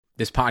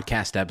This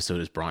podcast episode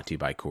is brought to you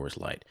by Coors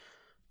Light.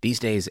 These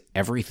days,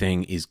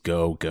 everything is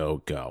go,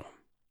 go, go.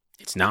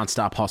 It's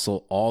nonstop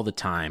hustle all the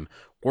time.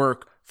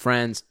 Work,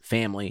 friends,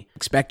 family,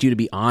 expect you to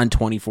be on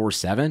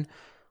 24/7.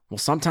 Well,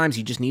 sometimes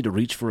you just need to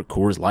reach for a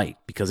Coors Light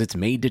because it's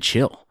made to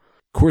chill.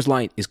 Coors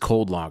Light is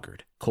cold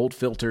lagered, cold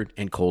filtered,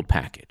 and cold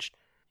packaged.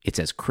 It's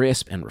as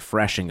crisp and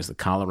refreshing as the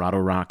Colorado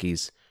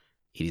Rockies.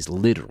 It is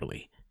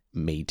literally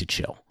made to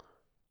chill.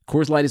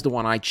 Coors Light is the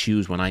one I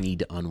choose when I need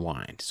to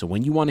unwind. So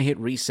when you want to hit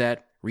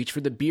reset, reach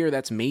for the beer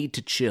that's made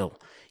to chill.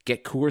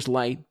 Get Coors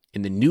Light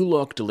in the new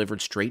look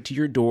delivered straight to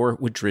your door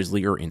with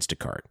Drizzly or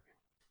Instacart.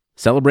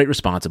 Celebrate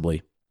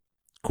responsibly.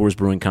 Coors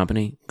Brewing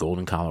Company,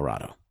 Golden,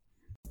 Colorado.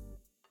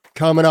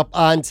 Coming up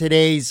on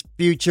today's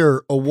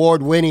Future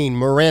Award-winning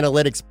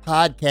Moranalytics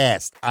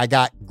podcast, I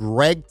got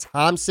Greg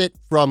Tompsett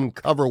from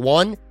Cover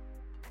One,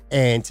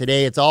 and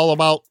today it's all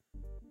about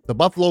the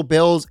Buffalo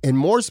Bills, and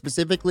more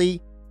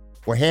specifically,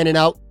 we're handing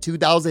out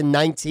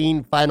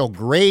 2019 final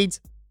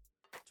grades.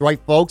 That's right,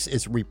 folks,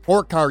 it's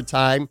report card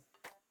time.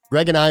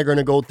 Greg and I are going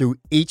to go through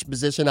each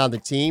position on the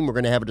team. We're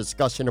going to have a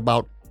discussion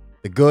about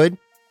the good,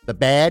 the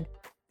bad,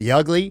 the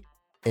ugly,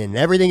 and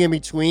everything in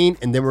between.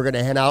 And then we're going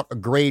to hand out a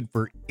grade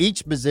for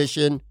each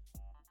position.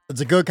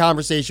 It's a good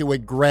conversation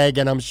with Greg,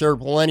 and I'm sure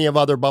plenty of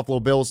other Buffalo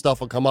Bills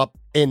stuff will come up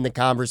in the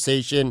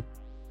conversation.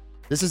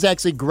 This is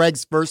actually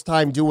Greg's first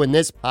time doing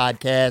this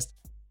podcast.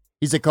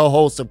 He's a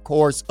co-host, of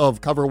course,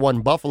 of Cover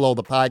One Buffalo,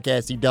 the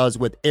podcast he does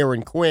with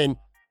Aaron Quinn.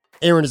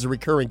 Aaron is a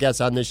recurring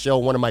guest on this show,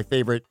 one of my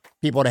favorite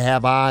people to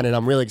have on, and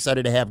I'm really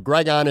excited to have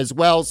Greg on as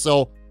well.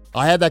 So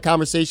I'll have that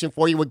conversation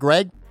for you with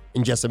Greg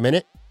in just a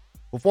minute.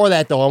 Before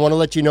that, though, I want to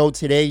let you know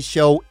today's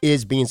show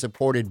is being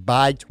supported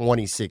by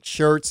 26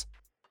 Shirts.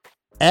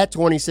 At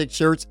 26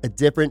 Shirts, a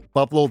different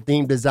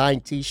Buffalo-themed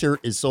design t-shirt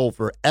is sold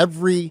for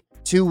every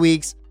 2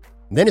 weeks,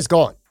 and then it's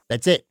gone.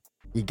 That's it.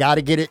 You got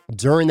to get it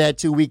during that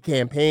 2-week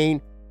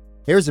campaign.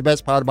 Here's the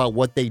best part about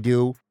what they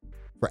do.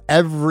 For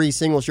every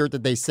single shirt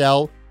that they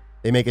sell,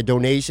 they make a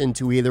donation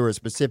to either a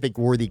specific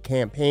worthy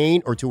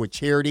campaign or to a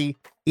charity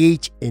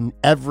each and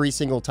every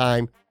single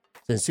time.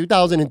 Since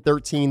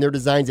 2013, their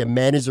designs have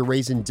managed to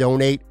raise and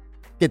donate,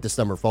 get this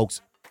number,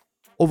 folks,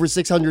 over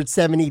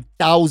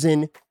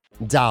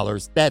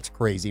 $670,000. That's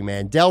crazy,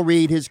 man. Del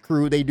Reed, his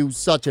crew, they do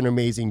such an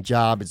amazing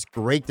job. It's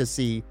great to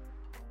see.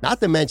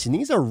 Not to mention,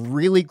 these are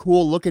really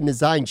cool looking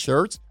design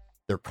shirts.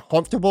 They're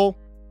comfortable.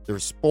 They're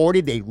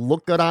sporty. They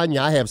look good on you.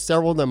 I have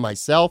several of them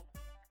myself.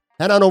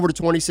 Head on over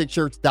to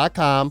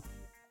 26shirts.com.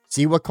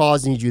 See what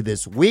cause needs you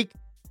this week.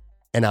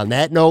 And on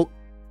that note,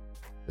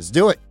 let's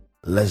do it.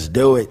 Let's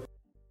do it.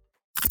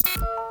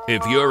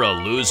 If you're a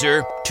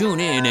loser, tune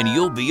in and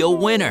you'll be a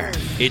winner.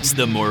 It's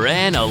the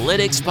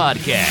Moranalytics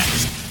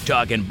Podcast.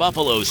 Talking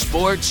Buffalo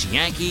sports,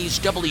 Yankees,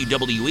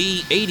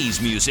 WWE,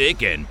 80s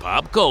music, and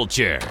pop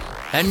culture.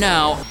 And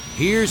now,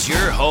 here's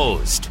your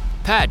host,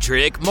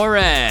 Patrick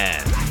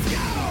Moran.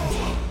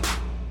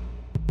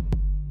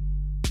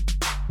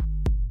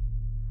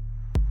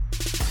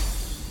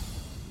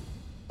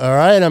 All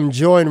right, I'm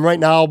joined right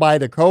now by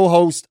the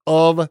co-host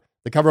of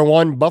the Cover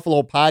One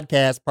Buffalo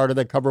podcast, part of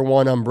the Cover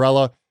One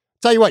umbrella.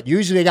 Tell you what,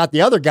 usually I got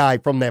the other guy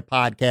from that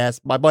podcast,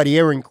 my buddy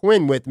Aaron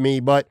Quinn, with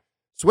me, but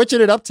switching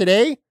it up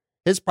today,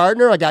 his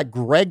partner, I got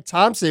Greg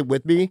Tompsett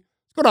with me.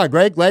 What's going on,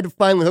 Greg? Glad to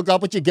finally hook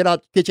up with you, get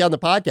you on the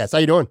podcast. How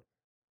you doing?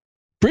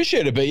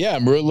 Appreciate it, but yeah,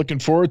 I'm really looking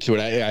forward to it.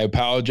 I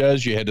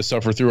apologize you had to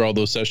suffer through all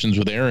those sessions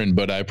with Aaron,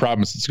 but I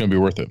promise it's going to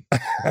be worth it.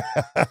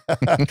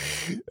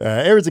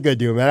 Aaron's a good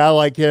dude, man. I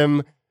like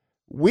him.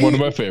 One of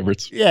my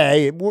favorites. Yeah.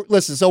 Hey,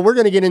 listen, so we're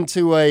going to get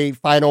into a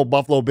final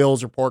Buffalo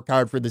Bills report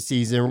card for the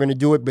season. We're going to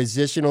do it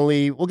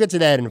positionally. We'll get to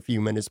that in a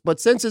few minutes. But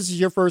since this is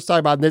your first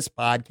time on this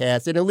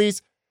podcast, and at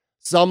least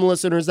some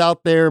listeners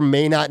out there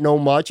may not know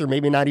much or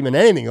maybe not even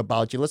anything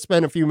about you, let's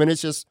spend a few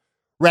minutes just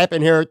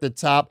wrapping here at the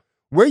top.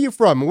 Where are you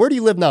from? Where do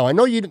you live now? I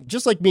know you,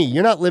 just like me,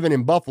 you're not living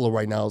in Buffalo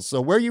right now.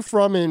 So where are you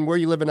from and where are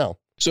you living now?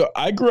 So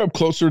I grew up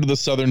closer to the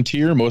southern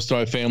tier. Most of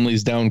my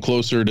family's down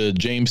closer to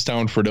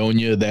Jamestown,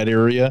 Fredonia, that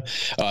area,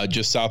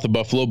 just south of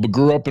Buffalo, but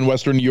grew up in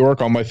Western New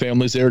York. All my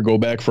family's there, go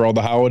back for all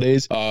the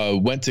holidays.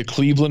 Went to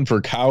Cleveland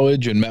for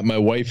college and met my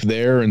wife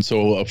there. And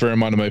so a fair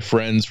amount of my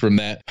friends from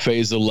that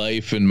phase of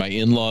life and my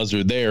in-laws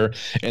are there.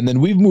 And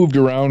then we've moved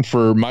around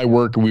for my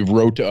work. We've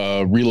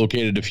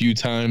relocated a few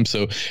times.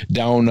 So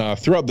down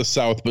throughout the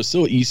South, but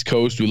still East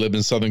Coast. We lived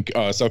in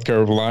South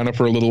Carolina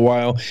for a little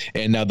while.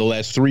 And now the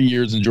last 3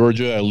 years in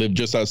Georgia, I lived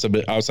just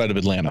outside of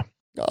Atlanta.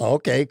 Oh,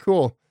 okay,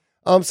 cool.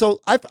 So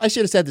I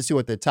should have said this too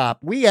at the top.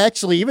 We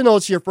actually, even though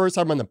it's your first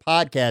time on the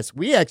podcast,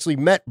 we actually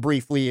met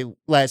briefly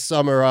last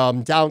summer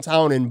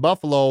downtown in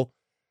Buffalo.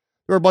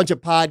 There were a bunch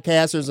of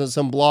podcasters and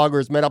some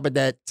bloggers met up at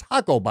that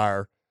taco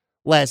bar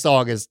last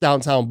August,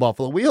 downtown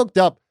Buffalo. We hooked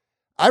up.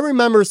 I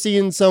remember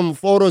seeing some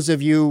photos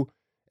of you,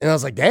 and I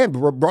was like, damn,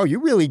 bro, you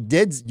really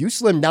did. You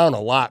slimmed down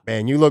a lot,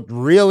 man. You looked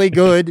really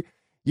good.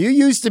 You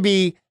used to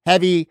be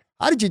heavy.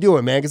 How did you do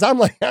it, man?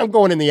 Because I'm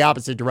going in the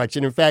opposite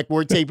direction. In fact,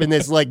 we're taping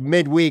this like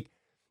midweek,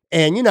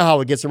 and you know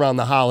how it gets around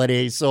the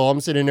holidays. So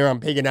I'm sitting there,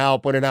 I'm pigging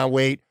out, putting on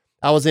weight.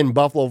 I was in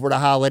Buffalo for the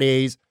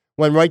holidays.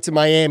 went right to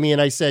Miami,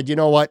 and I said, you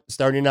know what?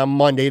 Starting on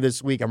Monday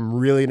this week, I'm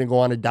really going to go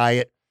on a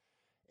diet.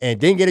 And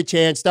didn't get a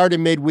chance. Started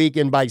midweek,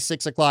 and by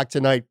 6 o'clock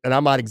tonight, and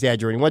I'm not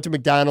exaggerating, went to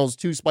McDonald's,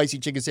 2 spicy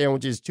chicken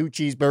sandwiches, 2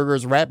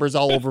 cheeseburgers, wrappers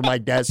all over my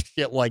desk,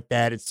 shit like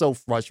that. It's so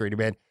frustrating,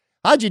 man.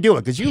 How'd you do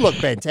it? Because you look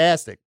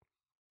fantastic.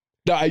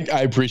 No,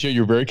 I appreciate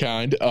you're very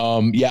kind.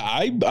 Yeah,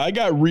 I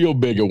got real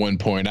big at one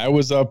point. I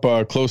was up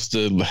close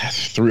to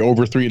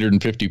over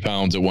 350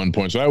 pounds at one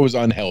point. So I was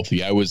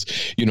unhealthy. I was,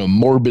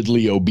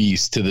 morbidly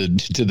obese to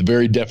the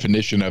very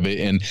definition of it.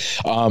 And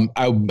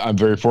I'm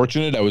very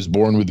fortunate. I was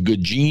born with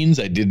good genes.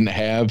 I didn't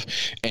have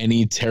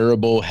any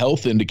terrible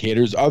health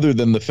indicators other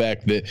than the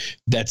fact that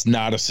that's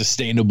not a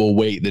sustainable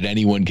weight that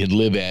anyone can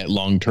live at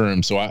long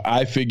term. So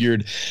I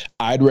figured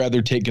I'd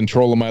rather take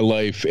control of my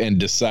life and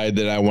decide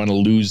that I want to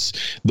lose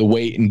the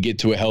weight and get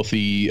to a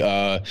healthy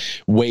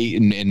weight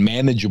and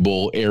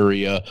manageable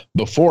area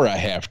before I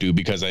have to,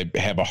 because I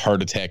have a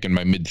heart attack in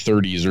my mid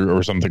 30s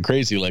or something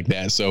crazy like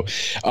that. So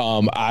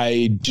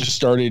I just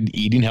started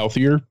eating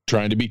healthier,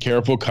 trying to be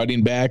careful,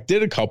 cutting back,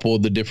 did a couple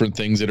of the different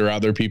things that are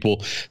out there.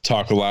 People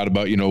talk a lot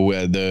about,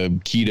 the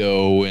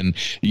keto and,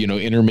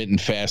 intermittent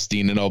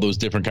fasting and all those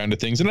different kind of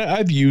things. And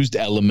I've used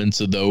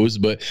elements of those,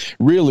 but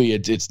really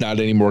it's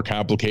not any more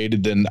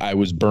complicated than I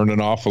was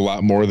burning off a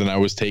lot more than I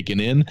was taking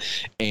in,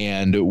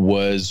 and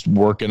was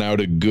working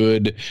out a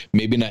good,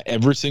 maybe not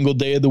every single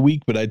day of the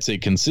week, but I'd say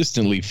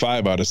consistently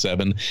 5 out of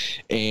 7.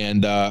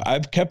 And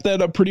I've kept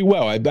that up pretty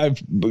well.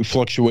 I've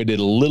fluctuated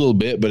a little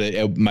bit, but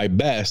at my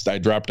best, I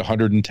dropped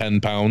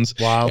 110 pounds.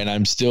 Wow. And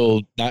I'm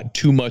still not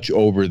too much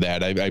over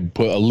that. I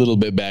put a little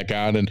bit back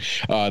on, and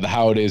the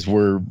holidays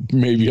were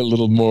maybe a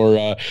little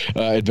more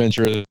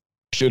adventurous.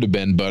 Should have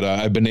been, but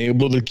I've been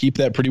able to keep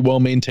that pretty well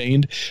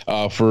maintained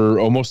for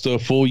almost a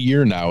full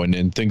year now,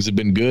 and things have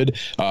been good.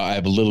 I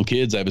have little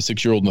kids. I have a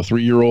 6-year-old and a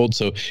 3-year-old,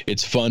 so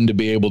it's fun to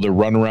be able to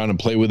run around and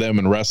play with them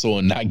and wrestle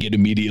and not get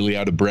immediately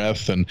out of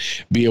breath, and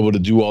be able to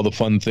do all the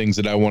fun things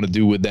that I want to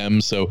do with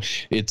them. So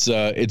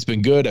it's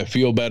been good. I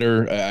feel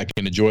better. I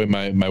can enjoy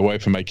my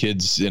wife and my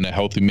kids in a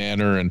healthy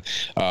manner, and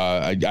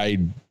I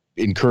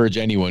encourage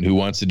anyone who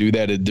wants to do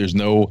that. There's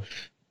no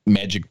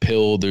magic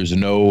pill. There's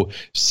no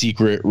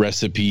secret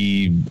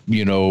recipe,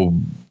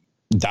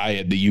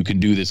 diet that you can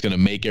do that's going to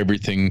make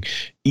everything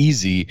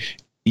easy.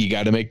 You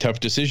got to make tough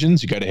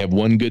decisions. You got to have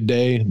one good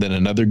day, then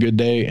another good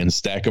day, and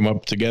stack them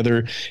up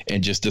together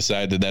and just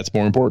decide that that's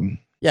more important.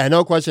 Yeah,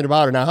 no question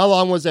about it. Now, how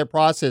long was that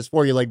process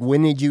for you? Like,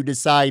 when did you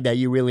decide that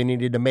you really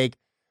needed to make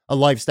a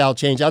lifestyle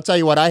change? I'll tell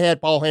you what, I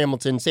had Paul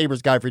Hamilton,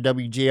 Sabres guy for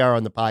WGR,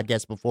 on the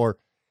podcast before,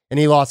 and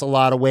he lost a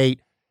lot of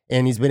weight.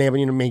 And he's been able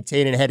to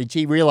maintain and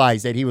he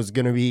realized that he was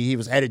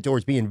headed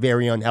towards being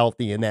very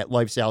unhealthy, and that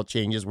lifestyle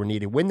changes were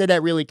needed. When did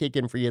that really kick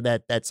in for you,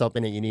 that that's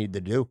something that you needed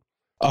to do?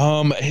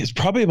 It's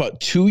probably about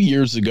 2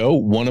 years ago.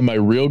 One of my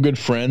real good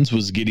friends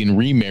was getting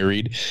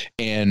remarried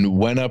and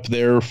went up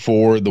there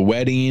for the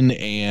wedding.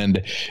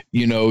 And,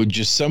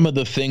 just some of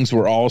the things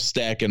were all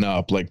stacking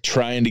up, like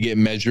trying to get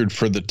measured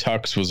for the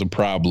tux was a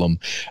problem.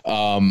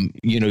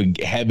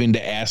 Having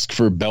to ask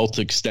for belt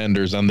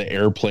extenders on the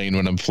airplane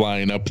when I'm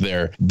flying up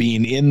there,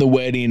 being in the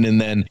wedding, and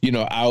then,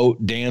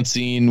 out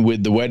dancing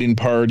with the wedding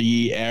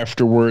party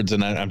afterwards.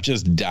 And I'm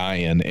just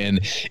dying. And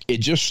it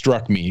just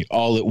struck me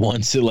all at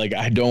once that, like,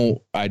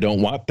 I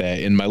don't want that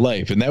in my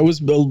life. And that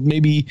was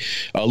maybe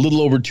a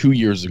little over 2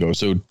 years ago.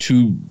 So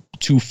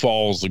two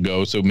falls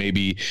ago. So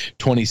maybe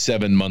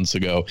 27 months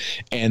ago.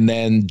 And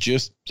then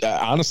just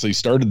honestly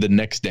started the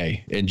next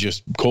day and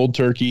just cold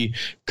turkey,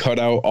 cut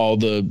out all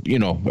the,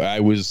 I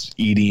was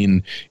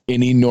eating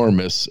an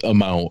enormous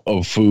amount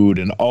of food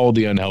and all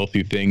the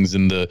unhealthy things,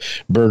 and the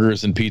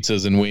burgers and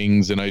pizzas and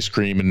wings and ice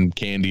cream and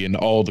candy and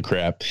all the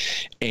crap,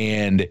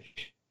 and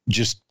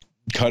just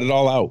cut it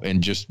all out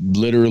and just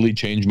literally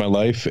changed my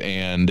life.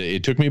 And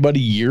it took me about a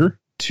year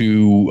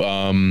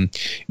to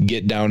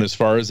get down as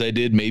far as I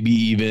did, maybe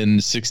even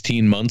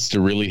 16 months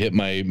to really hit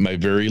my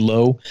very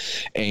low,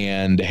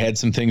 and had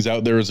some things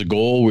out there as a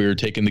goal. We were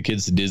taking the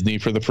kids to Disney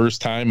for the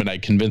first time, and I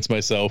convinced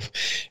myself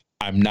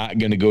I'm not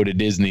going to go to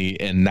Disney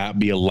and not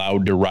be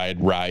allowed to ride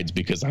rides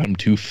because I'm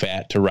too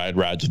fat to ride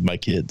rides with my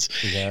kids.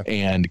 Yeah.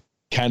 And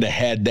kind of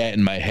had that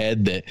in my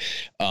head that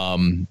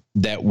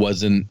that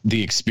wasn't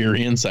the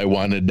experience I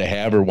wanted to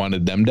have or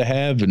wanted them to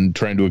have, and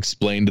trying to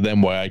explain to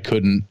them why I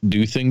couldn't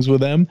do things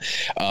with them,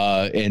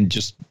 and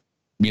just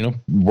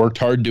worked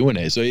hard doing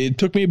it. So it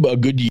took me a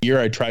good year.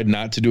 I tried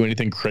not to do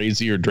anything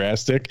crazy or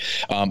drastic.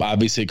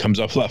 Obviously it comes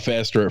up a lot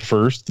faster at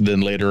first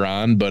than later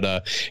on, but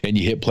and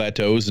you hit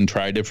plateaus and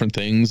try different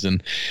things.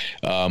 And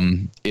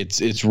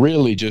it's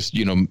really just,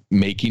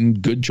 making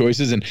good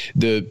choices. And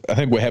I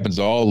think what happens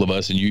to all of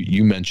us, and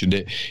you mentioned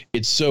it,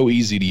 it's so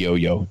easy to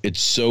yo-yo.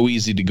 It's so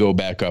easy to go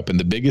back up. And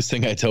the biggest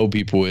thing I tell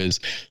people is,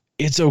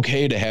 it's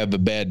okay to have a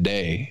bad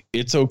day.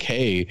 It's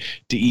okay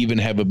to even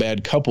have a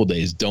bad couple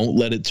days. Don't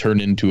let it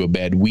turn into a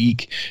bad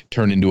week,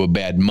 turn into a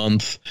bad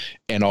month,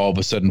 and all of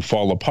a sudden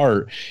fall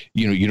apart.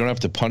 You don't have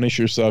to punish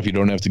yourself. You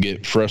don't have to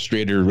get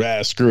frustrated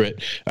or, screw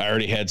it, I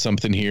already had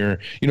something here.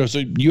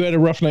 So you had a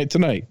rough night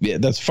tonight. Yeah,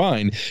 that's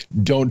fine.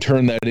 Don't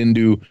turn that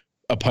into,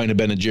 a pint of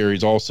Ben and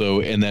Jerry's also,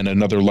 and then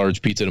another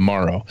large pizza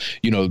tomorrow.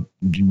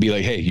 Be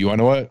like, hey, you want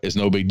to know what? It's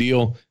no big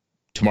deal.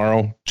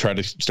 Tomorrow, try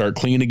to start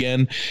clean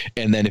again.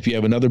 And then if you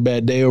have another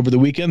bad day over the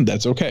weekend,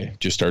 that's okay.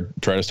 Just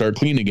try to start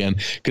clean again,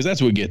 because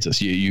that's what gets us.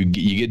 You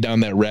get down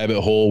that rabbit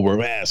hole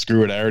where,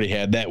 screw it, I already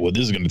had that. Well,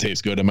 this is going to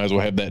taste good. I might as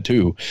well have that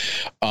too.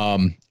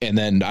 And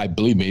then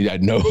believe me, I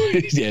know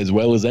as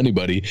well as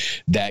anybody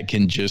that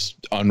can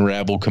just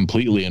unravel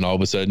completely. And all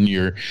of a sudden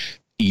you're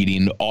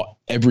eating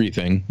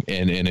everything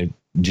and it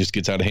just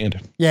gets out of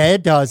hand. Yeah,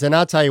 it does. And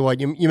I'll tell you what,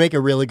 you make a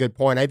really good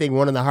point. I think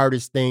one of the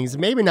hardest things,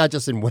 maybe not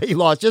just in weight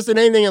loss, just in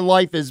anything in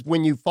life, is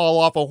when you fall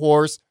off a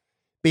horse,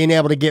 being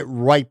able to get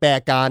right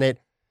back on it.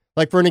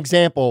 Like, for an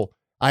example,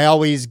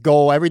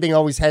 everything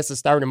always has to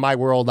start in my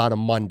world on a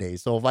Monday.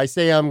 So if I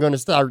say I'm going to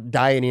start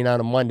dieting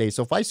on a Monday,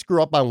 so if I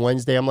screw up on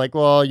Wednesday, I'm like,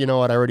 well, you know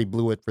what, I already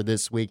blew it for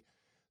this week.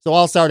 So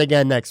I'll start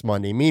again next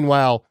Monday.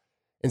 Meanwhile,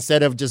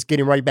 instead of just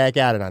getting right back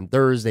at it on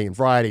Thursday and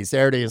Friday,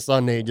 Saturday and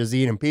Sunday, just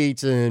eating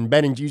pizza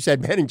and you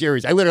said Ben and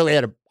Jerry's. I literally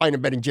had a pint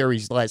of Ben and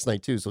Jerry's last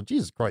night too. So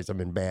Jesus Christ,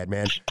 I'm in bad,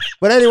 man.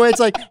 But anyway,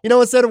 it's like,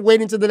 instead of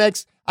waiting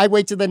to I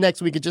wait till the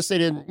next week and just say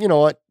to, you know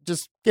what,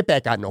 just get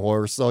back on the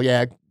horse. So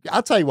yeah,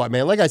 I'll tell you what,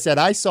 man, like I said,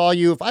 I saw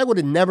you. If I would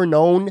have never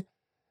known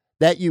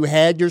that you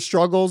had your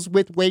struggles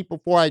with weight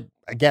before, I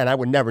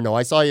would never know.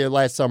 I saw you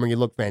last summer. You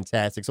look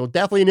fantastic. So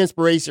definitely an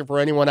inspiration for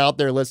anyone out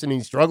there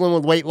listening, struggling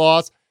with weight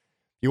loss.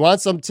 You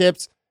want some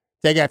tips,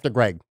 take after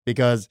Greg,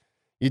 because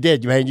you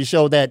did, man. You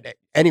showed that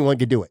anyone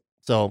could do it.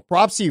 So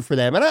props to you for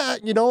that, man. I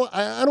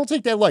don't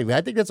take that lightly.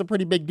 I think that's a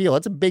pretty big deal.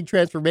 That's a big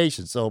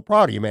transformation. So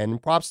proud of you, man.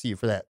 And props to you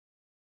for that.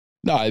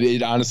 No,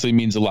 it honestly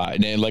means a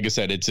lot. And like I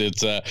said,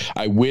 it's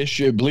I wish,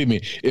 believe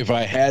me, if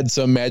I had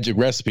some magic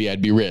recipe,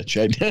 I'd be rich.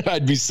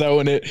 I'd be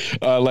selling it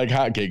like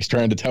hotcakes,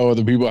 trying to tell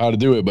other people how to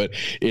do it. But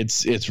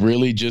it's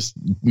really just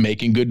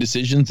making good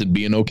decisions and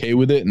being okay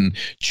with it and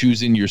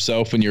choosing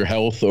yourself and your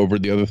health over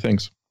the other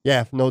things.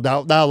 Yeah, no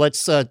doubt. Now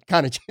let's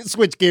kind of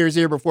switch gears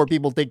here before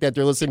people think that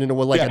they're listening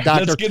to a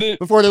doctor,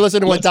 before they're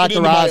listening to a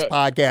Dr. Oz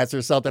podcast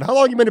or something. How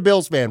long you been a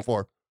Bills fan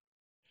for?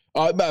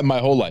 My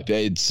whole life.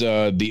 It's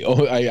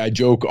I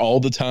joke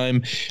all the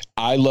time.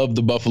 I love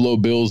the Buffalo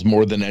Bills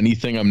more than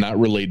anything I'm not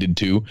related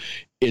to.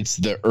 It's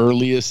the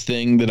earliest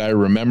thing that I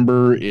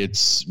remember.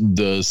 It's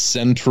the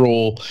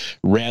central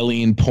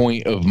rallying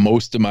point of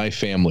most of my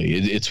family.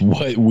 It's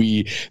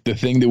the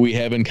thing that we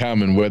have in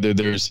common, whether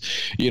there's,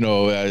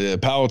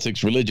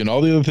 politics, religion,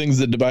 all the other things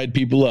that divide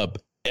people up.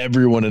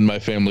 Everyone in my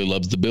family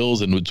loves the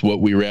Bills, and it's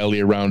what we rally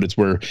around. It's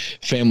where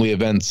family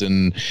events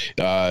and,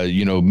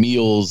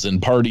 meals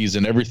and parties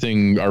and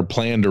everything are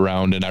planned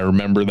around. And I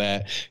remember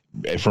that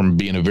from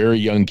being a very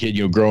young kid,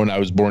 I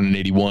was born in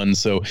 81.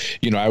 So,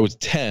 I was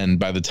 10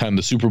 by the time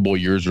the Super Bowl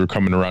years were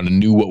coming around and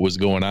knew what was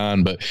going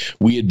on. But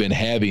we had been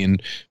having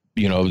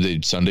the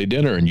Sunday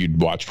dinner, and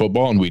you'd watch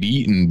football and we'd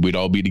eat and we'd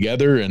all be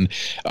together. And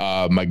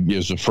it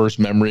was the first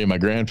memory of my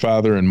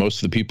grandfather and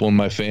most of the people in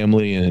my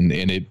family. And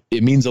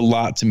it means a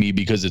lot to me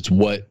because it's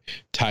what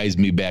ties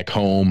me back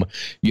home.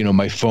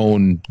 My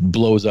phone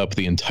blows up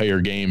the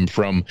entire game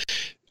from.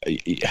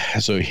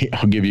 So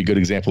I'll give you a good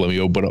example. Let me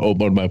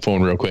open my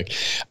phone real quick.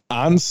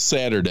 On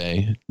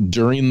Saturday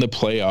during the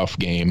playoff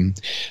game,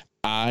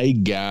 I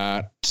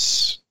got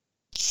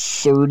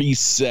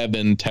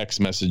 37 text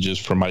messages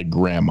from my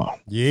grandma.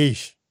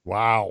 Yeesh.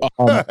 Wow.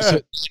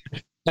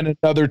 And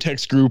another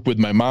text group with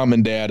my mom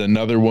and dad,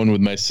 another one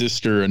with my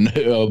sister, and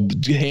a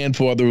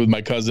handful other with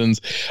my cousins.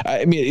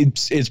 I mean,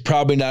 it's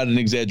probably not an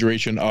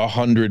exaggeration.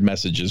 100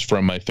 messages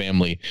from my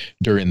family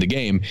during the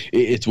game.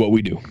 It's what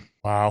we do.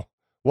 Wow.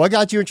 What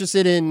got you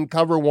interested in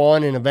Cover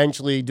One and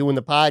eventually doing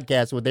the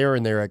podcast with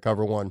Aaron there at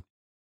Cover One?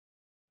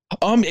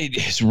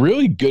 It's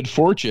really good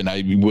fortune.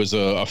 I was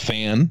a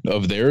fan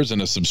of theirs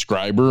and a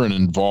subscriber and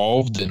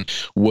involved, and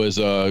was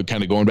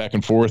kind of going back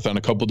and forth on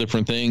a couple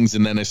different things.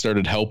 And then I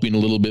started helping a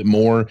little bit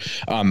more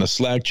on the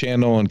Slack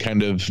channel and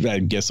kind of, I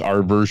guess,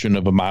 our version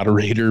of a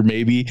moderator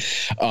maybe.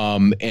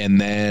 And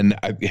then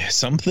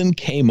something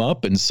came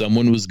up and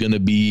someone was going to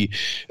be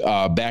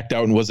backed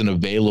out and wasn't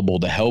available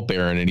to help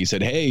Aaron. And he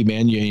said, hey,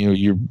 man,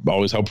 you're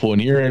always helpful in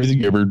here. Everything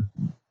you ever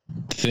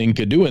think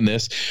of doing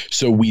this.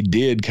 So we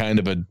did kind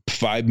of a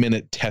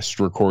 5-minute test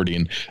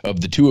recording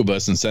of the two of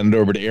us and send it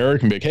over to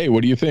Eric and be like, hey,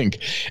 what do you think?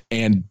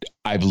 And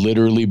I've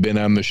literally been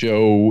on the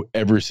show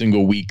every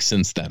single week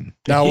since then.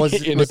 Now, was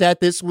that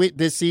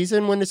this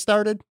season when it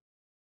started?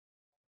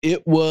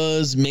 It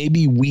was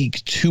maybe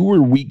week 2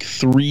 or week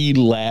 3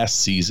 last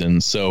season.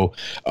 So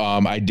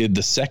I did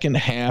the second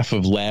half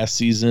of last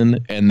season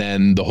and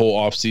then the whole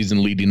off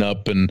season leading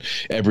up and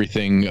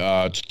everything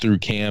through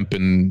camp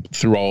and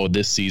through all of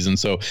this season.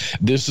 So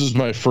this is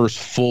my first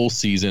full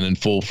season and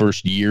full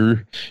first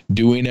year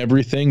doing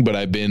everything, but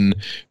I've been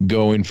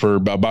going for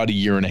about a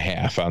year and a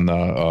half on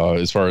the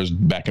as far as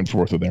back and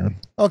forth with Aaron.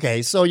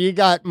 Okay, so you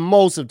got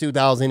most of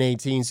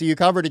 2018. So you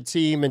covered a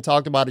team and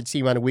talked about a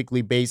team on a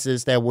weekly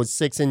basis that was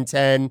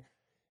 6-10,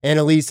 and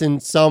at least in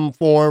some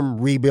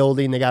form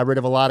rebuilding. They got rid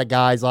of a lot of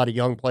guys, a lot of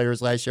young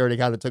players last year. They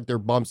kind of took their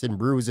bumps and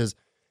bruises.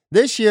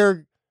 This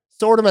year,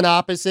 sort of an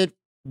opposite.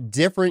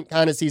 different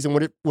kind of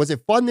season. Was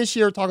it fun this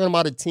year talking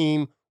about a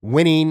team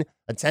winning,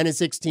 a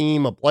 10-6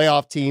 team, a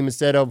playoff team,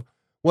 instead of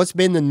what's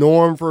been the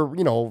norm for,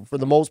 for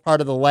the most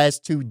part of the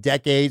last 2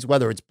 decades,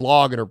 whether it's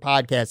blogging or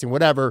podcasting,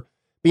 whatever,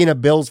 being a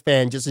Bills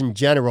fan just in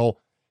general.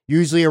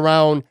 Usually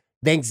around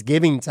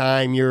Thanksgiving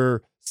time,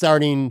 you're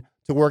starting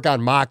to work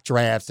on mock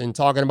drafts and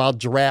talking about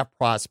draft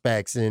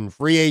prospects and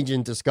free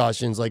agent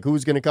discussions, like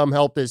who's going to come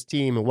help this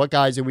team and what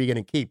guys are we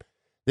going to keep.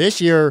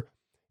 This year,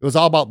 it was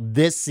all about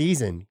this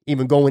season,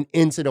 even going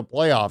into the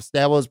playoffs.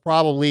 That was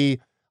probably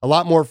a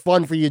lot more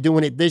fun for you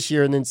doing it this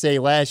year than, say,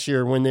 last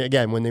year when they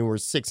were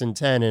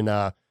 6-10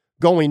 and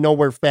going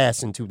nowhere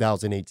fast in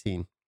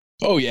 2018.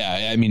 Oh,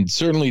 yeah. I mean,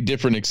 certainly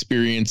different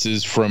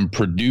experiences from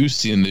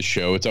producing the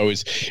show.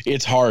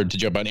 It's hard to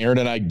jump on. Aaron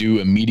and I do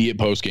immediate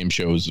post-game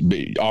shows,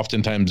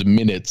 oftentimes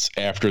minutes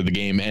after the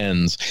game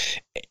ends.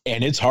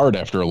 And it's hard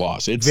after a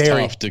loss. It's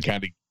tough to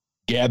kind of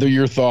gather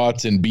your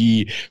thoughts and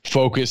be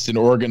focused and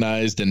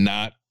organized and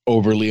not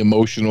overly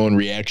emotional and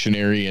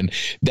reactionary. And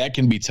that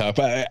can be tough.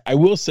 I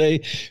will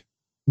say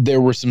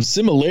there were some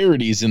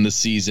similarities in the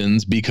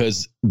seasons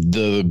because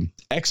the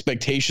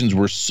expectations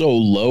were so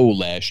low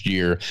last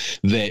year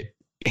that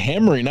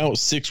hammering out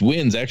 6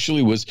 wins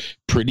actually was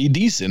pretty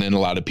decent in a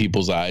lot of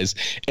people's eyes.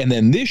 And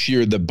then this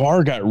year, the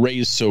bar got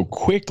raised so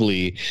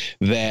quickly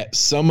that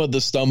some of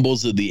the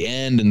stumbles at the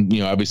end, and,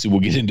 obviously we'll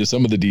get into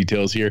some of the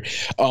details here,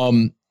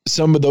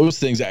 some of those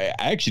things, I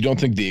actually don't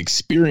think the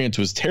experience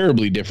was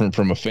terribly different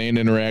from a fan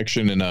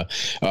interaction and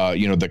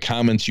the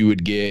comments you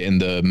would get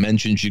and the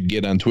mentions you'd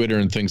get on Twitter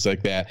and things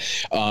like that,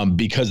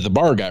 because the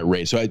bar got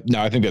raised. So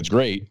I think that's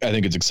great. I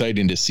think it's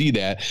exciting to see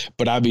that,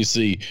 but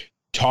obviously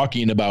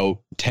talking about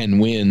 10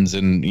 wins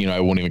and, I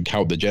won't even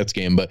count the Jets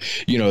game, but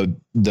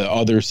the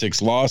other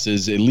 6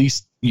 losses, at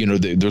least,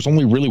 there's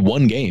only really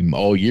one game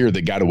all year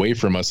that got away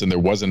from us, and there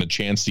wasn't a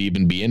chance to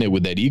even be in it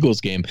with that Eagles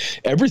game.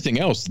 Everything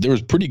else, there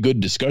was pretty good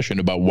discussion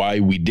about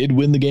why we did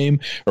win the game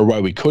or why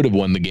we could have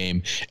won the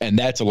game, and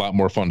that's a lot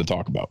more fun to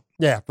talk about.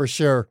 Yeah, for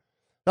sure.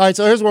 All right,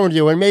 so here's what we're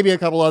doing. Maybe a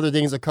couple other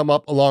things that come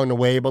up along the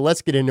way, but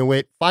let's get into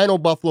it. Final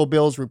Buffalo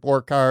Bills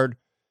report card.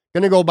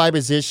 Going to go by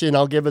position.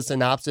 I'll give a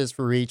synopsis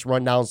for each,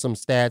 run down some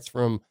stats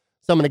from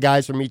some of the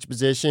guys from each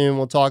position.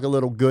 We'll talk a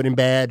little good and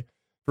bad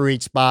for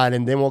each spot,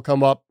 and then we'll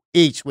come up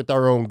each with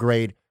our own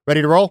grade.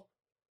 Ready to roll?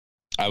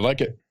 I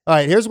like it. All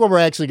right, here's what we're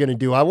actually going to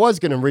do. I was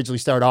going to originally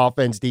start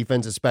offense,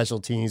 defense, and special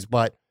teams,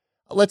 but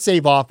let's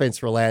save offense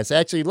for last.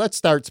 Actually, let's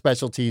start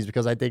special teams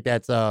because I think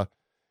that's, for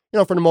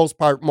the most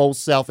part,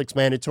 most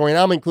self-explanatory. And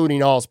I'm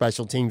including all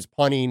special teams,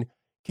 punting,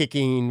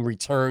 kicking,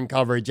 return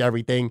coverage,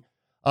 everything.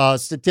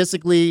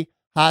 Statistically,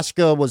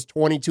 Hashka was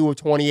 22 of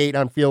 28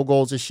 on field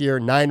goals this year,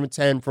 9 of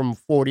 10 from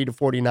 40 to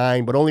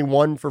 49, but only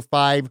 1 for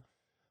 5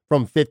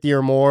 from 50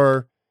 or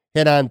more.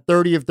 Hit on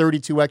 30 of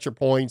 32 extra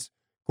points.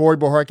 Corey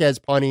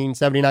Bojarquez punting,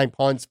 79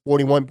 punts,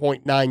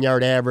 41.9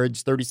 yard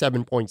average,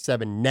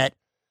 37.7 net,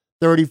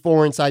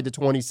 34 inside the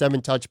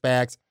 27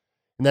 touchbacks.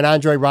 And then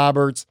Andre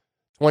Roberts,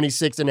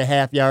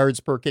 26.5 yards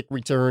per kick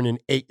return and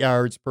 8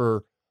 yards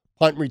per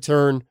punt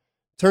return. In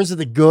terms of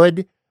the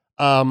good,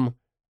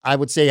 I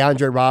would say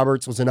Andre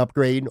Roberts was an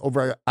upgrade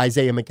over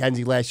Isaiah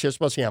McKenzie last year,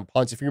 especially on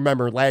punts. If you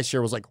remember, last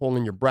year was like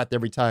holding your breath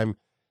every time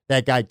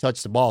that guy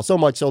touched the ball. So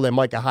much so that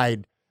Micah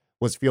Hyde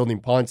was fielding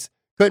punts.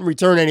 Couldn't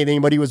return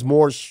anything, but he was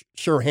more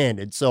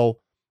sure-handed. So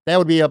that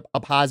would be a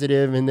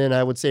positive. And then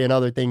I would say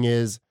another thing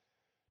is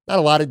not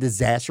a lot of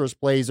disastrous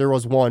plays. There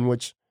was one,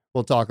 which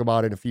we'll talk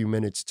about in a few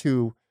minutes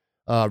too.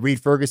 Reed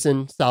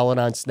Ferguson, solid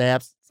on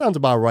snaps. Sounds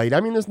about right.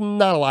 I mean, there's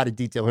not a lot of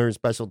detail here in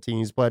special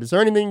teams, but is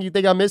there anything you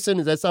think I'm missing?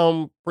 Does that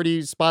sound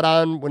pretty spot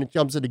on when it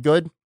comes to the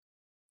good?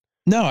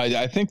 No,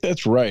 I think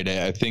that's right.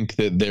 I think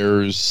that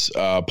there's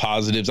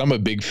positives. I'm a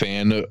big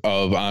fan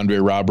of Andre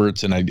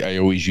Roberts, and I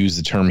always use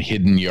the term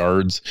hidden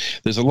yards.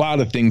 There's a lot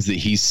of things that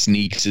he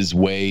sneaks his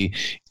way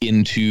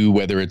into,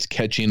 whether it's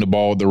catching the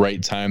ball at the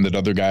right time that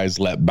other guys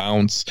let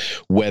bounce,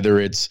 whether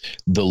it's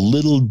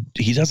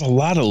he does a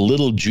lot of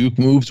little juke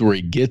moves where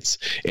he gets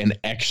an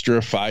extra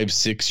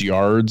 5-6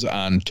 yards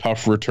on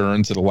tough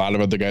returns that a lot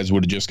of other guys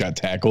would have just got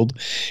tackled.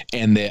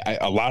 And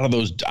a lot of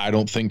those I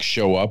don't think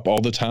show up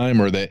all the time,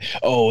 or that,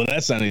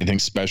 that's not anything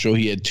special.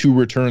 He had 2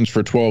 returns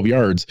for 12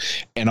 yards.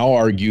 And I'll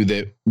argue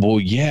that, well,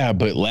 yeah,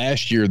 but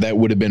last year that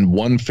would have been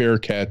 1 fair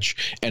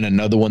catch and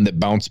another one that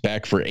bounced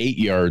back for 8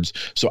 yards.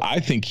 So I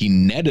think he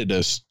netted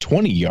us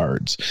 20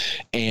 yards.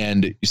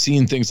 And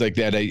seeing things like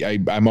that,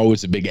 I'm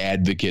always a big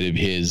advocate of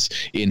his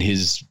in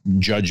his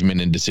judgment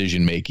and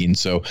decision making.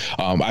 So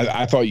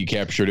I thought you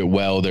captured it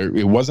well.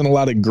 It wasn't a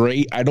lot of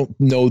great. I don't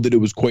know that it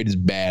was quite as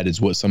bad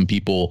as what some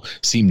people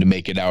seem to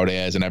make it out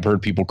as. And I've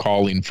heard people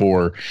calling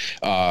for,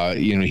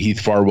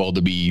 Heath Farwell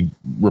to be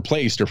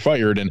replaced or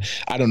fired. And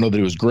I don't know that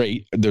it was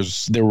great.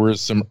 There were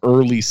some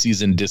early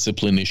season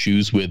discipline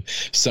issues with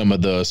some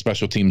of the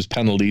special teams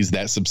penalties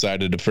that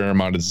subsided a fair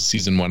amount as the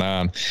season went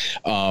on.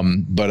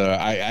 But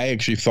I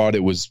actually thought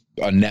it was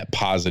a net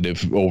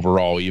positive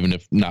overall, even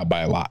if not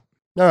by a lot.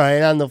 All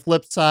right. On the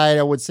flip side,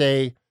 I would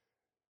say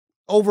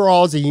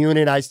overall as a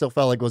unit, I still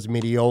felt like it was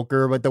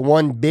mediocre. But the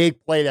one big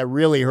play that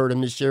really hurt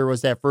him this year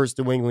was that first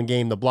New England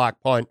game, the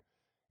block punt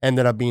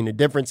ended up being the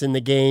difference in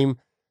the game.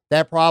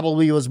 That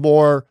probably was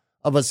more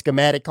of a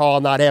schematic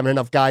call, not having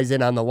enough guys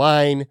in on the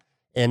line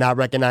and not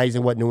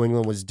recognizing what New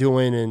England was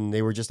doing, and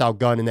they were just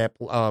outgunned.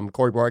 That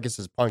Corey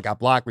Marcus's punt got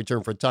blocked,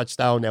 returned for a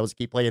touchdown. That was a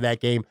key play of that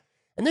game.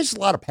 And there's just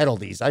a lot of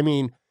penalties. I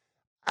mean,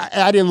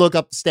 I didn't look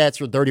up the stats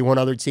for 31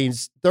 other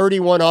teams.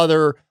 31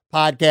 other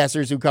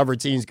podcasters who cover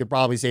teams could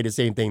probably say the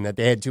same thing, that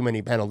they had too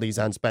many penalties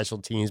on special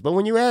teams. But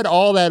when you add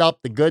all that up,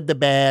 the good, the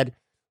bad,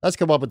 let's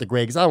come up with the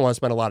grade, because I don't want to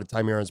spend a lot of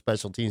time here on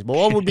special teams. But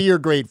what would be your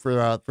grade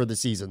for the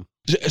season?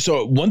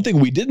 So one thing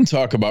we didn't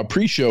talk about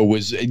pre-show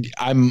was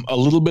I'm a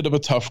little bit of a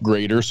tough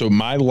grader. So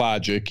my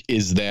logic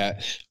is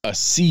that a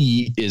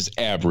C is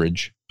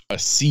average. A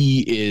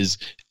C is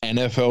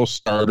NFL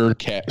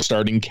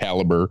starting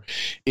caliber.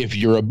 If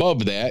you're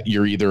above that,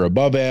 you're either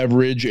above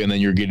average, and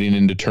then you're getting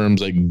into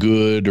terms like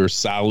good or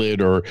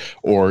solid or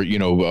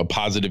a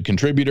positive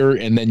contributor,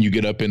 and then you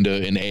get up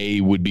into an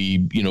A would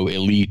be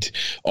elite,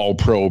 all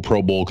pro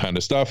bowl kind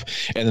of stuff.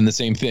 And then the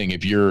same thing,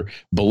 if you're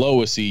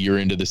below a C, you're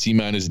into the C-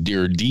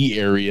 or D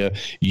area.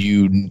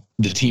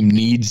 The team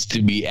needs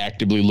to be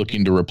actively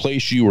looking to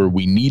replace you, or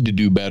we need to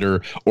do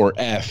better, or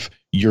F,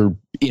 you're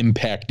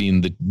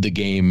impacting the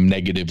game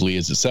negatively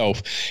as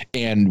itself.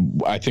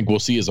 And I think we'll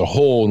see as a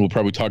whole, and we'll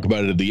probably talk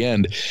about it at the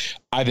end,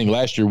 I think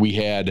last year we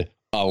had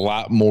a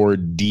lot more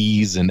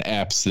D's and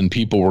F's than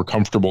people were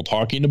comfortable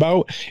talking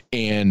about.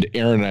 And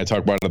Aaron and I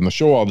talk about it on the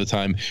show all the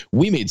time.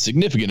 We made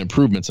significant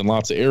improvements in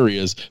lots of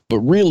areas, but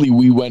really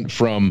we went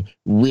from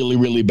really,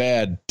 really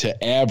bad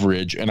to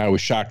average. And I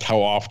was shocked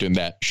how often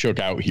that shook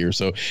out here.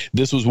 So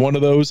this was one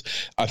of those.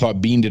 I thought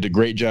Bean did a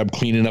great job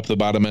cleaning up the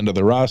bottom end of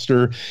the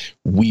roster.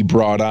 We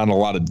brought on a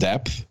lot of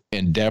depth,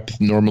 and depth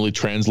normally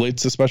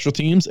translates to special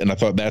teams. And I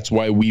thought that's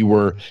why we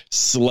were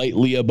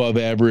slightly above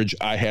average.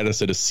 I had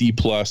us at a C+.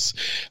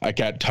 I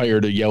got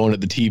tired of yelling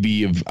at the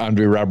TV of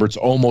Andre Roberts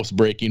almost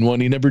breaking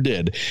one. He never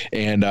did.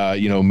 And,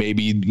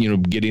 maybe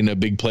getting a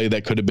big play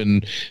that could have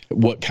been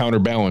what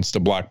counterbalanced a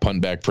block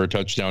punt back for a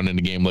touchdown in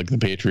a game like the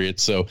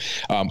Patriots. So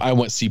I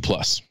went C+.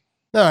 All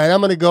right,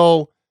 I'm going to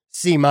go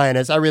C-.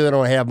 I really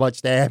don't have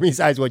much to add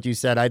besides what you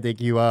said. I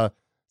think you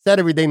said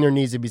everything there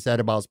needs to be said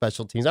about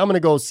special teams. I'm going to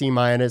go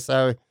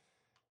C-.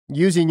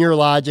 Using your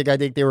logic, I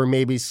think they were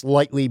maybe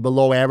slightly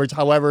below average.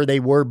 However, they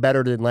were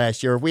better than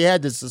last year. If we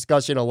had this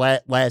discussion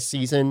last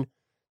season,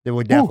 there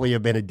would definitely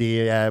have been a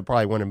D. It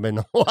probably wouldn't have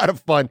been a lot of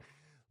fun.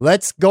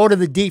 Let's go to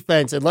the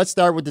defense, and let's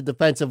start with the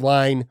defensive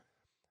line.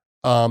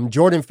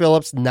 Jordan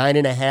Phillips,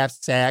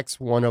 9.5 sacks,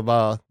 one of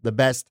the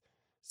best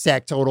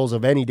sack totals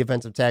of any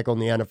defensive tackle in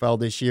the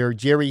NFL this year.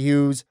 Jerry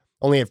Hughes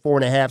only had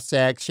 4.5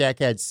 sacks. Shaq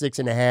had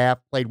 6.5,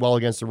 played well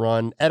against the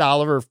run. Ed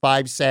Oliver,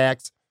 5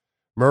 sacks.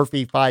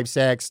 Murphy, 5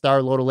 sacks.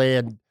 Star Lotulelei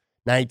had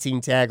 19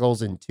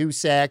 tackles and 2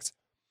 sacks.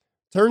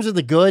 In terms of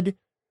the good,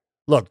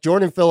 look,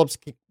 Jordan Phillips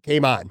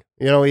came on.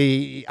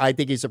 I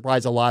think he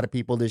surprised a lot of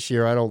people this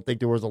year. I don't think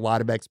there was a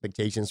lot of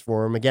expectations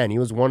for him. Again, he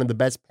was one of the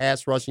best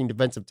pass rushing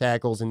defensive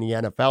tackles in the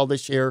NFL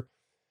this year.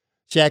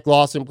 Shaq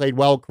Lawson played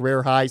well,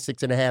 career high,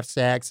 6.5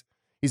 sacks.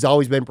 He's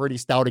always been pretty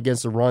stout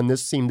against the run.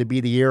 This seemed to be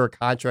the year, a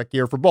contract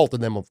year for both of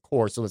them, of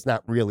course, so it's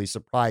not really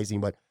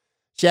surprising. But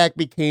Shaq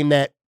became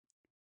that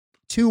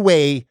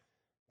two-way,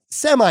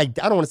 I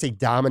don't want to say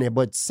dominant,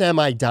 but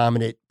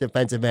semi-dominant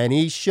defensive end.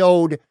 He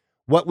showed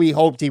what we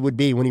hoped he would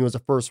be when he was a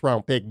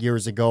first-round pick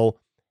years ago.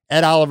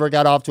 Ed Oliver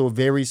got off to a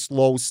very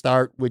slow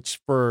start, which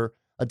for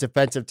a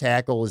defensive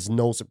tackle is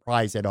no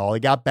surprise at all. He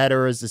got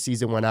better as the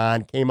season went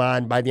on, came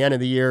on. By the end of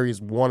the year,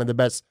 he's one of the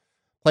best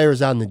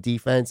players on the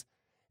defense.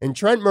 And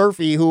Trent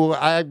Murphy, who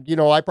I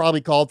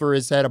probably called for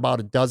his head about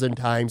a dozen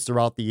times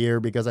throughout the year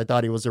because I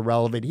thought he was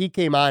irrelevant. He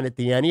came on at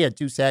the end. He had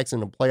 2 sacks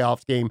in the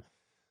playoffs game.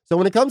 So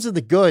when it comes to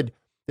the good,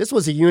 this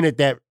was a unit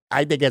that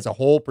I think as a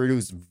whole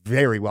produced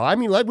very well. I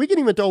mean, we can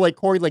even throw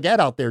Corey Leggett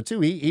out there too.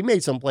 He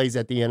made some plays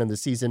at the end of the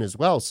season as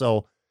well.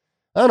 So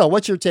I don't know.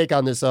 What's your take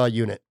on this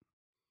unit?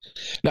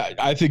 No,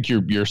 I think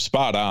you're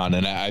spot on.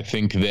 And I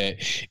think that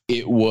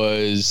it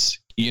was,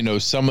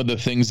 some of the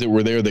things that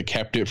were there that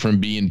kept it from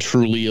being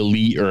truly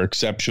elite or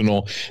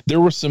exceptional.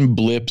 There were some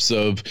blips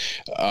of,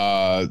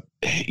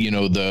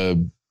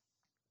 the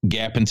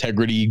gap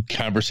integrity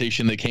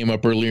conversation that came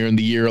up earlier in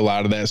the year. A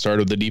lot of that started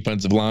with the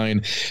defensive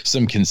line,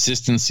 some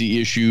consistency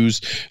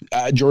issues.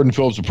 Jordan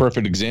Phillips, a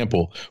perfect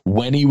example.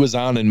 When he was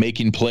on and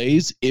making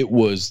plays, it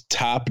was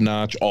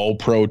top-notch,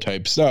 all-pro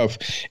type stuff.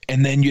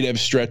 And then you'd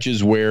have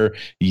stretches where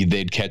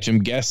they'd catch him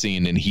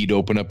guessing and he'd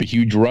open up a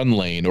huge run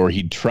lane, or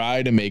he'd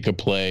try to make a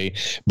play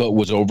but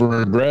was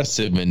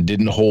over-aggressive and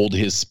didn't hold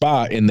his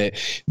spot. And that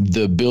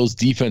the Bills'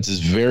 defense is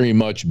very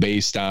much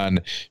based on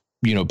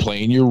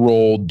playing your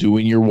role,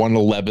 doing your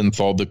 1/11th,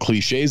 all the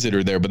cliches that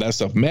are there, but that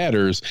stuff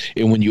matters.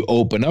 And when you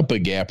open up a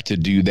gap to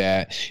do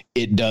that,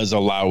 it does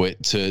allow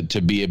it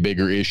to be a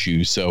bigger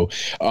issue. So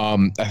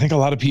I think a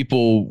lot of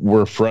people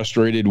were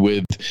frustrated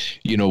with,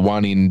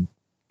 wanting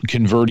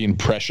converting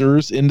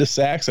pressures into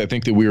sacks. I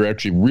think that we were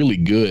actually really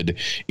good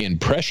in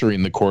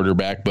pressuring the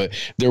quarterback, but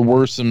there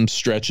were some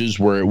stretches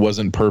where it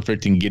wasn't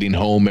perfect in getting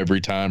home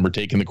every time or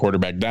taking the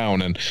quarterback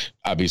down. And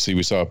obviously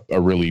we saw a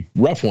really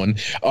rough one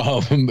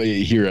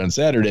here on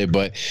Saturday,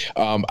 but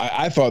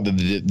I thought that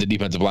the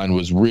defensive line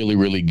was really,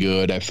 really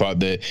good. I thought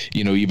that,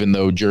 even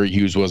though Jerry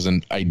Hughes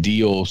wasn't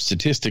ideal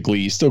statistically,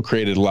 he still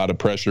created a lot of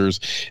pressures.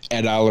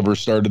 Ed Oliver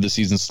started the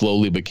season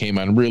slowly, but came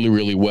on really,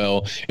 really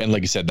well. And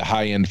like I said, the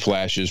high end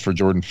flashes for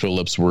Jordan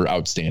Phillips were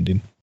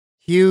outstanding.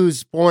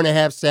 Hughes,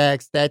 4.5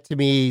 sacks. That to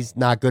me is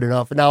not good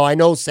enough. Now, I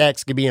know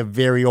sacks can be a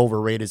very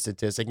overrated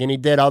statistic, and he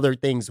did other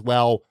things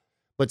well,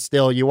 but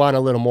still, you want a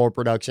little more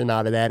production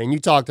out of that. And you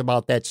talked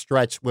about that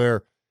stretch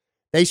where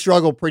they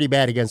struggled pretty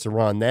bad against the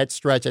run. That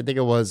stretch, I think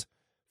it was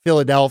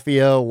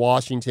Philadelphia,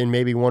 Washington,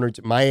 maybe one or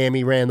two.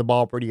 Miami ran the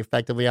ball pretty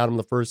effectively on them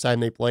the first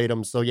time they played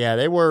them. So, yeah,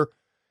 there were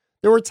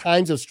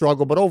times of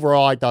struggle, but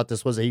overall, I thought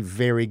this was a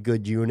very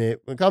good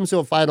unit. When it comes to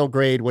a final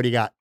grade, what do you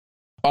got?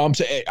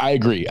 So I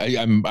agree.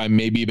 I'm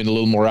maybe even a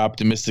little more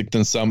optimistic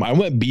than some. I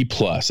went B+.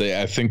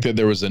 I think that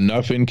there was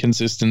enough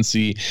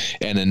inconsistency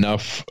and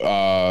enough,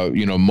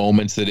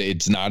 moments that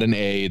it's not an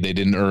A. They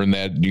didn't earn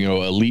that,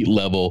 elite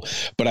level.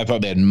 But I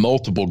thought they had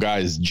multiple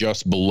guys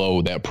just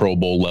below that Pro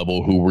Bowl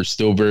level who were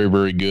still very,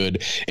 very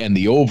good. And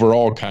the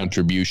overall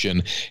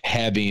contribution,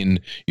 having,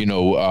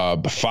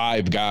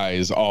 5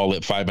 guys all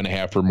at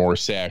 5.5 or more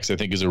sacks, I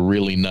think is a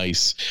really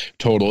nice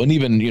total. And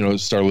even,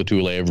 Star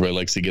Lotulelei, everybody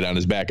likes to get on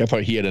his back. I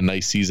thought he had a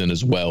nice season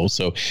as well.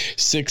 So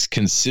 6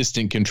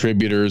 consistent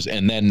contributors,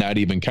 and then not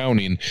even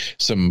counting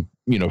some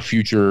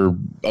future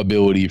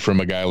ability from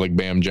a guy like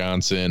Bam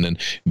Johnson and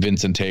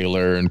Vincent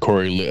Taylor and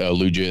Corey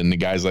Lugia and the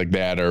guys like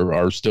that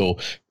are still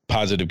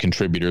positive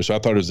contributors. So I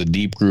thought it was a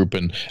deep group,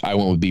 and I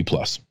went with B+.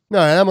 No,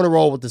 and I'm going to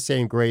roll with the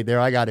same grade there.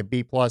 I got a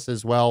B+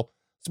 as well.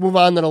 Let's move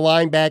on to the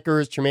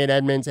linebackers. Tremaine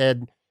Edmunds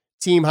had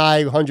team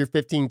high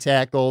 115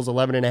 tackles,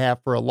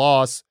 11.5 for a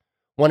loss,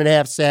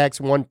 1.5 sacks,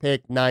 1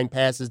 pick, 9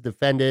 passes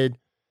defended.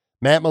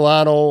 Matt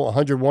Milano,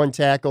 101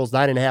 tackles,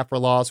 9.5 for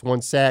loss,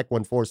 1 sack,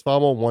 1 forced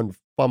fumble, 1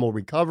 fumble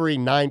recovery,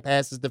 9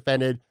 passes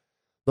defended.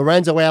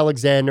 Lorenzo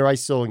Alexander, I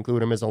still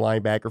include him as a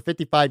linebacker,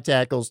 55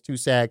 tackles, 2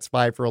 sacks,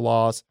 5 for a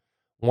loss,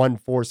 1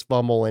 forced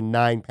fumble, and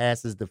 9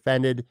 passes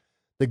defended.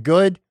 The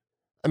good,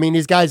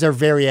 these guys are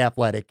very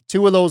athletic.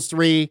 2 of those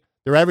 3,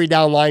 they're every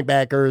down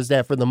linebackers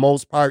that for the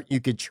most part you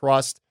could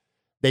trust.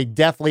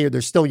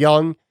 They're still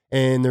young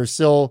and they're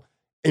still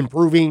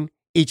improving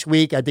each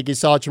week. I think you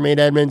saw Tremaine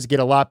Edmunds get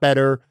a lot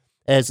better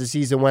as the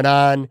season went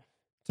on. In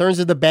terms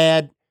of the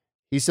bad,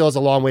 he still has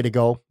a long way to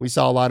go. We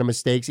saw a lot of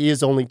mistakes. He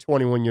is only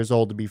 21 years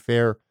old, to be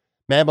fair.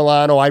 Matt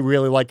Milano, I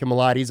really like him a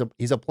lot. He's a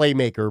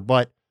playmaker,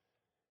 but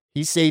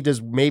he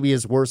saved maybe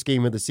his worst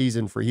game of the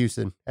season for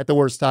Houston at the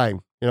worst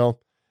time.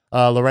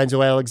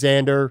 Lorenzo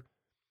Alexander,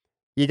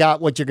 you got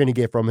what you're going to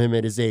get from him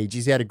at his age.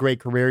 He's had a great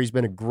career. He's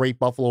been a great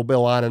Buffalo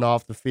Bill on and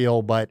off the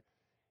field, but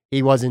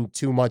he wasn't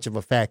too much of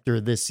a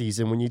factor this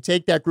season. When you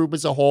take that group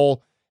as a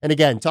whole, and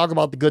again, talk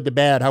about the good, the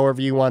bad,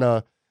 however you want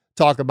to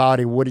talk about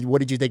it. What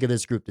did you think of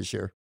this group this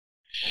year?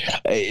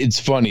 It's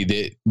funny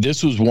that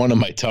this was one of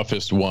my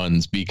toughest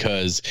ones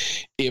because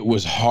it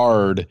was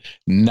hard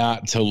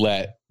not to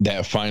let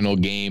that final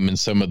game and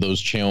some of those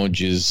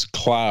challenges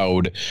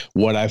cloud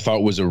what I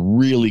thought was a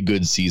really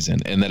good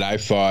season, and that I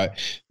thought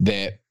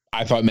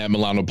Matt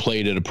Milano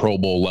played at a Pro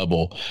Bowl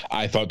level.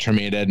 I thought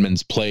Tremaine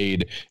Edmunds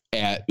played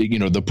at,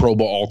 the Pro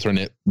Bowl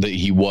alternate that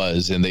he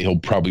was, and that he'll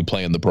probably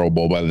play in the Pro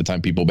Bowl by the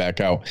time people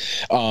back out.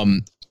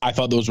 I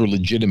thought those were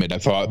legitimate. I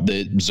thought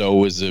that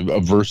Zoe is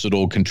a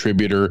versatile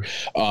contributor,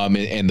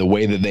 and the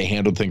way that they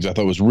handled things, I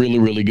thought was really,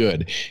 really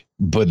good.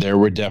 But there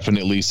were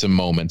definitely some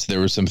moments. There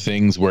were some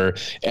things where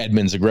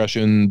Edmunds'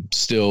 aggression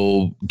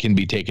still can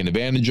be taken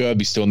advantage of.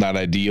 He's still not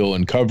ideal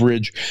in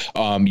coverage.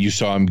 You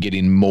saw him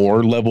getting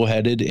more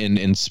level-headed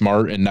and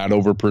smart and not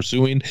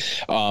over-pursuing.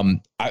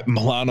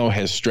 Milano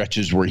has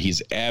stretches where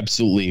he's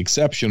absolutely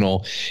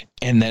exceptional,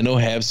 and then he'll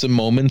have some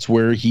moments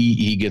where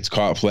he gets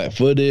caught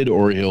flat-footed,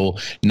 or he'll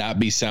not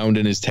be sound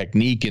in his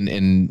technique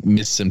and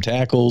miss some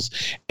tackles.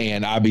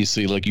 And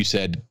obviously, like you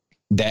said,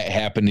 that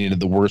happening at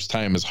the worst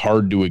time is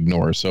hard to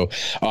ignore. So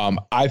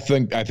I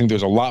think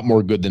there's a lot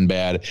more good than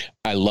bad.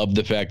 I love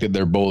the fact that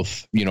they're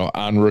both,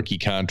 on rookie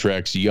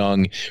contracts,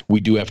 young.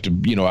 We do have to,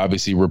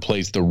 obviously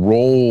replace the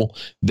role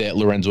that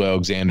Lorenzo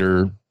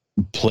Alexander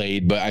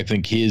played, but I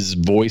think his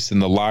voice in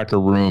the locker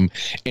room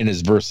and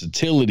his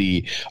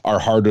versatility are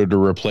harder to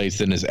replace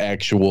than his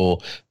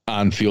actual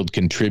on-field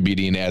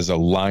contributing as a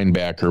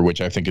linebacker,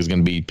 which I think is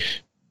going to be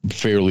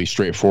fairly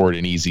straightforward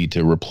and easy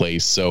to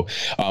replace. So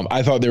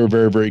I thought they were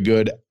very, very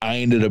good. I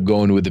ended up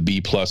going with a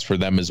B+ for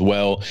them as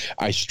well.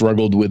 I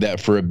struggled with that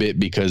for a bit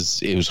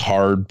because it was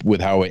hard with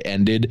how it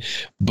ended,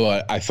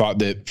 but I thought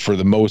that for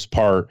the most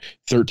part,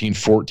 13,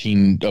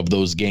 14 of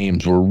those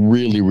games were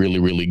really, really,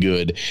 really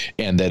good,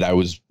 and that I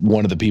was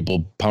one of the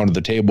people pounding the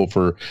table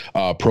for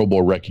Pro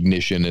Bowl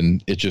recognition,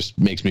 and it just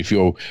makes me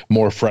feel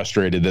more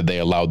frustrated that they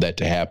allowed that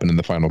to happen in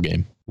the final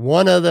game.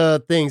 One of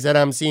the things that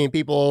I'm seeing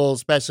people,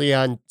 especially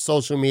on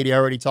social media,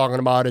 already talking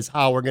about is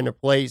how we're going to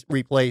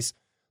replace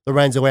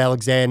Lorenzo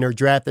Alexander,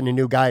 drafting a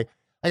new guy.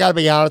 I got to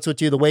be honest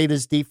with you, the way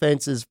this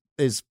defense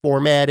is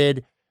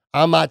formatted,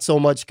 I'm not so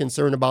much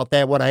concerned about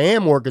that. What I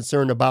am more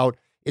concerned about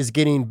is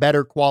getting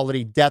better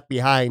quality depth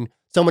behind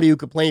somebody who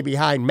could play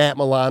behind Matt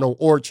Milano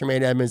or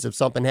Tremaine Edmonds if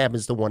something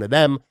happens to one of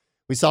them.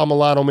 We saw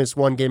Milano miss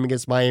one game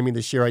against Miami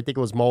this year. I think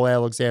it was Mo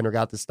Alexander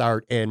got the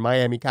start, and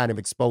Miami kind of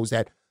exposed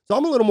that. So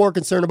I'm a little more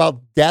concerned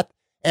about depth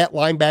at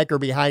linebacker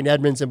behind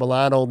Edmonds and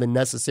Milano than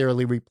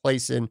necessarily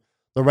replacing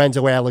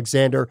Lorenzo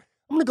Alexander.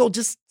 I'm going to go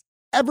just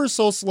ever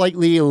so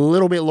slightly a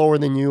little bit lower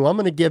than you. I'm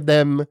going to give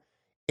them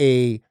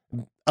a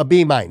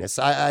B minus.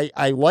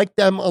 I like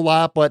them a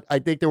lot, but I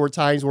think there were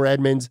times where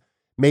Edmonds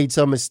made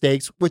some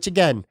mistakes, which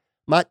again,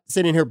 I'm not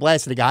sitting here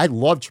blasting the guy. I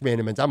love Tremaine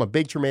Edmonds. I'm a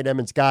big Tremaine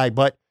Edmonds guy,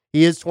 but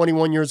he is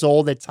 21 years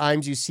old. At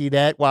times you see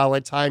that, while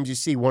at times you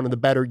see one of the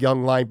better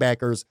young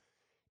linebackers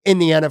in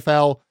the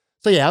NFL.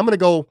 So yeah, I'm going to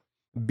go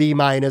B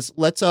minus.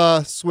 Let's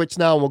switch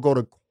now and we'll go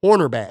to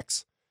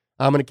cornerbacks.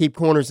 I'm going to keep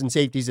corners and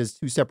safeties as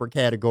two separate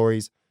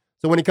categories.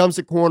 So when it comes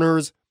to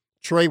corners,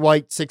 Trey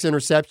White, 6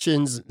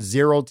 interceptions,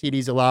 0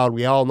 TDs allowed.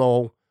 We all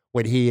know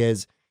what he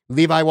is.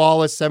 Levi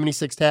Wallace,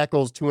 76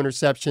 tackles, 2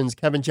 interceptions.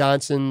 Kevin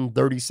Johnson,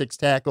 36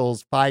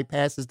 tackles, 5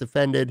 passes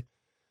defended.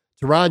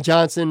 Teron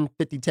Johnson,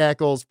 50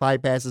 tackles,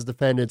 5 passes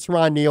defended.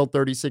 Teron Neal,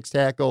 36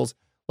 tackles.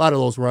 A lot of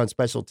those were on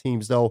special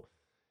teams, though.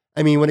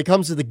 I mean, when it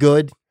comes to the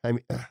good, I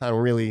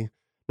don't really,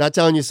 not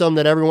telling you something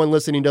that everyone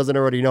listening doesn't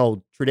already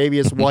know.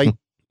 Tre'Davious White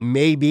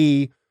may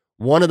be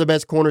one of the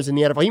best corners in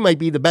the NFL. He might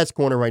be the best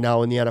corner right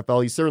now in the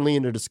NFL. He's certainly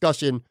in the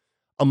discussion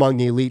among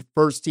the elite,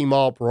 first team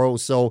All-Pro.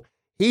 So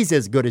he's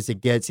as good as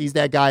it gets. He's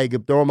that guy. You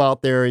could throw him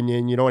out there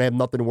and you don't have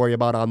nothing to worry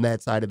about on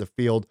that side of the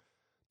field.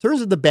 In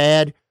terms of the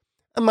bad,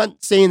 I'm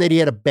not saying that he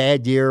had a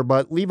bad year,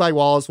 but Levi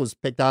Wallace was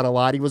picked on a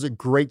lot. He was a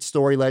great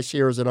story last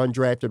year as an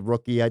undrafted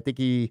rookie. I think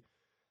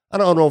I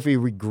don't know if he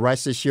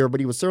regressed this year, but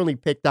he was certainly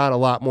picked on a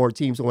lot more.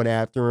 Teams went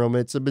after him.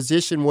 It's a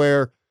position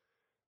where,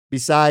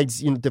 besides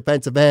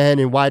defensive end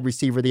and wide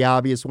receiver, the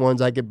obvious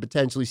ones, I could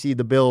potentially see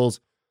the Bills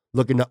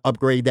looking to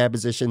upgrade that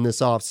position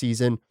this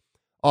offseason.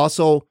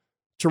 Also,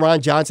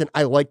 Teron Johnson,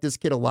 I like this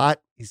kid a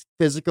lot. He's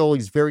physical.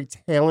 He's very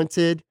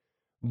talented,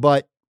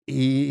 but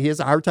he has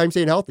a hard time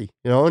staying healthy,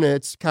 and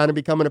it's kind of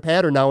becoming a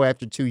pattern now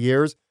after 2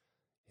 years.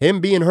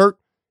 Him being hurt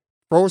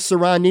forced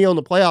Teron Neal in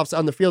the playoffs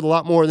on the field a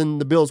lot more than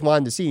the Bills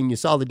wanted to see, and you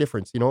saw the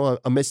difference,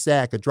 a missed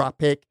sack, a drop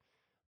pick,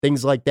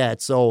 things like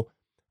that. So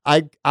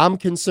I'm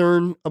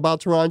concerned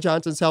about Teron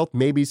Johnson's health.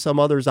 Maybe some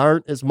others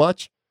aren't as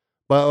much,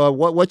 but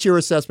what's your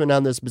assessment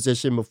on this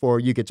position before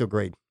you get to a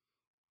grade?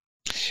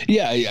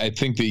 Yeah, I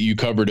think that you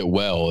covered it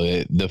well.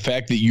 The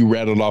fact that you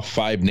rattled off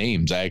 5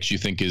 names, I actually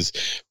think is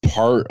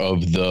part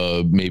of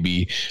the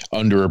maybe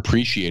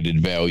underappreciated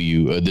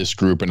value of this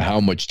group and how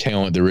much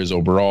talent there is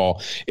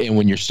overall. And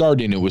when you're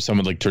starting it with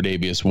someone like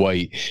Tre'Davious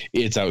White,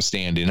 it's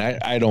outstanding.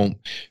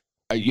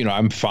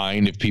 I'm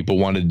fine if people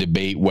want to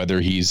debate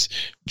whether he's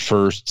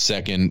first,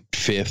 second,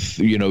 fifth.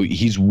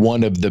 He's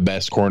one of the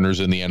best corners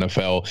in the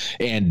NFL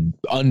and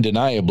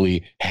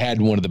undeniably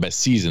had one of the best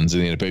seasons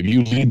in the NFL. If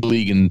you lead the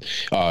league in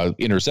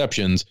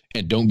interceptions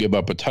and don't give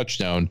up a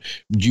touchdown,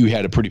 you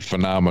had a pretty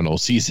phenomenal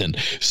season.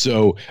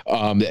 So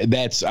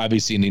that's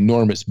obviously an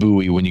enormous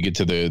buoy when you get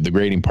to the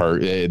grading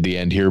part at the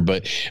end here.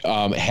 But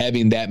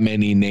having that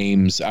many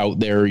names out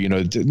there,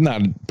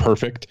 not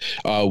perfect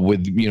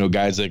with,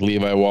 guys like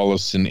Levi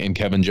Wallace and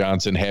Kevin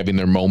Johnson having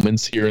their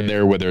moments here and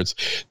there, whether it's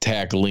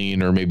tackling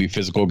or maybe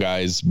physical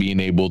guys being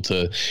able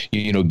to,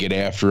 get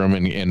after them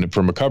and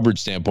from a coverage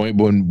standpoint,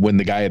 when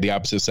the guy at the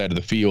opposite side of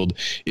the field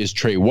is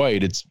Trey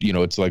White,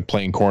 it's like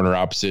playing corner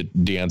opposite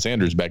Deion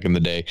Sanders back in the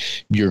day.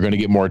 You're going to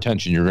get more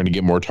attention. You're going to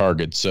get more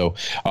targets. So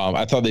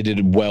I thought they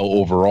did well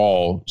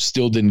overall.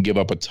 Still didn't give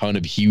up a ton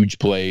of huge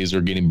plays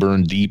or getting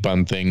burned deep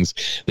on things.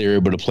 They were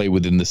able to play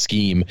within the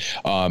scheme.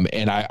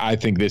 And I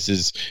think this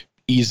is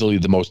easily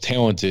the most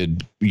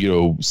talented,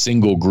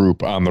 single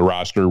group on the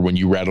roster when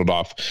you rattled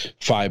off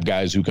 5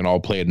 guys who can all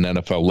play at an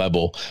NFL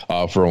level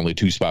for only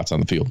 2 spots on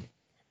the field.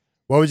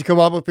 What would you come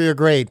up with for your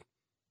grade?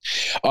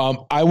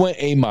 I went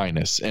A-,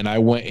 and I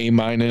went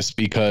A-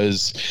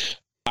 because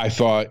I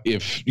thought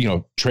if,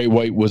 Trey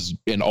White was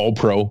an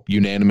all-pro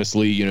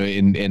unanimously,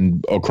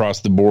 and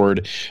across the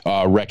board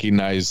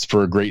recognized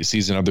for a great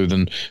season other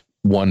than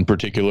one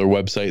particular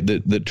website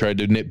that tried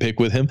to nitpick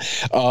with him.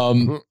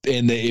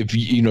 And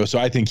if, so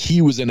I think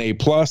he was an A+,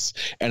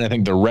 and I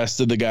think the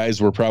rest of the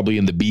guys were probably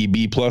in the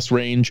B+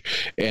 range.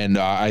 And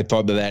I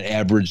thought that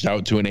averaged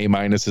out to an A-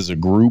 as a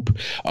group.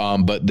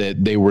 But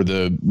that they were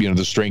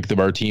the strength of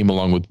our team,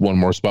 along with one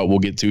more spot we'll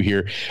get to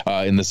here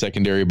in the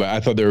secondary. But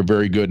I thought they were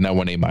very good, and I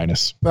went A-. All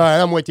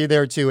right, I'm with you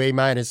there too, A-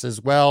 as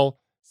well.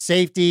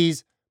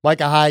 Safeties,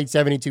 Micah Hyde,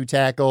 72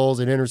 tackles,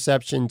 an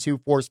interception, 2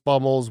 forced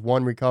fumbles,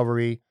 1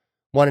 recovery,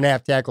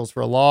 1.5 tackles for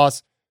a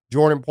loss.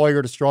 Jordan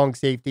Poyer, a strong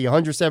safety,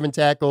 107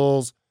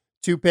 tackles,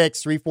 2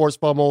 picks, 3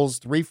 forced fumbles,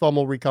 3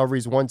 fumble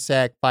recoveries, 1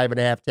 sack,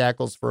 5.5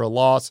 tackles for a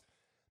loss.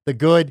 The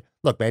good,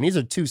 look, man, these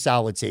are 2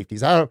 solid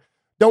safeties.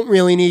 don't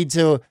really need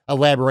to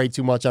elaborate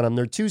too much on them.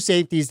 They're two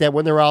safeties that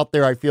when they're out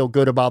there, I feel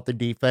good about the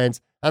defense.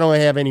 I don't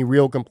have any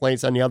real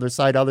complaints on the other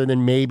side other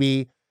than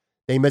maybe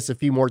they miss a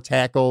few more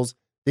tackles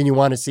than you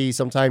want to see.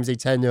 Sometimes they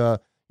tend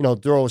to,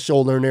 throw a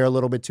shoulder in there a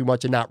little bit too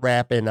much and not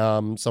wrap.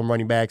 And some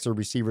running backs or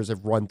receivers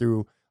have run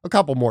through a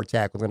couple more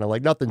tackles and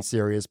like nothing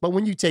serious. But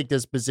when you take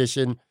this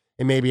position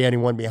and maybe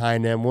anyone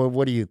behind them,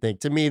 what do you think?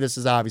 To me, this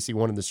is obviously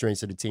one of the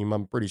strengths of the team.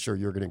 I'm pretty sure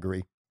you're going to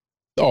agree.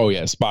 Oh,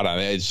 yeah, spot on.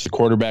 It's the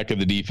quarterback of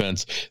the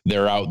defense.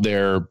 They're out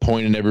there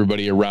pointing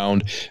everybody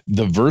around.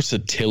 The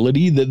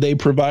versatility that they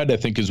provide, I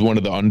think, is one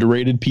of the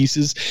underrated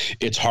pieces.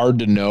 It's hard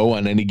to know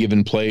on any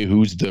given play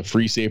who's the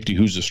free safety,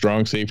 who's the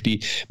strong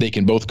safety. They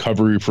can both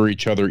cover for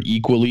each other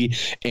equally,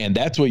 and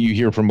that's what you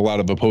hear from a lot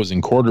of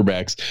opposing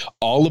quarterbacks.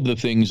 All of the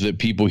things that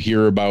people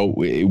hear about,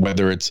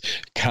 whether it's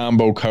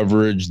combo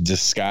coverage,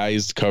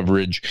 disguised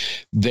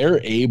coverage,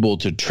 they're able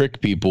to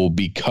trick people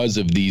because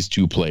of these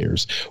two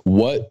players.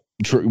 What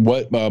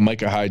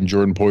Micah Hyde and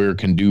Jordan Poyer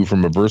can do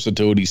from a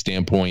versatility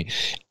standpoint,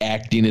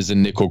 acting as a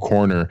nickel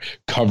corner,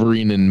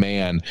 covering in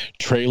man,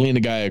 trailing a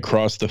guy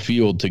across the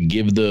field to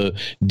give the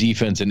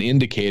defense an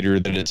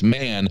indicator that it's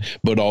man,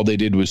 but all they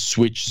did was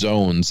switch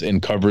zones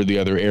and cover the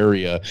other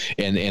area,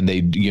 and they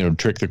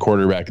trick the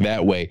quarterback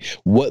that way.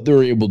 What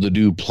they're able to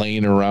do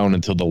playing around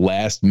until the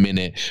last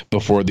minute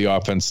before the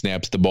offense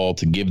snaps the ball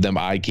to give them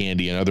eye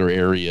candy in other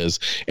areas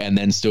and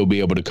then still be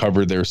able to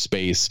cover their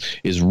space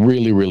is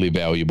really, really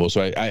valuable.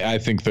 So I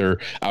think they're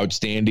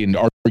outstanding,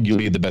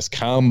 arguably the best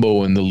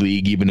combo in the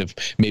league, even if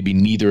maybe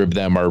neither of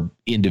them are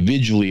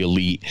individually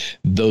elite.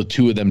 The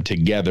two of them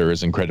together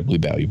is incredibly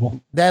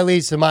valuable. That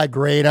leads to my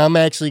grade. I'm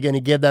actually going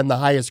to give them the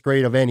highest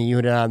grade of any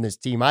unit on this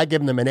team. I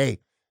give them an A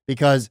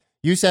because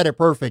you said it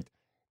perfect.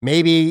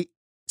 Maybe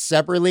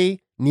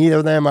separately, neither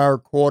of them are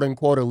quote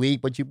unquote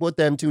elite, but you put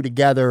them two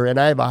together, and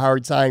I have a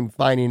hard time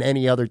finding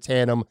any other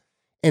tandem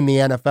in the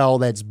NFL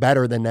that's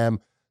better than them.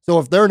 So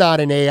if they're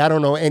not an A, I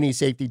don't know any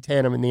safety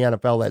tandem in the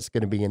NFL that's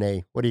going to be an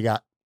A. What do you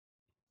got?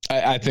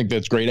 I think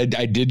that's great.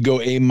 I did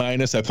go A-.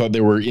 I thought they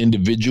were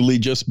individually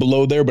just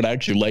below there, but I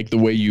actually like the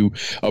way you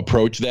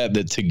approach that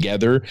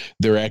together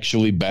they're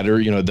actually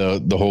better.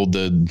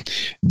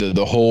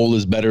 The whole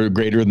is better,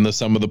 greater than the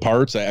sum of the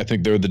parts. I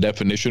think they're the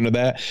definition of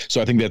that. So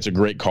I think that's a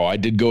great call. I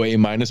did go A-,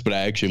 but I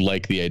actually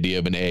like the idea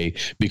of an A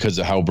because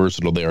of how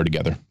versatile they are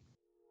together.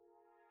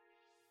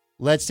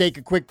 Let's take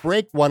a quick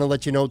break. Want to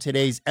let you know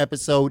today's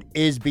episode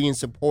is being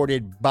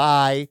supported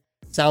by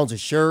Sounds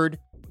Assured.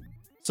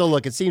 So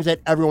look, it seems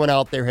that everyone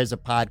out there has a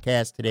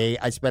podcast today.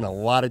 I spent a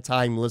lot of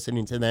time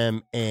listening to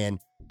them, and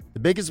the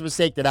biggest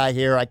mistake that I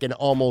hear, I can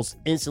almost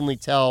instantly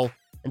tell,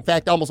 in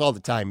fact, almost all the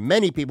time,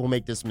 many people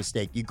make this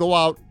mistake. You go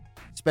out,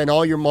 spend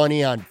all your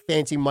money on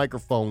fancy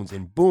microphones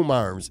and boom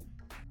arms,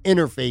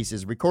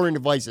 interfaces, recording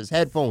devices,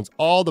 headphones,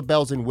 all the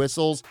bells and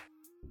whistles.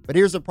 But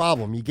here's the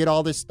problem. You get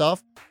all this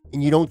stuff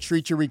and you don't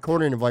treat your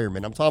recording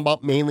environment. I'm talking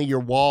about mainly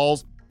your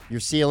walls, your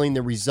ceiling.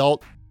 The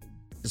result,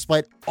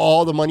 despite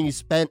all the money you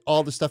spent,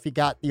 all the stuff you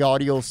got, the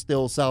audio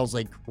still sounds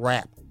like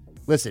crap.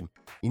 Listen,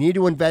 you need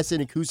to invest in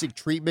acoustic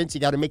treatments.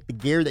 You got to make the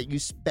gear that you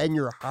spend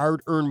your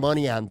hard-earned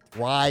money on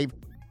thrive.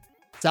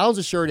 Sounds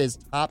Assured has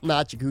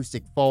top-notch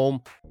acoustic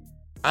foam.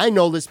 I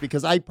know this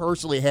because I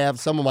personally have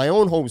some of my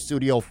own home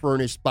studio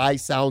furnished by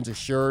Sounds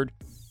Assured.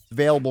 It's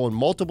available in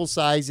multiple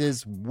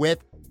sizes with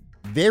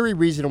very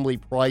reasonably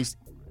priced.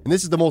 And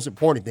this is the most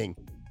important thing.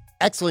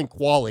 Excellent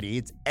quality.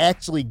 It's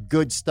actually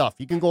good stuff.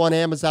 You can go on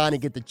Amazon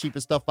and get the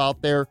cheapest stuff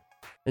out there.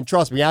 And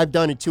trust me, I've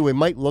done it too. It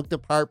might look the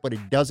part, but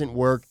it doesn't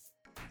work.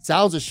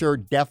 Sounds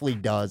Assured definitely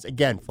does.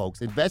 Again,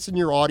 folks, invest in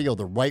your audio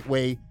the right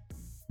way.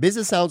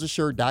 Visit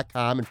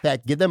soundsassured.com. In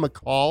fact, give them a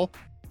call.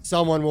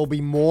 Someone will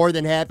be more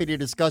than happy to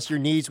discuss your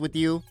needs with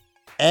you.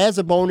 As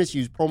a bonus,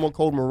 use promo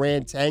code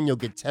Moran10. You'll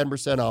get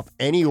 10% off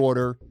any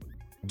order.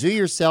 Do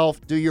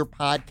yourself, do your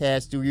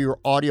podcast, do your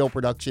audio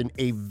production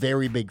a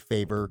very big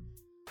favor.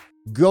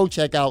 Go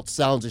check out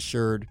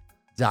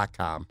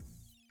soundsassured.com.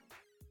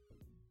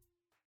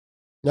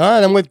 All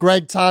right, I'm with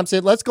Greg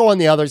Tompsett. Let's go on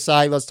the other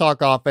side. Let's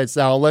talk offense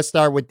now. Let's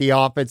start with the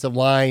offensive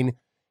line.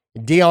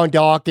 Deion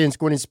Dawkins,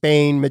 Quinn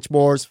Spain, Mitch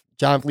Morse,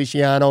 John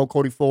Feliciano,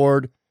 Cody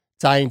Ford,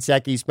 Ty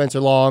Nsekhe, Spencer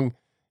Long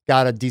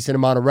got a decent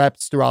amount of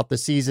reps throughout the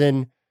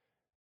season.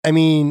 I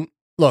mean,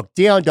 look,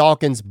 Deion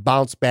Dawkins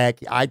bounced back.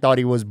 I thought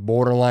he was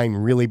borderline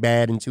really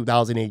bad in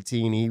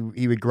 2018.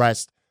 He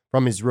regressed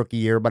from his rookie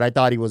year, but I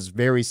thought he was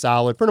very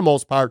solid for the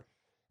most part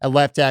at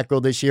left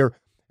tackle this year.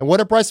 And what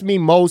impressed me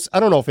most, I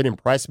don't know if it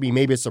impressed me,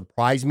 maybe it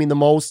surprised me the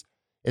most,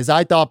 is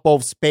I thought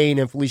both Spain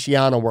and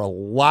Feliciano were a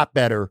lot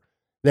better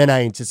than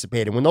I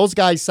anticipated. When those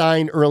guys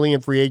signed early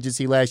in free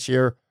agency last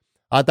year,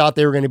 I thought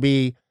they were going to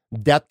be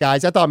depth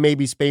guys. I thought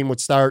maybe Spain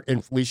would start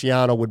and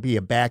Feliciano would be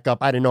a backup.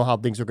 I didn't know how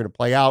things were going to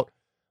play out.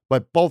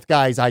 But both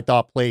guys, I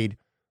thought, played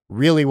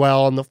really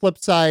well. On the flip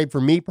side,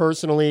 for me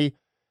personally,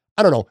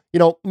 I don't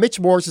know. Mitch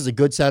Morse is a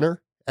good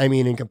center. I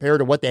mean, and compared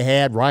to what they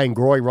had, Ryan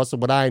Groy, Russell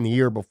Bodine the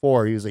year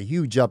before, he was a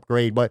huge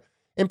upgrade. But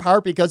in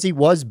part because he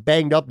was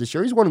banged up this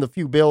year. He's one of the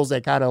few Bills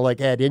that kind of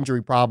had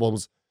injury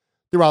problems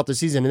throughout the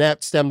season, and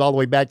that stemmed all the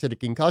way back to the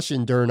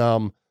concussion during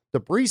the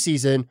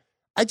preseason.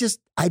 I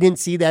didn't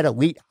see that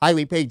elite,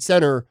 highly paid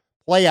center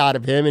play out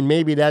of him, and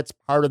maybe that's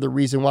part of the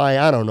reason why,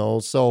 I don't know.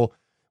 So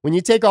when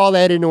you take all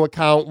that into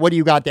account, what do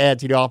you got to add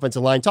to the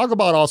offensive line? Talk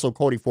about also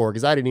Cody Ford,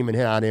 because I didn't even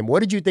hit on him.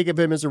 What did you think of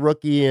him as a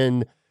rookie,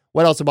 and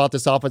what else about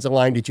this offensive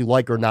line did you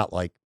like or not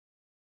like?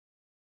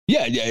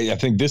 Yeah, I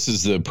think this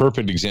is the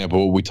perfect example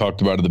of what we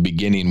talked about at the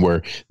beginning,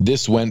 where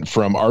this went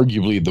from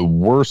arguably the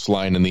worst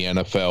line in the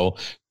NFL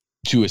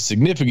to a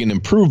significant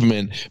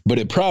improvement, but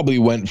it probably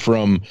went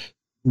from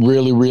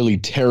really, really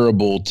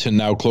terrible to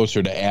now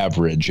closer to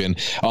average. And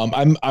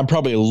I'm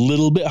probably a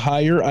little bit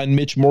higher on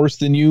Mitch Morse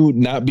than you,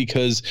 not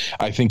because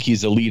I think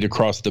he's elite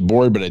across the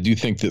board, but I do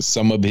think that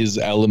some of his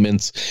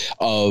elements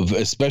of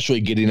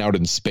especially getting out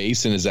in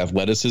space and his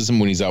athleticism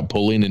when he's out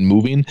pulling and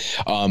moving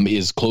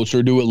is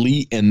closer to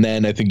elite. And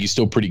then I think he's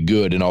still pretty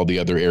good in all the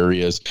other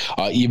areas,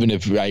 even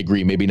if I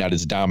agree, maybe not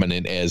as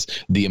dominant as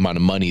the amount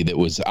of money that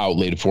was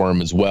outlaid for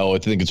him as well. I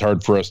think it's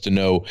hard for us to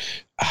know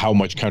how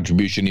much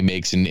contribution he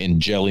makes in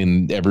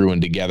gelling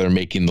everyone together,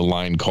 making the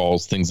line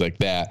calls, things like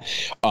that.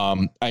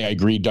 I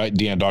agree.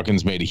 Deion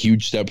Dawkins made a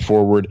huge step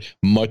forward,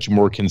 much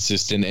more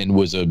consistent, and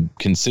was a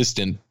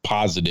consistent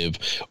positive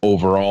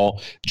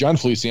overall. John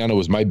Feliciano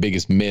was my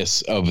biggest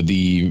miss of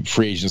the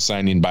free agent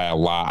signing by a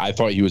lot. I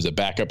thought he was a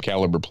backup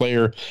caliber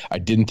player. I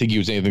didn't think he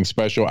was anything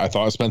special. I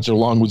thought Spencer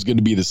Long was going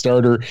to be the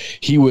starter.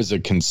 He was a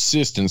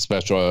consistent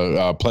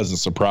special, pleasant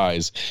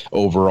surprise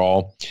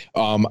overall.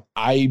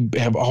 I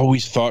have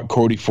always thought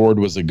Cody Ford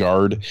was a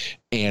guard,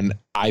 and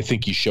I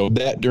think he showed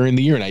that during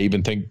the year. And I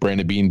even think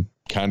Brandon Beane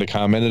kind of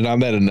commented on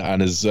that on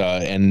his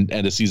end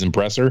of season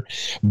presser,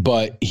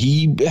 but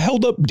he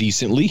held up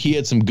decently. He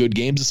had some good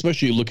games,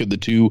 especially you look at the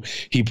two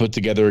he put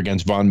together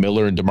against Von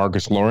Miller and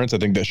DeMarcus Lawrence. I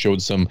think that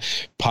showed some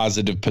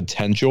positive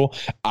potential.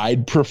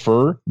 I'd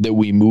prefer that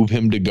we move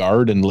him to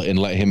guard and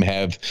let him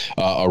have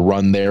a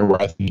run there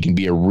where I think he can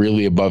be a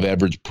really above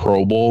average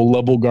Pro Bowl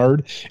level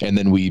guard. And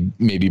then we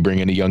maybe bring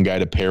in a young guy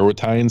to pair with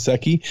Ty and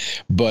Secchi.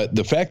 But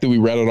the fact that we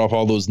rattled off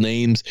all those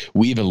names,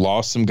 we even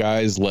lost some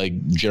guys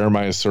like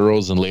Jeremiah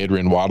Searles and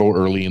Landry and Waddle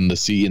early in the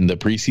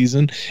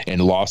preseason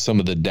and lost some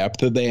of the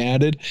depth that they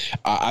added.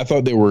 I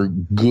thought they were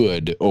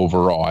good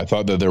overall. I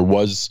thought that there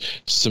was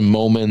some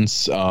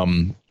moments.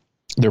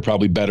 They're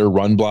probably better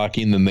run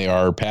blocking than they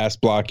are pass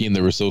blocking.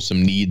 There were still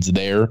some needs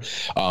there.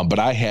 But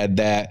I had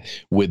that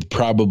with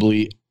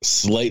probably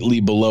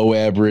slightly below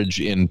average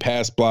in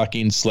pass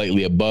blocking,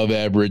 slightly above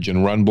average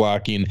in run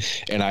blocking.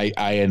 And I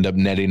end up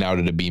netting out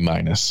at a B-.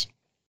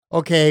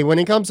 Okay, when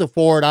it comes to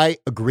Ford, I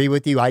agree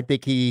with you. I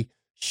think he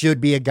should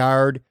be a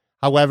guard.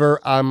 However,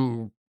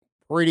 I'm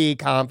pretty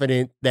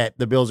confident that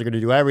the Bills are going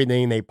to do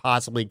everything they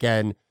possibly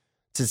can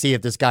to see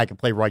if this guy can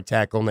play right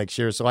tackle next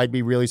year. So I'd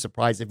be really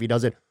surprised if he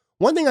doesn't.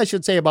 One thing I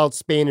should say about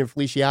Spain and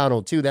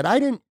Feliciano, too, that I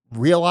didn't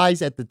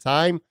realize at the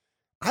time,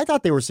 I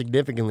thought they were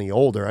significantly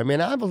older. I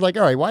mean, I was like,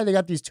 all right, why they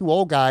got these two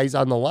old guys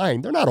on the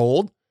line? They're not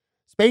old.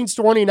 Spain's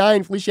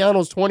 29,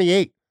 Feliciano's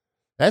 28.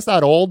 That's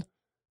not old.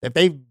 If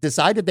they've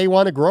decided they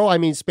want to grow, I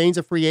mean, Spain's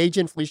a free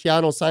agent.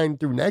 Feliciano signed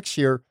through next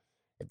year.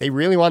 If they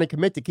really want to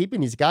commit to keeping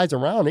these guys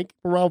around, they can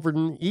keep around for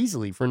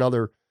easily for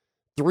another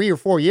 3 or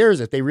 4 years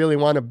if they really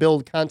want to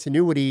build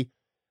continuity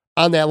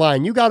on that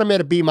line. You got them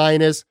at a B-.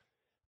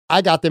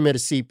 I got them at a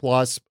C+,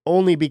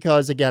 only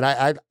because, again,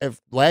 if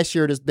last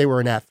year they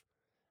were an F.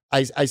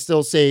 I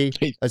still say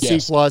a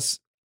yes. C+,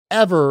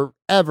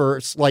 ever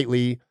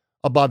slightly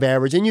above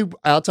average. And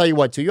I'll tell you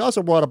what, too. You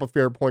also brought up a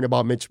fair point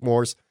about Mitch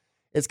Morse.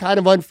 It's kind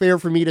of unfair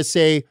for me to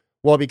say,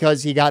 well,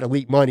 because he got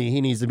elite money, he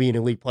needs to be an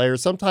elite player.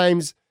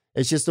 Sometimes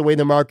it's just the way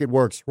the market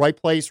works. Right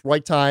place,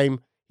 right time.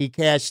 He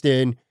cashed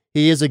in.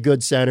 He is a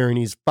good center, and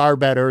he's far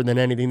better than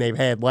anything they've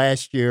had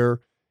last year.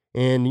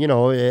 And, you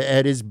know,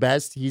 at his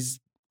best, he's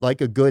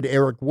like a good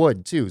Eric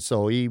Wood, too.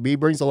 So he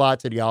brings a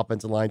lot to the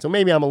offensive line. So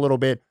maybe I'm a little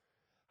bit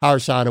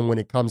harsh on him when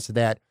it comes to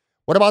that.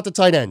 What about the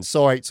tight ends?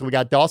 So, all right, so we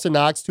got Dawson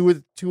Knox,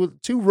 two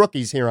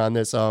rookies here on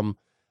this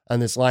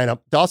lineup.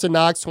 Dawson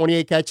Knox,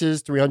 28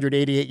 catches,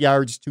 388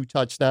 yards, 2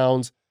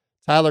 touchdowns.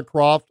 Tyler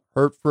Kroft,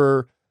 hurt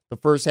for the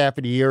first half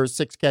of the year,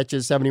 6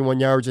 catches, 71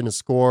 yards, and a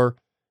score.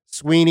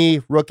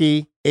 Sweeney,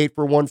 rookie, 8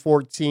 for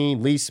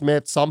 114. Lee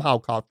Smith somehow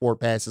caught 4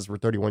 passes for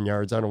 31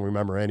 yards. I don't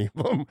remember any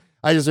of them.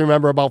 I just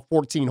remember about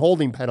 14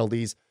 holding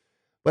penalties.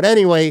 But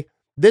anyway,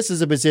 this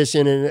is a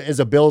position, and as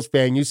a Bills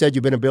fan, you said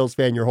you've been a Bills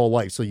fan your whole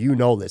life, so you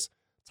know this.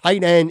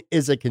 Tight end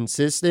is a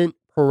consistent,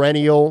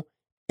 perennial,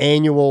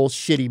 annual,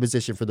 shitty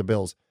position for the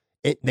Bills.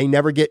 They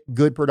never get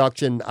good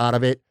production out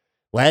of it.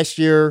 Last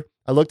year,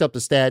 I looked up the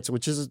stats,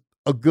 which is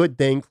a good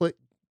thing.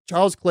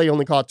 Charles Clay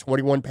only caught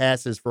 21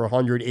 passes for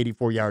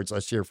 184 yards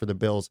last year for the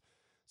Bills.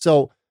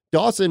 So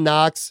Dawson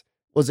Knox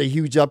was a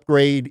huge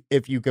upgrade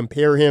if you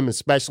compare him,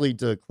 especially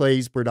to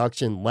Clay's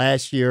production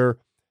last year.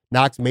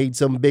 Knox made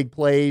some big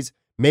plays,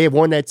 may have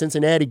won that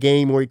Cincinnati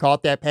game where he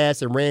caught that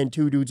pass and ran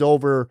 2 dudes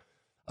over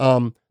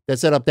that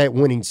set up that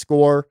winning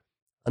score.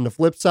 On the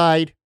flip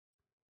side,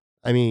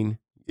 I mean,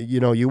 you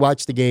know, you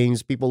watch the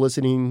games, people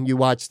listening, you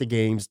watch the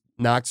games.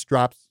 Knox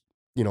drops,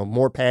 you know,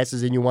 more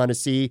passes than you want to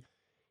see.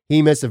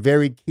 He missed a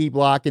very key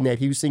block in that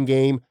Houston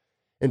game.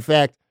 In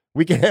fact,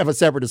 we can have a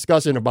separate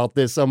discussion about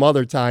this some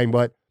other time,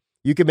 but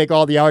you can make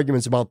all the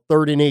arguments about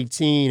 3rd and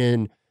 18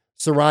 and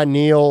Saron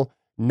Neal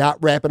not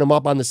wrapping him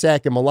up on the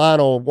sack and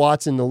Milano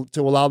Watson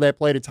to allow that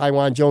play to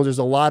Tywan Jones. There's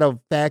a lot of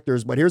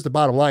factors, but here's the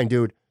bottom line,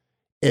 dude.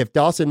 If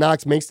Dawson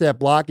Knox makes that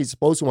block he's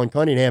supposed to on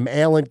Cunningham,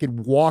 Allen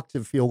could walk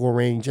to field goal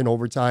range in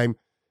overtime,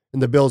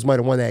 and the Bills might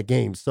have won that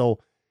game. So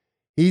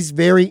he's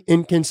very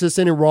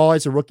inconsistent and raw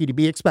as a rookie to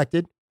be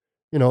expected.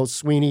 You know,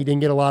 Sweeney didn't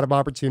get a lot of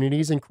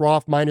opportunities, and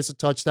Croft minus a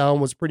touchdown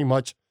was pretty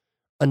much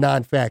a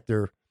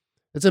non-factor.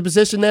 It's a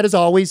position that, as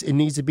always, it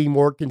needs to be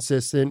more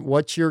consistent.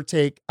 What's your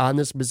take on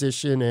this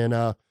position,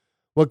 and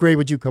what grade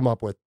would you come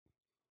up with?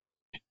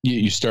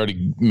 You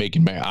started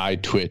making my eye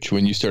twitch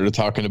when you started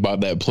talking about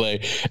that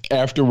play.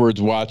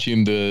 Afterwards,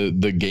 watching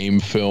the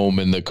game film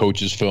and the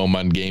coach's film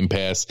on Game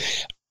Pass,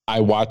 I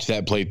watched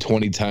that play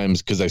 20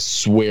 times because I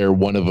swear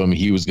one of them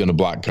he was going to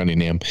block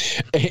Cunningham,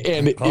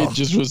 and it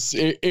just was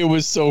it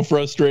was so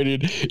frustrating.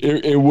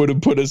 It would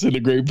have put us in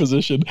a great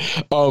position.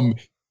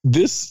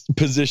 This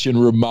position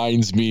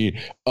reminds me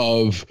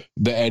of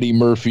the Eddie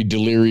Murphy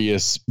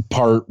Delirious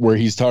part where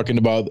he's talking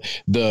about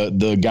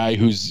the guy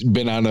who's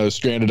been on a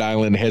stranded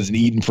island, hasn't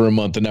eaten for a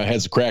month, and now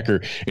has a cracker,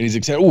 and he's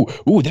excited.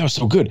 Ooh, that was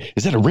so good.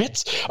 Is that a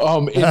Ritz?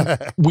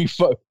 And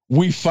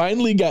we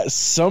finally got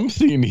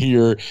something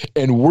here,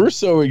 and we're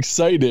so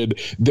excited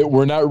that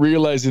we're not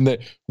realizing that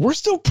we're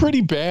still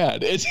pretty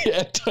bad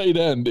at tight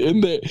end.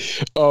 In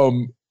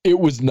that, it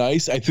was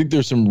nice. I think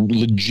there's some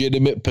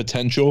legitimate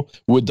potential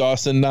with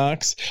Dawson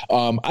Knox.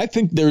 I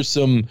think there's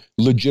some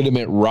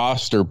legitimate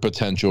roster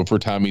potential for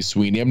Tommy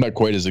Sweeney. I'm not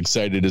quite as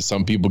excited as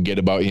some people get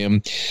about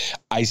him.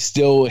 I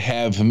still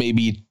have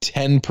maybe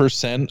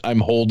 10% I'm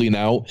holding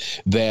out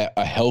that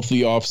a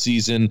healthy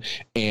offseason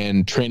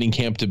and training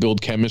camp to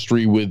build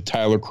chemistry with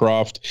Tyler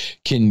Croft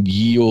can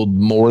yield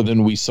more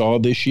than we saw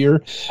this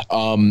year.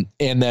 And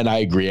then I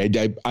agree.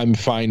 I'm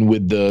fine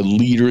with the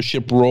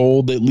leadership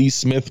role that Lee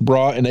Smith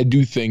brought, and I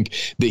do think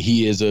that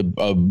he is a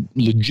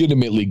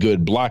legitimately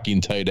good blocking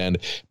tight end,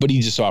 but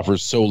he just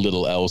offers so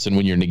little else. And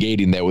when you're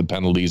negating that with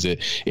penalties,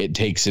 it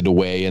takes it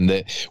away. And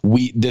that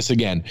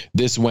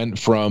this went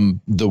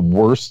from the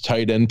worst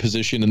tight end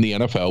position in the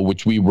NFL,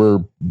 which we were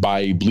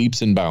by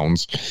bleeps and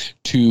bounds,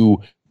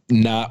 to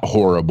not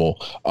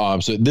horrible.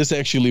 So this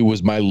actually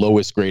was my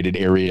lowest graded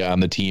area on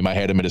the team. I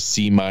had him at a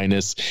C-,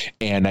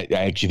 and I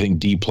actually think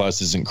D+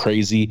 isn't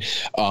crazy.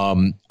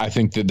 I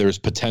think that there's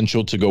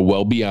potential to go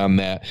well beyond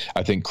that.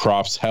 I think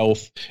Croft's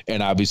health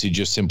and obviously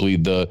just simply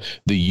the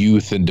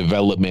youth and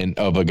development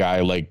of a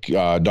guy like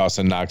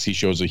Dawson Knox, he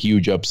shows a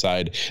huge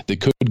upside that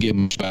could get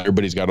much better,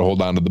 but he's got to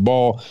hold on to the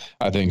ball.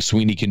 I think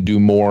Sweeney can do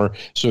more.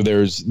 So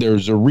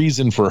there's a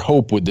reason for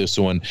hope with this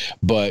one,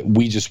 but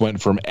we just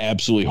went from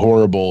absolutely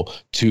horrible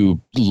to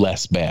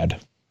less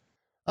bad.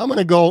 I'm going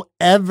to go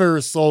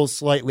ever so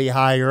slightly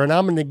higher, and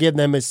I'm going to give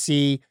them a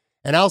C.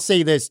 And I'll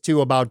say this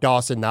too about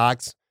Dawson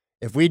Knox.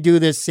 If we do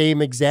this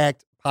same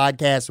exact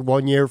podcast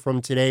 1 year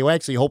from today, well,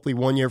 actually, hopefully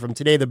 1 year from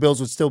today, the Bills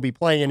would still be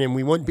playing and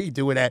we wouldn't be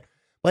doing that.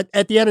 But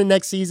at the end of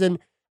next season,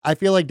 I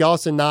feel like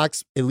Dawson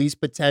Knox, at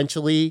least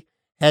potentially,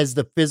 has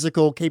the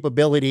physical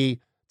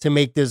capability to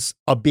make this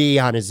a B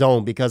on his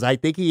own, because I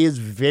think he is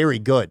very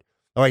good.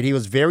 All right, he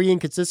was very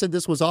inconsistent.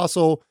 This was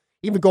also,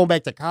 even going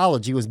back to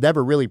college, he was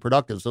never really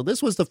productive. So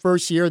this was the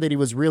first year that he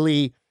was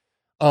really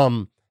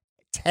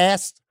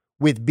tasked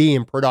with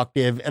being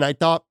productive. And I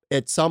thought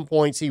at some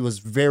points he was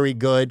very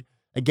good.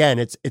 Again,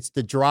 it's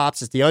the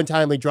drops, it's the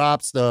untimely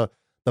drops, the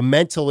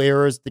mental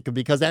errors,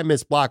 because that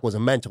missed block was a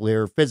mental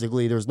error.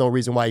 Physically, there's no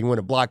reason why he wouldn't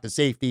have blocked the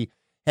safety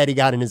had he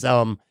gotten his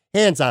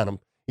hands on him.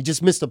 He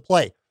just missed a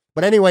play.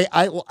 But anyway,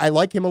 I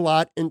like him a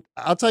lot. And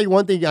I'll tell you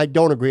one thing I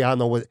don't agree on,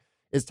 though,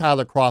 is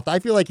Tyler Croft. I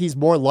feel like he's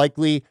more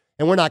likely,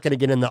 and we're not going to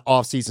get into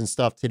offseason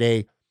stuff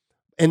today,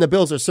 and the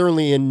Bills are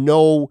certainly in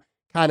no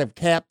kind of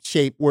cap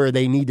shape where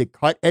they need to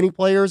cut any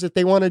players if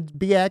they want to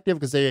be active,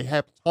 because they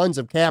have tons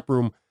of cap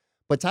room.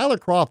 But Tyler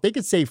Croft, they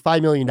could save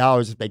 $5 million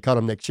if they cut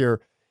him next year.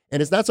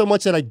 And it's not so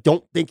much that I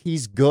don't think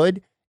he's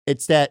good.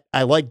 It's that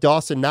I like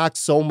Dawson Knox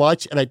so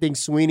much, and I think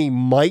Sweeney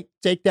might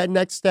take that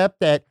next step,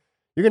 that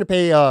you're going to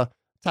pay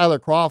Tyler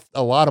Croft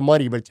a lot of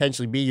money, but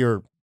potentially be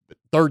your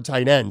third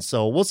tight end.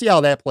 So we'll see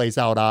how that plays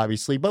out,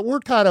 obviously. But we're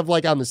kind of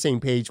like on the same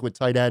page with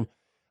tight end.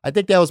 I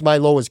think that was my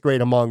lowest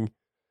grade among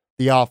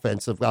the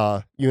offensive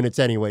units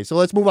anyway. So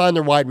let's move on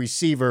to wide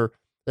receiver,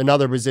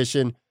 another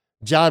position.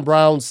 John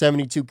Brown,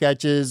 72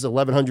 catches,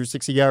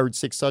 1,160 yards,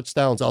 6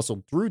 touchdowns.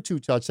 Also threw 2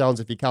 touchdowns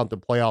if you count the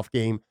playoff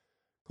game.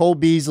 Cole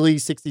Beasley,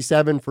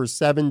 67 for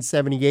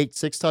 778,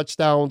 6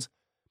 touchdowns.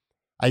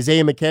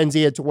 Isaiah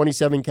McKenzie had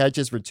 27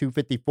 catches for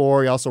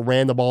 254. He also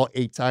ran the ball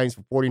 8 times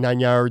for 49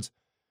 yards.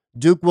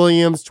 Duke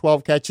Williams,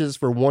 12 catches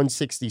for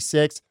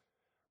 166.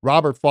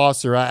 Robert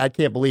Foster, I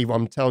can't believe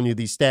I'm telling you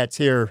these stats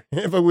here.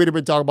 If we'd have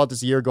been talking about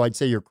this a year ago, I'd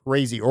say you're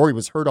crazy, or he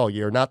was hurt all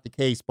year. Not the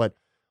case, but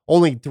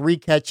only 3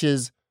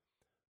 catches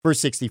for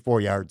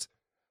 64 yards.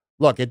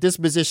 Look, at this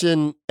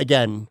position,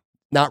 again,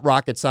 not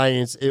rocket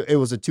science. It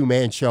was a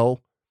 2-man show.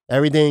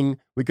 everything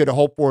we could have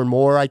hoped for and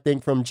more, I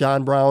think, from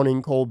John Brown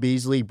and Cole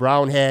Beasley.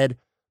 Brown had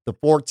the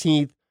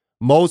 14th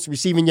most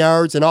receiving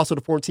yards and also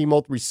the 14th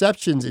most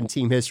receptions in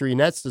team history,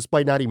 and that's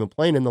despite not even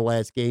playing in the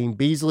last game.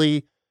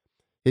 Beasley,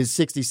 his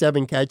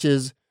 67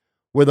 catches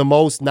were the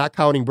most, not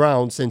counting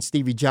Brown, since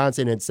Stevie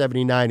Johnson had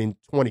 79 in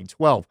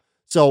 2012.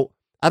 So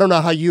I don't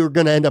know how you're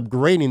going to end up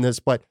grading this,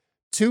 but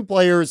two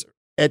players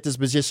at this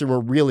position were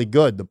really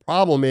good. The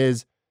problem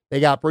is they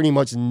got pretty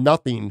much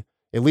nothing,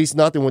 at least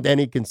nothing with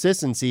any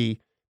consistency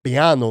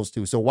beyond those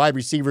two. So wide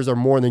receivers are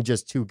more than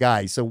just two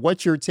guys. So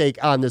what's your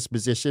take on this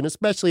position,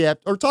 especially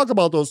after, or talk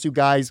about those two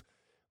guys,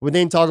 but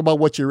then talk about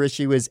what your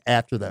issue is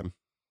after them?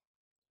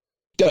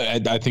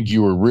 I think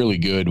you were really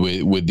good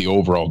with the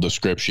overall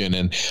description.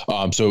 And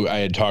so I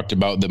had talked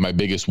about that my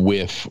biggest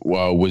whiff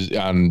was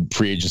on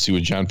free agency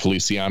with John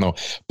Feliciano.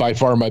 By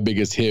far, my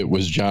biggest hit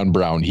was John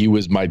Brown. He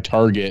was my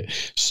target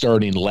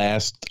starting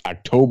last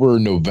October,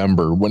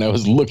 November. When I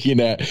was looking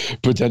at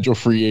potential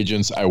free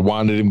agents, I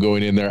wanted him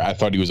going in there. I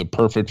thought he was a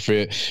perfect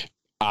fit.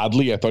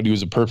 Oddly, I thought he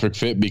was a perfect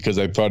fit because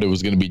I thought it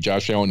was going to be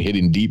Josh Allen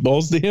hitting deep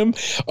balls to him.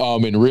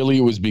 And really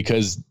it was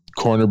because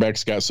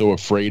cornerbacks got so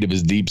afraid of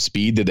his deep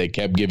speed that they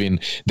kept giving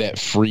that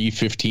free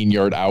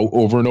 15-yard out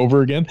over and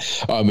over again.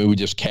 And we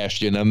just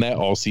cashed in on that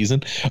all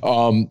season.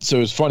 So it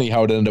was funny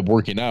how it ended up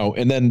working out.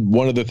 And then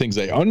one of the things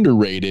I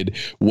underrated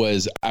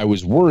was I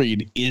was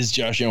worried, is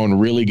Josh Allen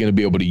really going to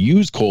be able to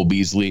use Cole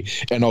Beasley?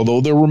 And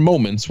although there were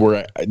moments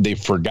where they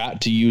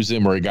forgot to use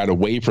him or it got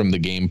away from the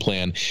game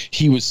plan,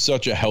 he was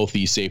such a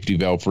healthy safety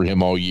valve for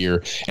him all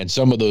year. And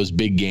some of those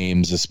big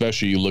games,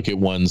 especially you look at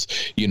ones,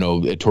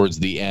 towards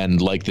the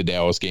end, like the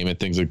Dallas game, and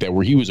things like that,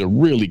 where he was a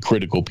really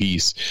critical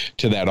piece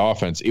to that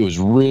offense. It was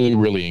really,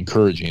 really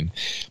encouraging.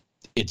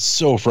 It's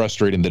so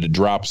frustrating that it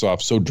drops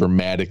off so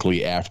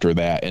dramatically after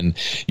that. And,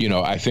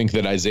 I think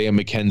that Isaiah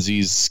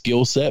McKenzie's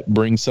skill set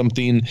brings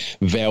something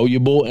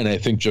valuable. And I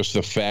think just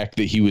the fact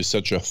that he was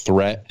such a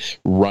threat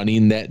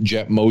running that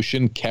jet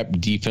motion kept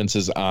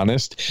defenses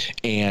honest.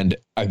 And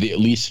I at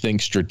least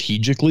think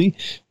strategically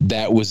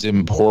that was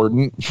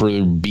important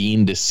for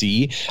Bean to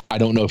see. I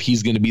don't know if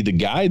he's going to be the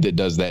guy that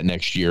does that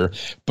next year,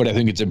 but I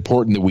think it's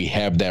important that we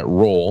have that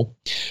role.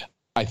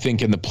 I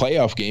think in the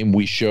playoff game,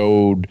 we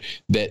showed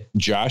that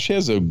Josh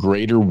has a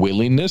greater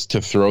willingness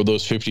to throw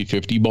those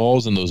 50-50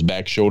 balls and those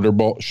back shoulder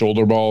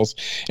balls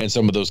and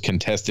some of those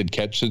contested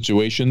catch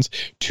situations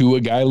to a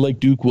guy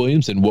like Duke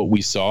Williams and what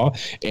we saw.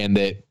 And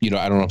that,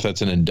 I don't know if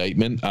that's an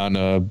indictment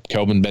on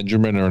Kelvin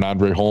Benjamin or an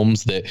Andre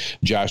Holmes that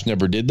Josh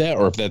never did that,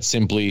 or if that's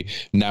simply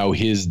now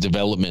his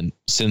development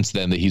since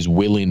then that he's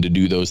willing to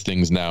do those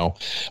things now.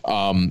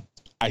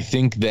 I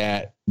think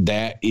that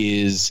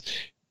is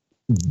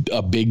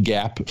a big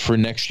gap for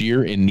next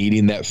year in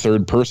needing that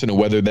third person, and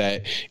whether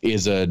that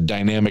is a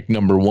dynamic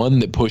number one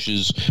that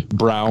pushes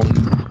Brown,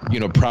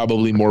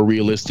 probably more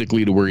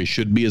realistically to where he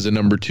should be as a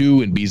number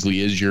two, and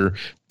Beasley is your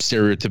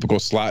stereotypical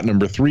slot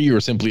number three,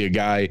 or simply a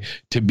guy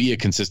to be a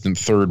consistent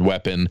third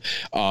weapon.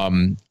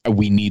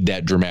 We need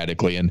that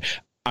dramatically. And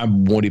I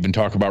won't even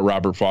talk about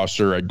Robert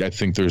Foster. I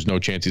think there's no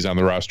chance he's on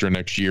the roster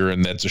next year,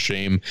 and that's a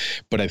shame.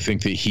 But I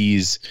think that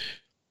he's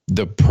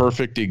the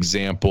perfect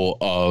example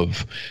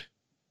of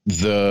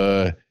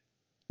the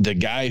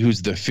guy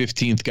who's the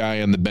 15th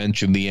guy on the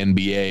bench in the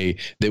NBA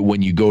that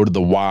when you go to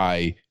the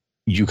Y,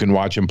 you can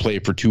watch him play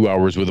for 2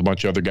 hours with a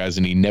bunch of other guys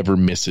and he never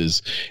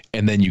misses.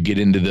 And then you get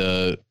into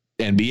the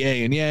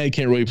NBA and he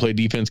can't really play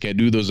defense, can't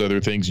do those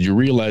other things. You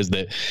realize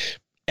that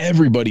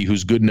everybody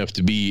who's good enough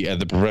to be at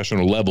the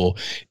professional level,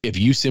 if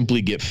you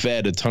simply get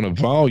fed a ton of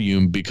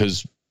volume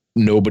because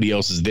nobody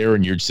else is there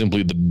and you're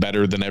simply the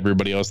better than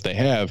everybody else they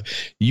have,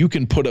 you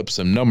can put up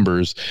some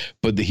numbers.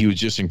 But he was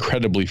just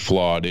incredibly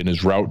flawed in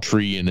his route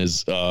tree and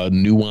his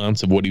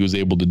nuance of what he was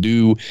able to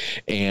do.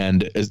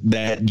 And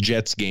that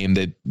Jets game,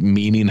 that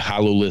meaning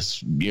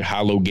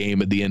hollow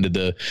game at the end of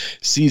the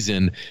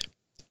season,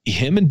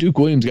 him and Duke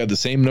Williams got the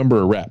same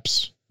number of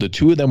reps. The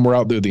two of them were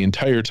out there the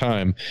entire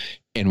time.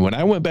 And when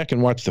I went back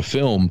and watched the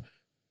film,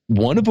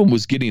 one of them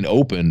was getting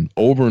open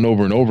over and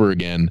over and over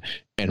again,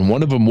 and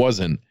one of them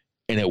wasn't.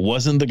 And it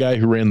wasn't the guy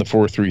who ran the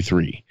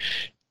 4.33.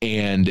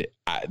 And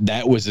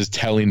that was as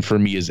telling for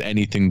me as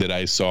anything that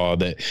I saw.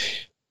 That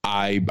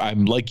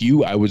I'm like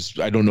you. I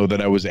don't know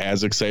that I was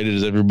as excited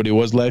as everybody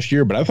was last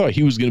year, but I thought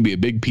he was going to be a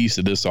big piece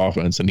of this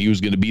offense and he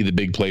was going to be the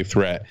big play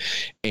threat.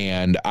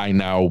 And I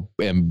now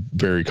am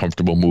very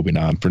comfortable moving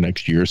on for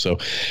next year. So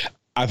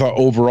I thought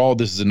overall,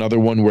 this is another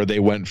one where they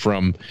went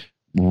from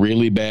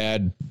really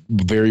bad,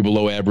 very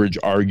below average,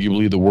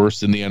 arguably the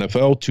worst in the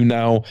NFL, to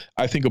now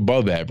I think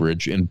above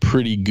average and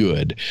pretty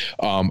good.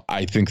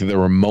 I think that there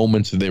were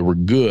moments that they were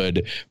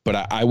good,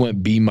 but I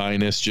went B-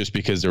 just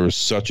because there was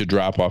such a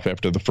drop off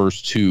after the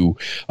first two.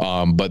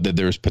 But that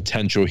there's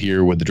potential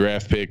here with the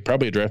draft pick,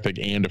 probably a draft pick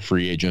and a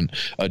free agent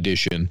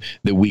addition,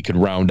 that we could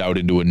round out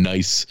into a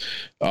nice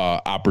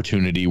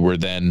opportunity where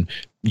then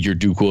your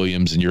Duke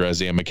Williams and your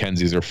Isaiah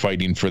McKenzies are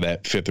fighting for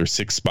that 5th or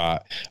 6th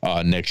spot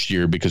next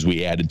year because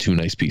we added two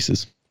nice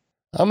pieces.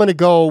 I'm going to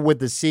go with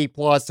the C+,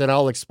 and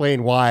I'll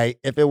explain why.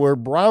 If it were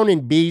Brown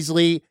and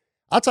Beasley,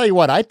 I'll tell you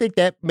what, I think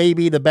that may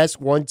be the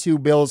best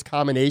 1-2 Bills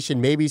combination,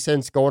 maybe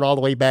since going all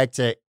the way back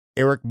to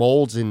Eric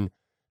Moulds and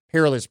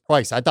Peerless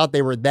Price. I thought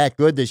they were that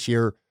good this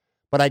year.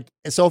 But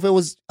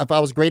if I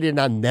was graded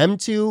on them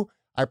two,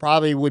 I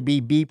probably would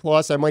be B+.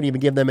 I might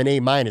even give them an A-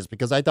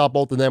 because I thought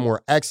both of them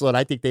were excellent.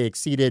 I think they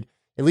exceeded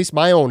at least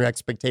my own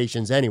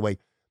expectations anyway.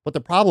 But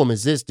the problem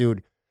is this,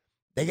 dude.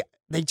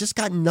 They just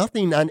got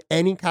nothing on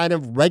any kind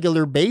of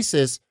regular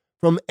basis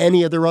from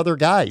any of their other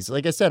guys.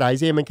 Like I said,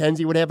 Isaiah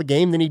McKenzie would have a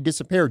game, then he'd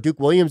disappear. Duke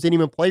Williams didn't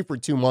even play for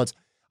 2 months.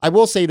 I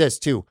will say this,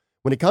 too.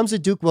 When it comes to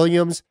Duke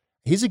Williams,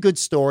 he's a good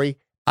story.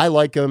 I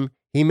like him.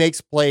 He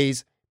makes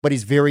plays, but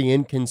he's very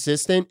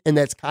inconsistent, and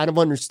that's kind of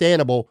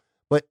understandable.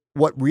 But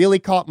what really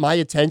caught my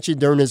attention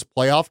during his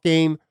playoff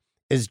game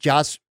is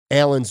Josh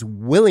Allen's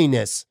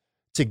willingness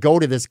to go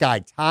to this guy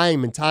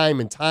time and time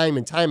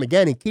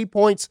again, and key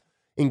points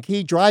and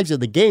key drives of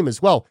the game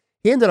as well.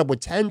 He ended up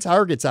with 10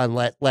 targets on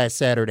last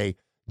Saturday.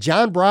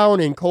 John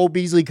Brown and Cole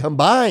Beasley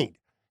combined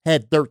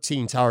had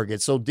 13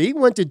 targets. So he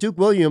went to Duke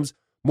Williams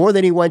more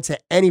than he went to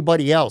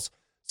anybody else.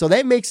 So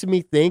that makes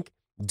me think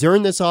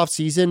during this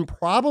offseason,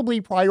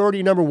 probably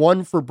priority number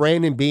one for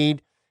Brandon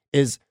Beane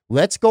is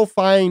let's go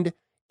find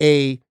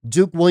a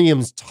Duke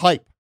Williams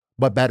type,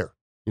 but better.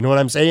 You know what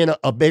I'm saying?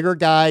 A bigger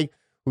guy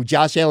who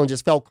Josh Allen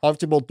just felt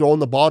comfortable throwing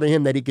the ball to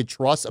him, that he could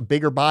trust, a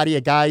bigger body,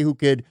 a guy who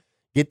could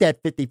get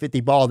that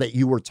 50-50 ball that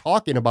you were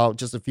talking about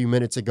just a few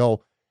minutes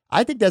ago.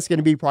 I think that's going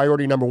to be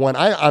priority number one.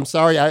 I'm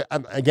sorry.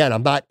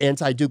 I'm not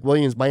anti-Duke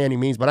Williams by any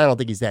means, but I don't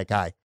think he's that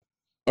guy.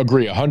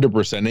 Agree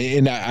 100%.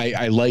 And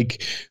I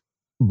like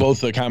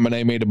both the comment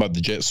I made about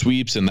the jet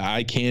sweeps and the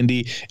eye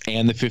candy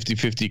and the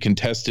 50-50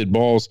 contested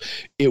balls.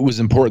 It was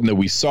important that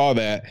we saw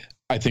that.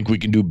 I think we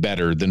can do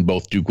better than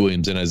both Duke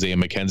Williams and Isaiah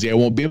McKenzie. I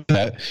won't be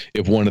upset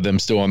if one of them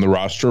still on the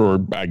roster,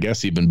 or I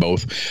guess even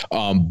both.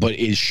 But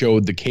it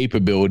showed the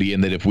capability,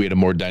 and that if we had a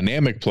more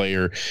dynamic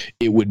player,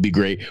 it would be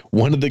great.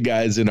 One of the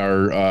guys in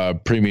our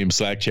premium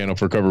Slack channel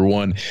for Cover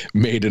One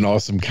made an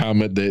awesome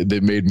comment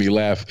that made me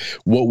laugh.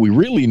 What we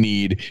really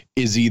need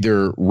is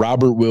either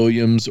Robert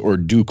Williams or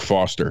Duke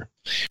Foster.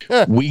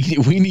 We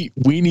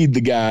need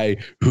the guy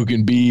who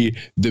can be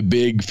the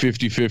big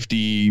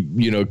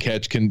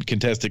 50-50,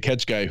 contested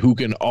catch guy who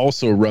can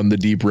also run the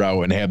deep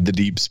route and have the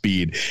deep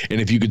speed. And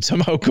if you could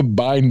somehow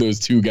combine those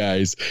two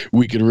guys,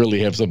 we could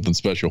really have something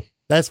special.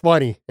 That's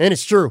funny. And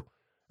it's true.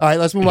 All right,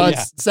 let's move on.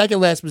 Yeah.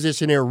 Second last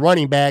position here,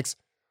 running backs.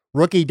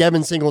 Rookie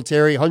Devin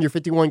Singletary,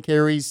 151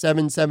 carries,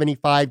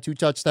 775, 2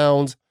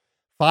 touchdowns,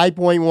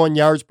 5.1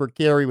 yards per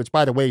carry, which,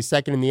 by the way, is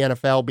second in the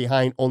NFL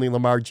behind only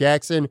Lamar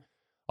Jackson.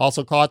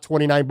 Also caught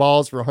 29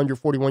 balls for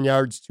 141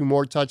 yards, 2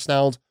 more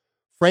touchdowns.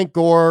 Frank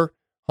Gore,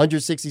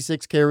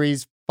 166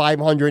 carries,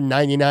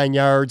 599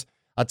 yards.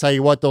 I'll tell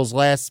you what, those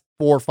last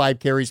 4 or 5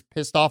 carries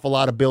pissed off a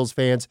lot of Bills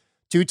fans.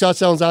 2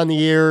 touchdowns on the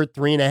year,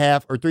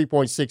 3.5 or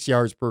 3.6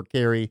 yards per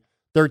carry,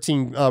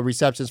 13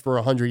 receptions for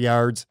 100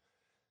 yards.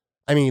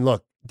 I mean,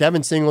 look,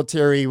 Devin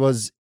Singletary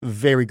was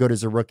very good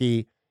as a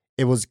rookie.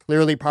 It was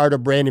clearly part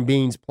of Brandon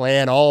Beane's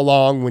plan all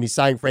along when he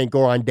signed Frank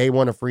Gore on day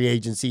one of free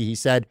agency. He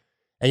said,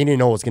 and he didn't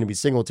know it was going to be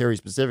Singletary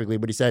specifically,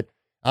 but he said,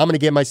 I'm going to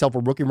get myself a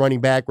rookie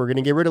running back. We're going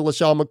to get rid of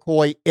LaShawn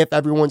McCoy if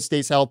everyone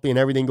stays healthy and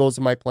everything goes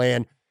to my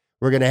plan.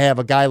 We're going to have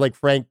a guy like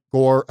Frank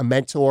Gore, a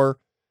mentor,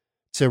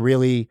 to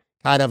really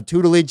kind of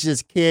tutelage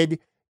this kid,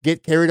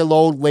 get carried a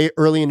load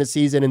early in the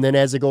season, and then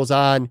as it goes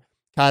on,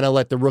 kind of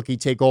let the rookie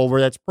take over.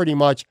 That's pretty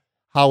much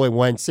how it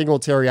went.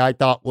 Singletary, I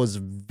thought, was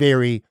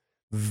very,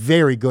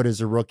 very good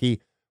as a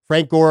rookie.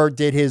 Frank Gore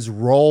did his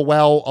role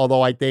well,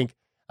 although I think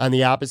on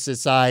the opposite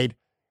side,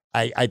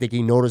 I think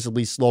he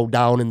noticeably slowed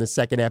down in the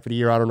second half of the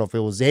year. I don't know if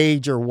it was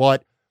age or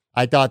what.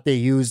 I thought they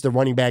used the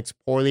running backs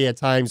poorly at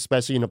times,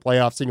 especially in the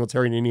playoffs.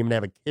 Singletary didn't even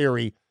have a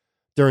carry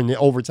during the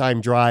overtime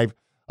drive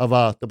of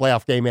the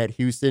playoff game at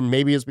Houston.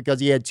 Maybe it's because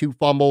he had 2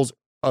 fumbles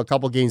a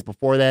couple games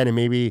before that, and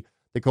maybe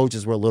the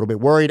coaches were a little bit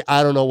worried.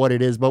 I don't know what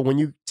it is, but when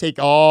you take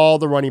all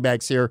the running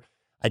backs here,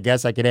 I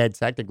guess I could add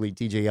technically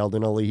TJ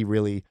Yeldon, although he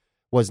really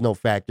was no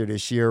factor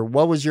this year.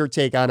 What was your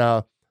take on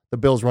the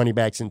Bills running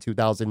backs in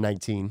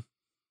 2019?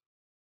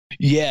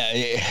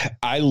 Yeah,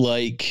 I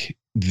like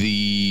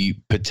the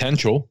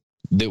potential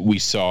that we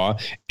saw.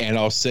 And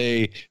I'll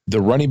say the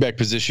running back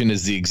position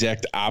is the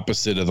exact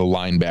opposite of the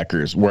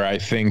linebackers, where I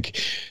think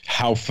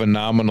how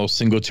phenomenal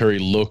Singletary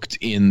looked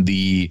in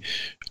the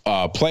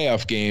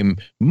playoff game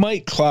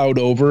might cloud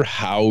over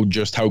how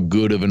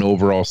good of an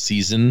overall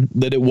season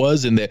that it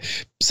was, and that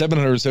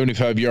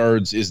 775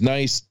 yards is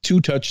nice.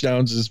 2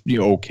 touchdowns is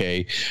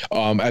okay.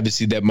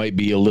 Obviously that might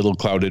be a little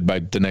clouded by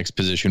the next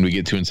position we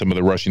get to in some of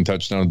the rushing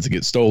touchdowns that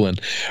get stolen.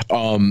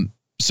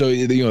 So,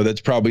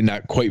 that's probably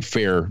not quite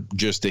fair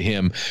just to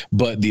him,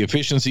 but the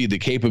efficiency, the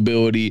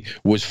capability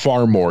was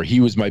far more.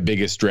 He was my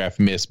biggest draft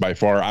miss by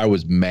far. I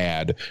was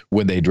mad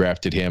when they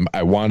drafted him.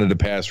 I wanted a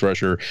pass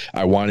rusher.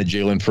 I wanted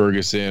Jalen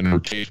Ferguson or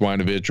Chase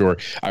Winovich, or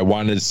I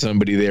wanted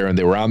somebody there, and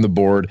they were on the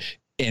board,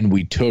 and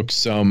we took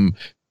some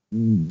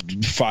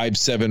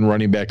 5'7"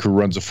 running back who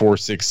runs a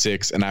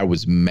 4.66, and I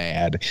was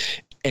mad.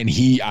 And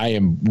I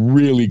am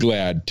really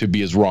glad to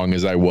be as wrong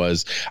as I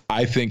was.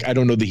 I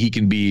don't know that he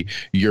can be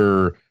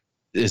your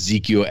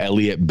Ezekiel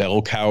Elliott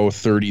bell cow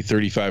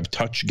 30-35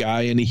 touch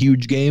guy in a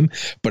huge game,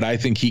 but I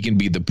think he can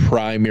be the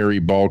primary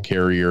ball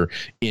carrier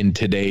in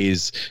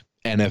today's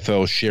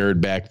NFL shared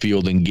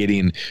backfield and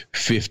getting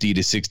 50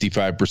 to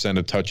 65%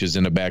 of touches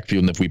in a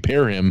backfield. And if we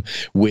pair him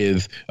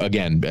with,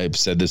 again, I've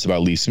said this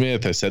about Lee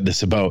Smith, I said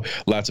this about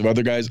lots of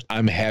other guys,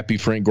 I'm happy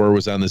Frank Gore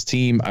was on this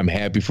team. I'm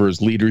happy for his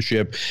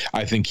leadership.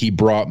 I think he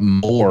brought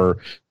more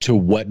to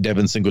what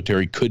Devin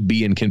Singletary could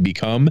be and can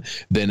become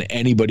than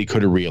anybody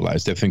could have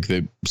realized. I think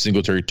that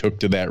Singletary took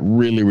to that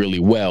really, really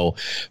well,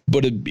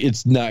 but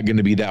it's not going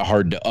to be that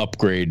hard to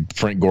upgrade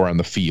Frank Gore on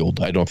the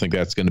field. I don't think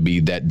that's going to be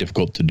that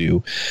difficult to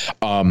do.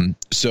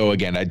 So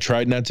again, I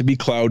tried not to be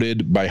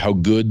clouded by how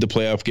good the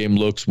playoff game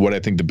looks, what I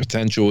think the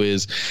potential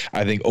is.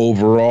 I think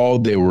overall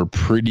they were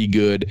pretty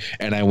good,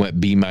 and I went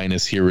B-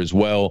 here as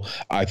well.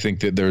 I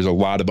think that there's a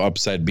lot of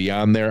upside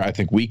beyond there. I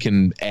think we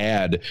can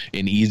add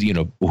an easy,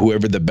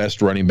 whoever the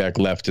best running back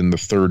left in the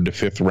 3rd to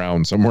 5th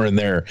round, somewhere in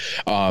there,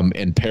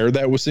 and pair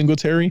that with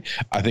Singletary.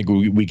 I think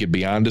we could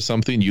be onto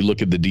something. You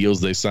look at the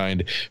deals they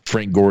signed: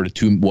 Frank Gore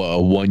to a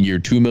 1-year,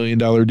 $2 million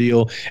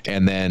deal,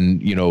 and then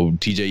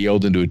TJ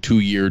Yeldon to a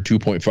 2-year,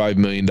 $2.5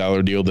 million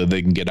deal that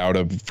they can get out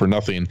of for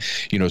nothing.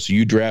 So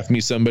you draft me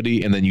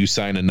somebody and then you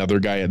sign another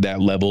guy at that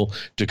level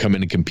to come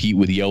in and compete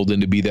with Yeldon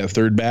to be that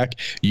third back.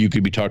 You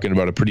could be talking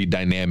about a pretty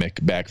dynamic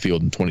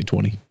backfield in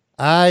 2020.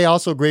 I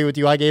also agree with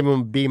you. I gave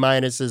him B-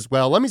 as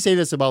well. Let me say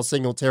this about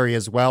Singletary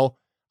as well.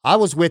 I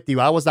was with you.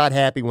 I was not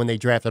happy when they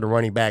drafted a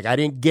running back. I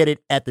didn't get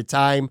it at the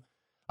time.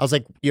 I was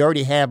like, you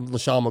already have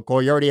LaShawn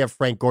McCoy. You already have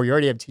Frank Gore. You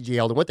already have TJ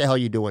Yeldon. What the hell are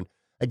you doing?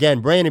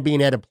 Again, Brandon Beane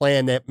had a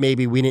plan that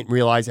maybe we didn't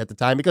realize at the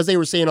time because they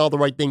were saying all the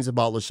right things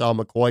about LaShawn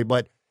McCoy.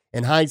 But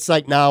in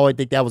hindsight now, I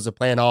think that was the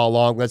plan all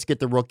along. Let's get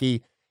the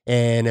rookie.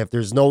 And if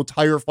there's no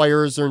tire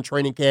fires during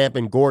training camp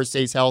and Gore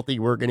stays healthy,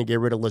 we're going to get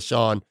rid of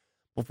LaShawn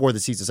before the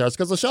season starts.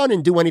 Because LaShawn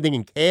didn't do anything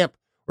in camp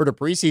or the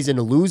preseason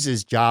to lose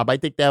his job. I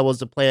think that was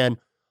the plan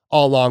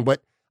all along.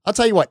 But I'll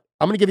tell you what,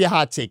 I'm going to give you a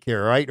hot take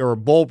here, right? Or a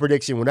bold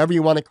prediction, whatever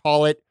you want to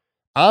call it.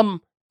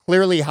 I'm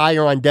clearly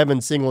higher on Devin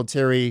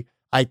Singletary,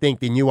 I think,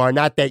 than you are.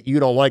 Not that you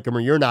don't like him or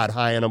you're not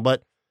high on him,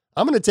 but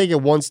I'm going to take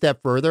it one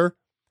step further.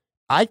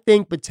 I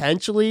think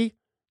potentially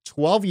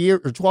 12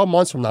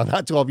 months from now,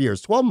 not 12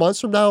 years, 12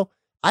 months from now,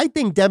 I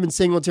think Devin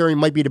Singletary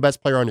might be the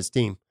best player on his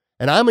team.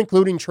 And I'm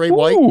including Trey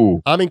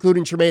White. I'm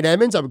including Tremaine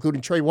Edmonds. I'm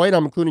including Trey White.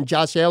 I'm including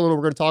Josh Allen, who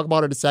we're going to talk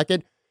about in a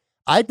second.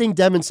 I think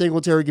Devin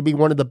Singletary could be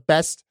one of the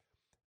best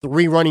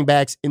 3 running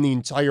backs in the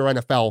entire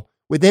NFL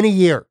within a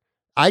year.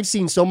 I've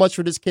seen so much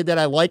for this kid that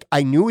I like.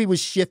 I knew he was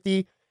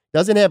shifty.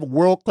 Doesn't have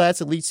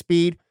world-class elite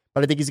speed,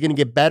 but I think he's going to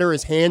get better.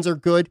 His hands are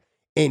good,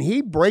 and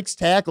he breaks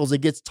tackles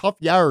and gets tough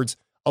yards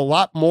a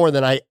lot more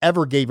than I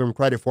ever gave him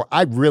credit for.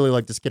 I really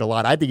like this kid a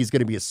lot. I think he's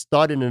going to be a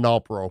stud and an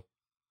all-pro.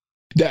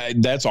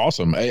 That's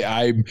awesome.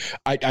 I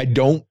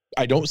don't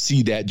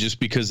see that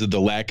just because of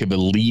the lack of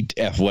elite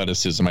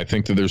athleticism. I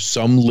think that there's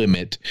some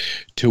limit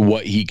to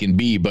what he can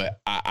be, but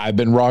I've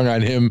been wrong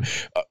on him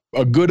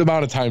a good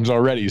amount of times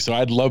already. So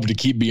I'd love to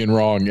keep being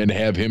wrong and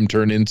have him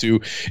turn into,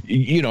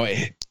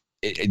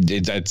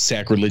 it's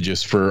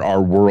sacrilegious for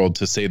our world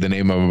to say the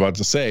name I'm about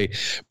to say,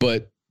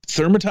 but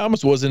Thurman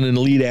Thomas wasn't an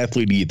elite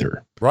athlete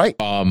either. Right.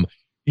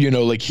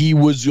 He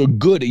was a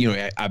good,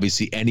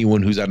 obviously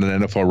anyone who's on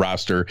an NFL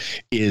roster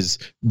is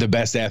the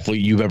best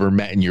athlete you've ever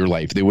met in your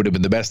life. They would have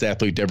been the best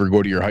athlete to ever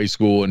go to your high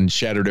school and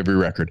shattered every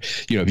record.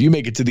 If you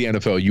make it to the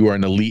NFL, you are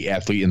an elite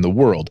athlete in the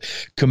world.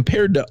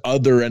 Compared to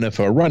other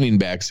NFL running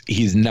backs,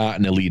 he's not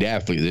an elite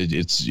athlete.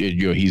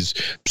 He's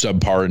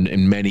subpar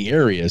in many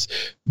areas,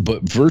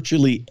 but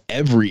virtually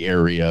every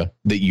area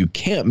that you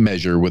can't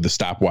measure with a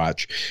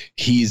stopwatch,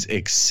 he's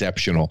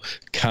exceptional.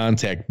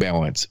 Contact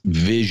balance,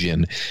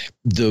 vision,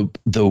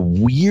 the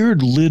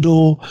weird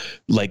little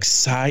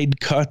side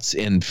cuts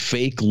and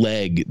fake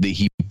leg that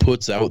he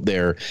puts out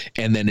there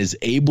and then is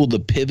able to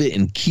pivot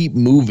and keep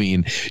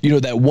moving.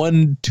 That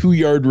 1-2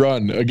 yard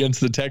run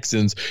against the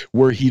Texans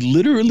where he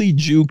literally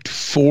juked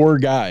 4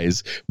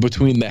 guys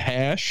between the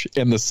hash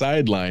and the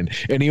sideline,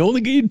 and he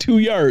only gained 2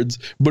 yards,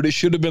 but it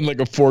should have been like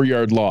a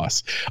 4-yard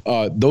loss.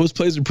 Those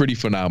plays are pretty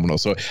phenomenal.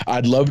 So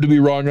I'd love to be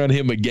wrong on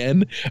him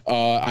again.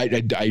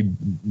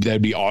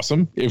 That'd be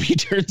awesome if he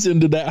turns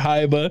into that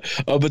high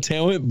of a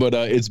talent, but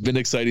it's been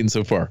exciting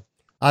so far.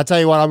 I'll tell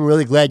you what, I'm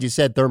really glad you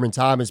said Thurman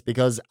Thomas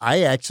because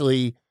I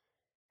actually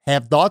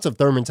have thoughts of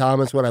Thurman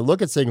Thomas when I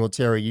look at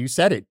Singletary. You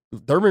said it.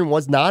 Thurman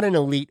was not an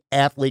elite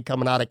athlete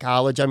coming out of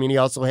college. I mean, he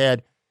also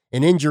had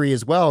an injury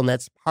as well, and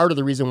that's part of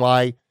the reason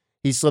why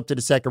he slipped to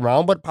the second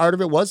round, but part of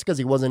it was because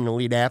he wasn't an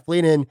elite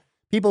athlete, and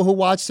people who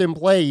watched him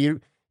play, you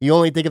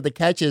only think of the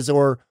catches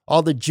or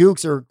all the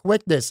jukes or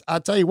quickness.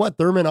 I'll tell you what,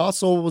 Thurman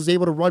also was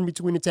able to run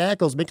between the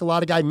tackles, make a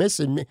lot of guys miss,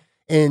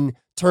 and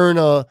turn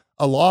a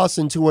loss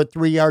into a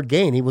 3-yard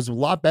gain. He was a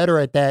lot better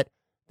at that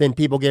than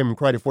people gave him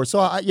credit for. So,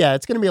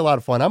 it's going to be a lot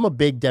of fun. I'm a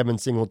big Devin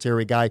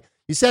Singletary guy.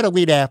 You said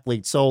elite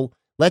athlete, so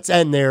let's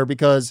end there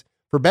because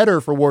for better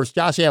or for worse,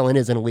 Josh Allen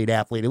is an elite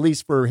athlete, at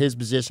least for his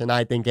position,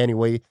 I think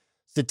anyway.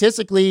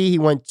 Statistically, he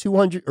went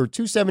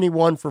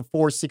 271 for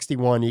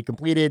 461. He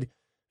completed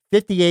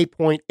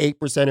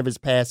 58.8% of his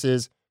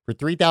passes for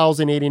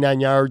 3,089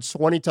 yards,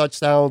 20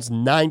 touchdowns,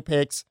 9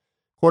 picks,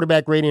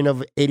 quarterback rating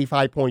of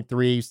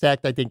 85.3,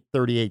 sacked, I think,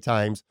 38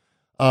 times.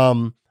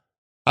 On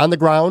the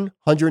ground,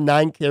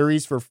 109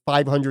 carries for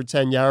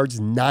 510 yards,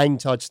 9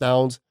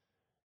 touchdowns.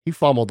 He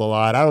fumbled a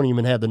lot. I don't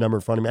even have the number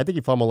in front of me. I think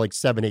he fumbled like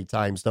 7-8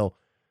 times, though.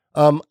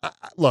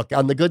 Look,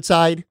 on the good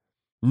side,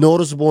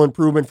 noticeable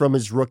improvement from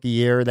his rookie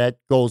year. That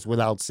goes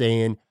without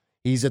saying.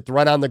 He's a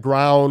threat on the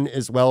ground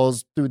as well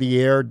as through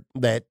the air.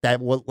 That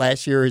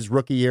last year, his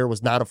rookie year,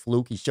 was not a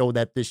fluke. He showed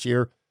that this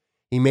year.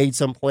 He made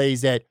some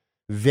plays that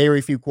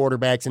very few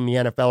quarterbacks in the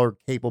NFL are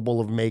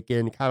capable of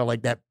making, kind of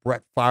like that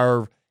Brett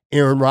Favre,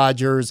 Aaron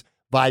Rodgers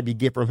vibe you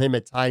get from him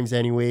at times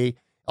anyway.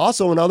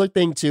 Also, another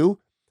thing, too,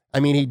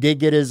 I mean, he did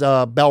get his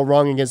bell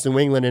rung against New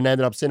England and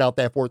ended up sitting out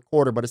that fourth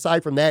quarter. But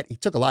aside from that, he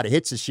took a lot of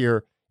hits this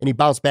year, and he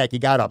bounced back. He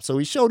got up. So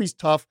he showed he's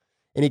tough,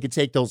 and he could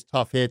take those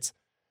tough hits.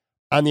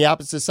 On the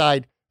opposite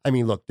side, I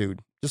mean, look,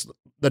 dude, just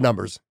the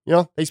numbers,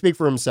 they speak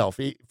for himself.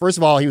 First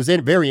of all, he was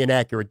very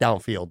inaccurate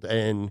downfield.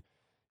 And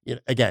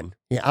again,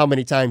 how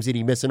many times did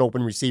he miss an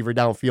open receiver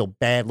downfield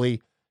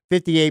badly?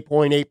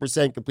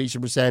 58.8% completion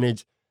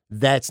percentage.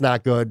 That's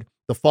not good.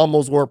 The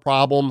fumbles were a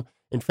problem.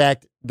 In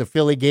fact, the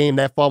Philly game,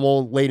 that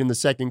fumble late in the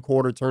second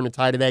quarter turned the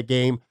tide of that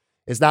game.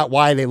 It's not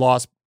why they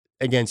lost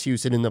against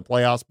Houston in the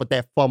playoffs, but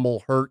that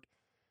fumble hurt.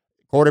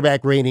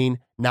 Quarterback rating,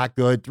 not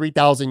good.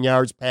 3,000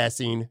 yards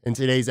passing in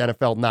today's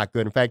NFL, not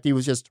good. In fact, he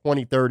was just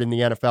 23rd in the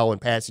NFL in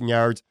passing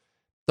yards,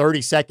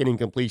 32nd in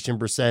completion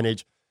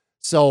percentage.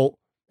 So,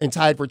 and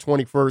tied for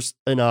 21st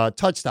in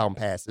touchdown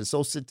passes.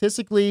 So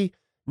statistically,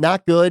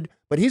 not good.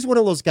 But he's one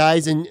of those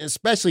guys, and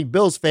especially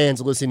Bills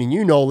fans listening,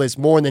 you know this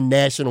more than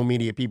national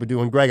media people do.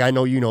 And Greg, I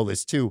know you know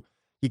this too.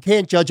 You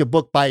can't judge a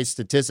book by its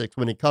statistics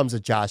when it comes to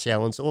Josh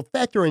Allen. So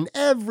factor in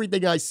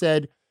everything I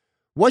said.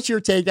 What's your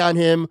take on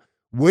him?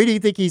 Where do you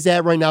think he's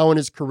at right now in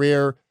his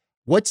career?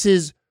 What's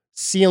his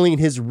ceiling,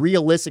 his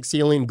realistic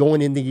ceiling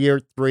going into year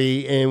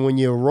 3? And when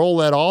you roll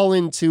that all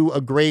into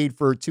a grade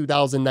for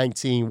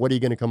 2019, what are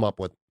you going to come up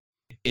with?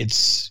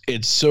 It's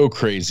so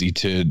crazy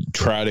to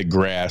try to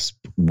grasp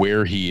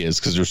where he is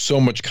because there's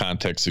so much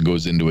context that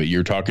goes into it.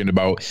 You're talking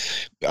about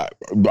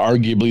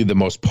arguably the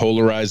most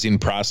polarizing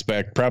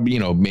prospect, probably,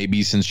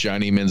 maybe since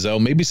Johnny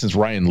Manziel, maybe since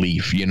Ryan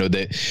Leaf,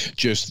 that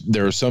just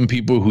there are some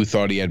people who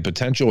thought he had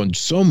potential and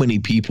so many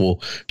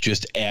people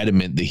just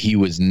adamant that he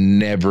was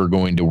never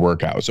going to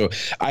work out. So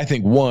I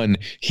think, one,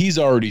 he's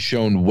already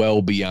shown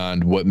well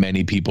beyond what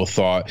many people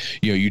thought.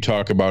 You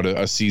talk about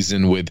a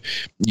season with,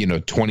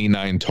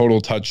 29 total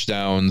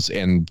touchdowns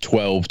and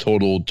 12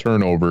 total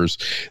turnovers.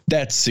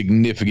 That's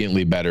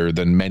significantly better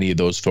than many of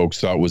those folks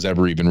thought was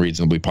ever even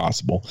reasonably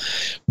possible.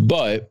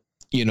 But,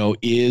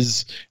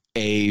 is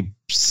a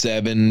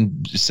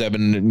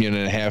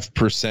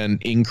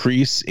 7.5%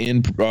 increase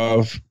in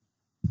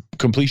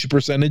completion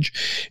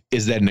percentage,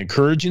 is that an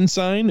encouraging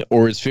sign,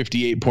 or is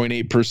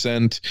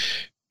 58.8%,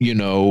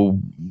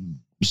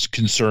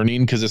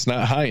 concerning because it's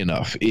not high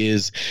enough?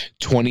 Is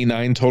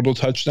 29 total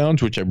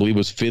touchdowns, which I believe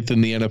was 5th in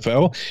the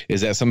NFL,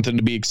 is that something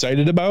to be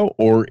excited about?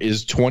 Or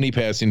is 20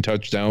 passing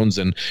touchdowns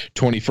and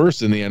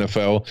 21st in the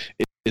NFL,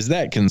 is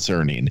that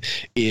concerning?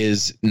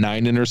 Is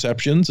 9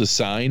 interceptions a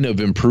sign of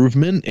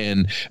improvement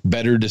and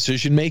better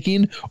decision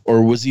making?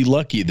 Or was he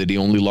lucky that he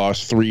only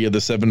lost 3 of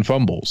the 7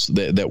 fumbles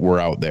that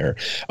were out there?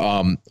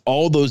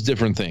 All those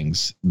different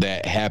things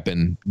that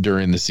happened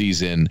during the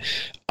season.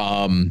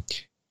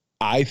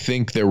 I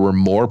think there were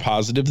more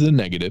positives than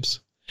negatives.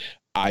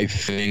 I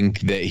think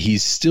that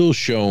he's still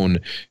shown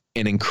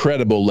an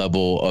incredible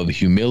level of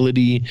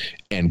humility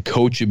and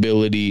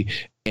coachability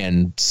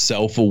and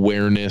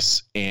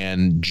self-awareness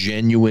and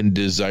genuine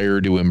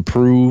desire to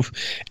improve,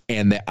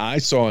 and that I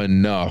saw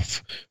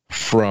enough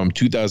from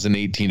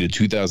 2018 to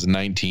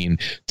 2019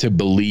 to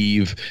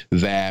believe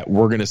that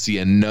we're going to see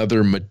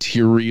another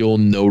material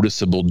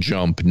noticeable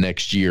jump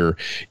next year.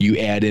 You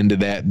add into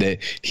that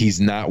he's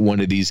not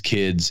one of these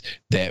kids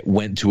that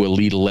went to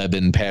Elite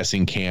 11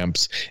 passing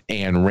camps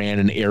and ran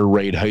an air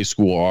raid high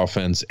school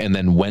offense and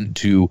then went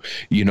to,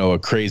 a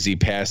crazy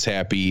pass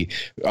happy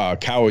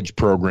college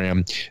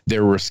program.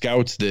 There were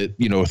scouts that,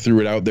 threw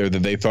it out there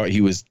that they thought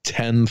he was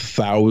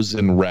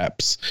 10,000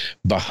 reps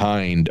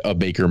behind a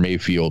Baker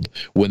Mayfield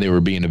when they were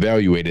being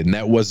evaluated. And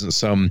that wasn't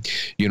some,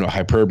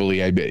 hyperbole,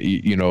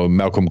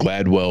 Malcolm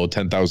Gladwell,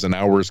 10,000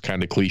 hours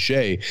kind of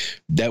cliche.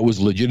 That was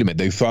legitimate.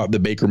 They thought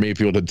that Baker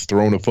Mayfield had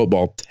thrown a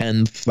football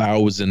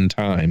 10,000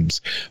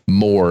 times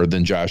more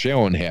than Josh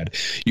Allen had.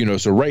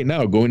 So right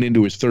now, going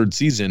into his 3rd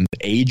season,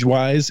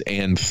 age-wise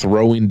and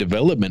throwing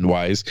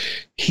development-wise,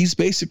 he's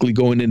basically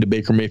going into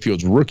Baker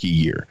Mayfield's rookie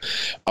year.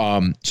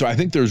 So I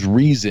think there's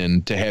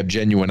reason to have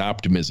genuine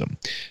optimism.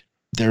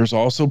 there's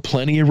also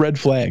plenty of red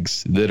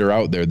flags that are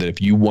out there that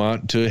if you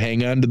want to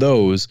hang on to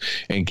those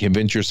and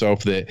convince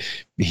yourself that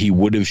he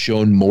would have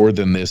shown more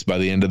than this by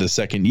the end of the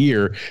second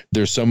year,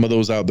 there's some of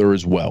those out there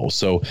as well.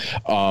 So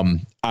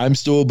I'm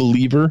still a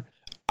believer.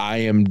 I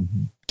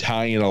am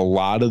tying a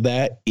lot of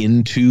that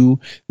into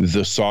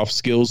the soft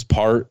skills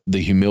part, the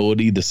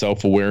humility, the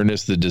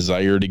self-awareness, the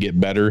desire to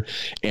get better,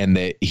 and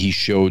that he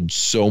showed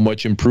so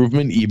much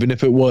improvement, even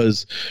if it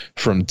was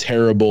from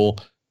terrible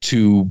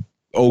to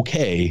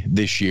okay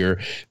this year,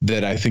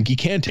 that I think he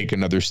can take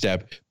another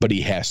step, but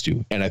he has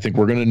to. And I think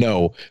we're going to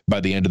know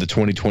by the end of the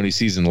 2020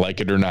 season, like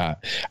it or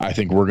not. I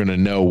think we're going to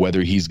know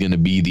whether he's going to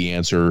be the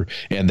answer,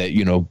 and that,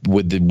 you know,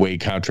 with the way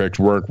contracts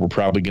work, we're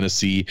probably going to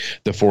see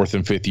the fourth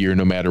and fifth year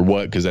no matter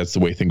what, because that's the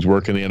way things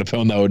work in the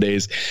NFL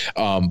nowadays.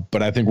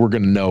 But I think we're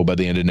going to know by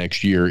the end of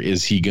next year,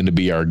 is he going to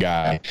be our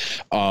guy?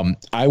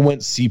 I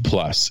went C+,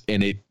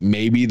 and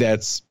maybe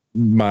that's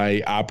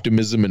my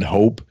optimism and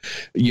hope,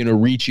 you know,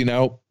 reaching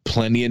out.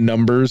 Plenty of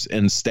numbers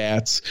and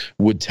stats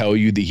would tell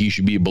you that he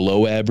should be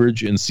below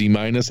average in C-.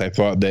 I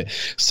thought that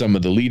some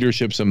of the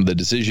leadership, some of the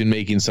decision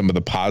making, some of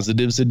the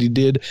positives that he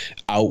did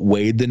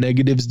outweighed the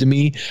negatives to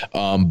me.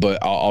 But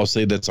I'll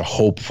say that's a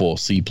hopeful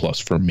C+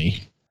 for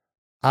me.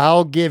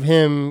 I'll give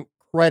him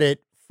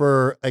credit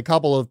for a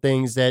couple of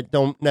things that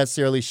don't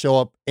necessarily show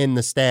up in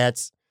the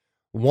stats.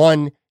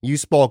 One, you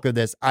spoke of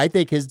this. I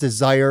think his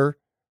desire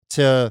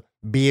to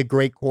be a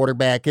great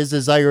quarterback, his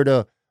desire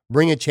to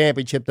bring a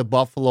championship to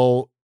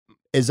Buffalo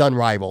is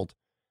unrivaled.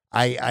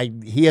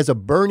 He has a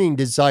burning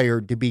desire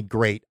to be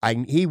great.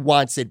 He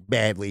wants it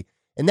badly,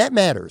 and that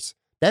matters.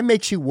 That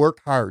makes you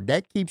work hard.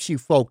 That keeps you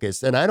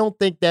focused, and I don't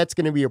think that's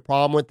going to be a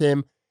problem with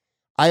him.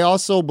 I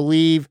also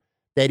believe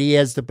that he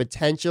has the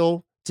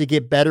potential to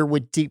get better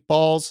with deep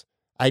balls.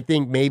 I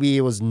think maybe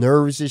it was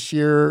nerves this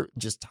year,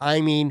 just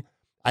timing.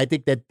 I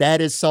think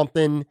that is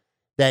something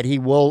that he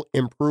will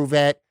improve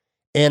at,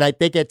 and I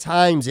think at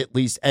times, at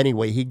least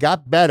anyway, he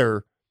got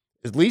better,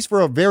 at least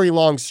for a very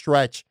long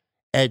stretch,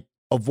 at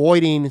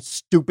avoiding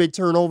stupid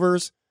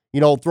turnovers, you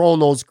know, throwing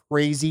those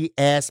crazy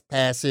ass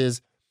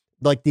passes,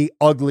 like the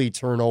ugly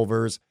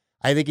turnovers.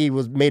 I think he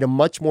made a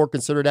much more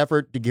concerted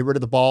effort to get rid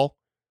of the ball.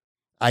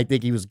 I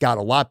think he got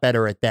a lot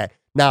better at that.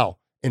 Now,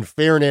 in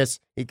fairness,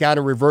 he kind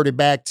of reverted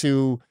back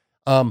to,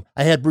 I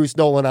had Bruce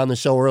Nolan on the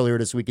show earlier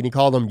this week, and he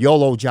called him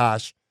YOLO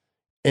Josh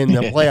in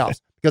the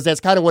playoffs, because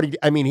that's kind of what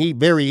he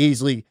very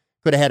easily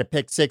could have had a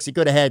pick six. He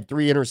could have had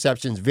 3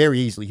 interceptions very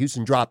easily.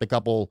 Houston dropped a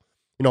couple,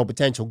 you know,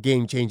 potential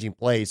game-changing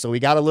plays. So he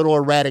got a little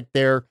erratic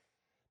there.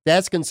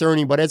 That's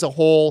concerning, but as a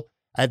whole,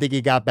 I think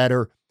he got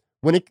better.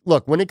 When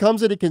it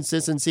comes to the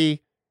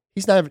consistency,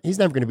 he's never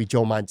going to be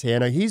Joe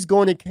Montana. He's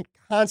going to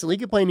constantly, he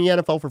could play in the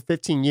NFL for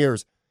 15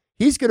 years.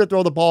 He's going to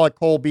throw the ball at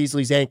Cole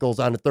Beasley's ankles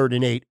on a 3rd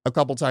and 8 a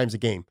couple times a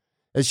game.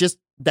 It's just,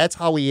 that's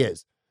how he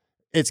is.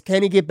 It's,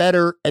 can he get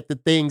better at the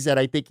things that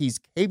I think he's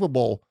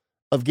capable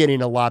of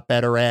getting a lot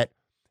better at?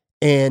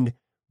 And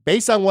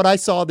based on what I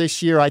saw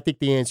this year, I think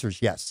the answer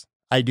is yes.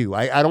 I do.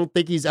 I don't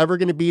think he's ever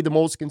going to be the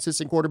most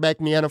consistent quarterback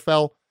in the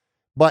NFL,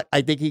 but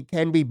I think he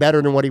can be better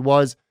than what he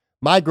was.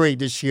 My grade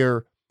this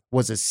year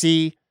was a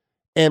C.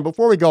 And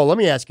before we go, let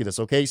me ask you this,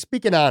 okay?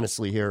 Speaking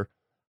honestly here,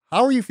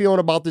 how are you feeling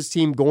about this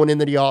team going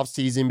into the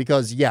offseason?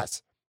 Because,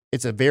 yes,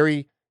 it's a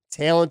very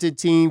talented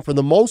team. For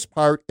the most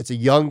part, it's a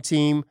young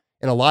team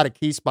in a lot of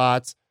key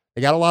spots.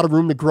 They got a lot of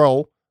room to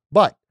grow,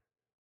 but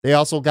they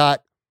also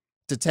got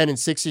to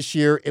 10-6 this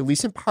year, at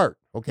least in part,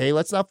 okay?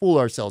 Let's not fool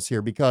ourselves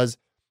here, because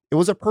it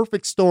was a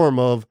perfect storm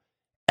of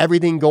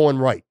everything going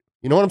right.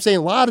 You know what I'm saying?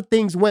 A lot of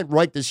things went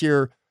right this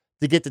year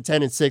to get to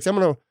 10-6. I'm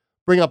going to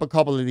bring up a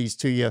couple of these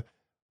to you,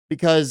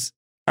 because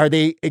are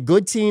they a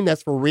good team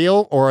that's for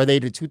real, or are they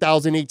the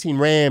 2018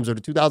 Rams or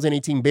the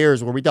 2018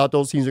 Bears, where we thought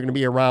those teams are going to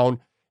be around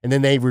and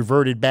then they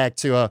reverted back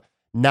to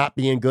not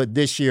being good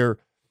this year?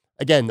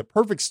 Again, the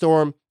perfect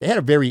storm. They had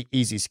a very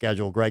easy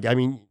schedule, Greg. I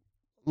mean,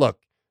 look,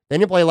 they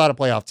didn't play a lot of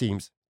playoff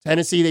teams.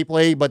 Tennessee they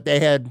played, but they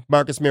had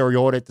Marcus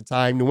Mariota at the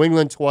time. New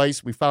England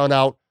twice. We found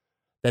out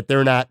that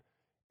they're not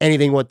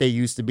anything what they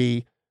used to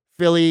be.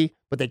 Philly,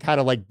 but they kind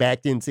of like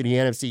backed into the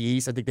NFC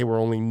East. I think they were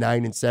only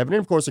 9-7. And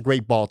of course, a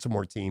great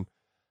Baltimore team.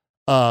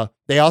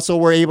 They also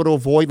were able to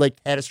avoid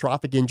like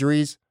catastrophic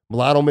injuries.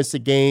 Milano missed a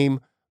game.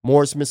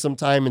 Morris missed some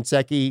time. And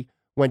Secchi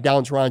went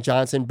down. Teron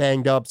Johnson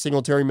banged up.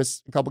 Singletary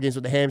missed a couple games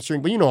with the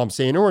hamstring. But you know what I'm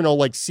saying? There were no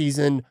like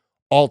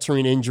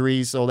season-altering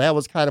injuries. So that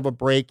was kind of a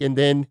break. And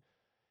then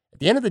at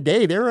the end of the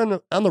day, they're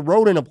on the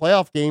road in a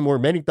playoff game where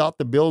many thought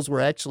the Bills were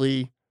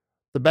actually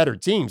the better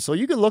team. So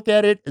you could look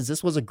at it as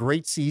this was a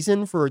great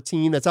season for a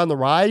team that's on the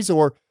rise,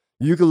 or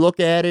you could look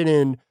at it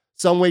in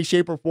some way,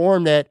 shape, or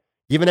form that,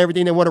 given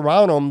everything that went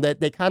around them, that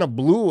they kind of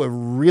blew a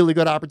really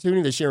good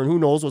opportunity this year, and who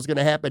knows what's going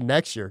to happen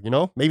next year, you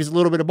know? Maybe it's a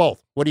little bit of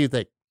both. What do you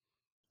think?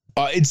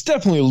 It's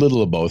definitely a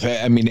little of both.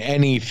 I mean,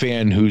 any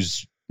fan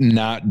who's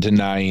not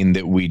denying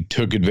that we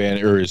took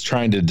advantage, or is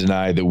trying to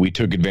deny that we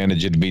took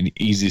advantage of an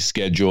easy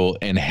schedule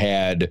and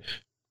had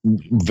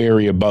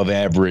very above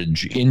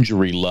average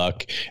injury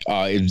luck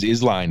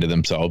is lying to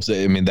themselves.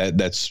 I mean,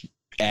 that's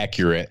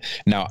accurate.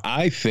 Now,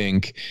 I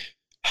think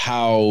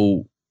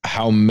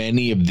how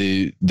many of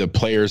the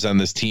players on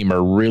this team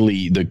are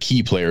really the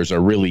key players, are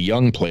really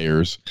young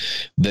players.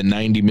 The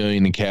 $90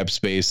 million in cap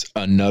space,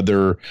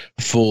 another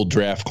full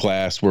draft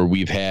class where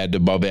we've had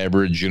above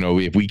average,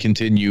 if we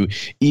continue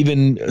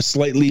even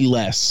slightly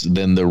less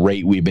than the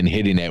rate we've been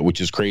hitting at, which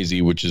is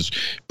crazy, which is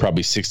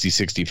probably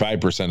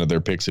 65% of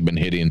their picks have been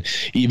hitting.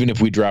 Even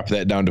if we drop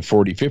that down to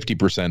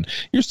 50%,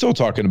 you're still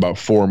talking about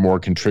 4 more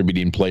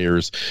contributing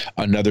players,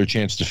 another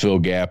chance to fill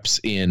gaps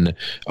in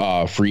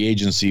free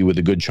agency with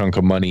a good chunk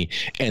of money.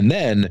 And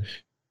then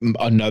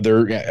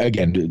another,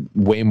 again,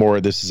 way more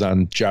of this is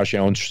on Josh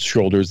Allen's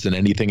shoulders than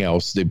anything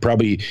else. They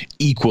probably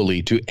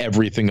equally to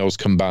everything else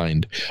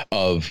combined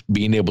of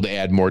being able to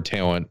add more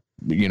talent,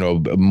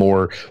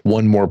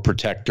 one more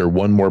protector,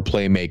 one more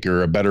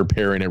playmaker, a better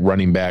pairing at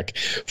running back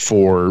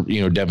for,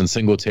 Devin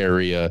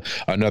Singletary,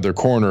 another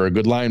corner, a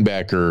good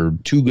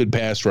linebacker, 2 good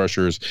pass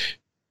rushers.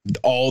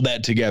 All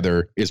that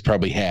together is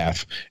probably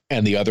half,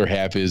 and the other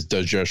half is,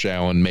 does Josh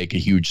Allen make a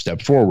huge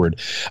step forward?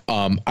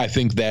 I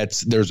think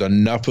there's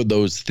enough of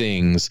those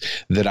things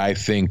that I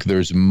think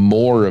there's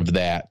more of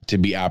that to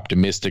be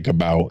optimistic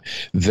about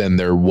than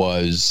there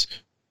was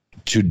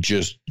to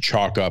just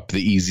chalk up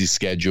the easy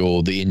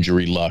schedule, the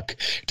injury luck,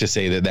 to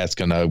say that that's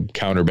going to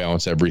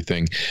counterbalance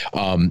everything.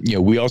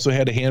 We also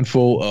had a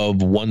handful of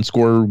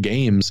 1-score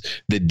games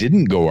that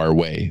didn't go our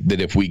way,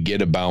 that if we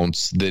get a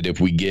bounce, that if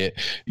we get,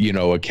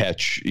 a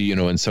catch,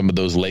 in some of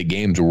those late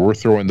games where we're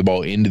throwing the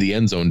ball into the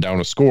end zone down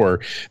a score,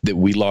 that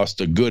we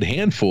lost a good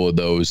handful of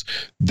those,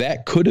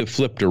 that could have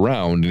flipped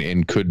around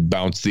and could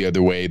bounce the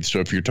other way. So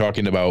if you're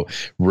talking about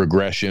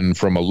regression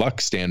from a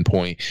luck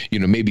standpoint,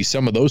 maybe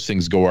some of those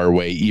things go our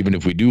way, even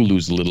if we do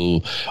lose a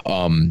little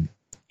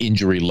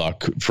injury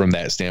luck from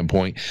that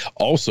standpoint.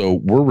 Also,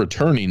 we're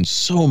returning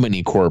so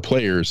many core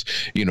players,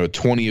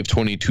 20 of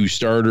 22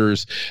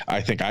 starters. I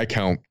think I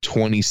count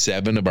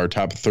 27 of our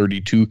top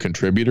 32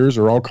 contributors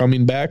are all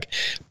coming back.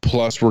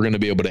 Plus, we're going to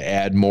be able to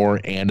add more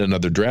and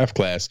another draft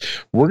class.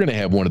 We're going to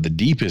have one of the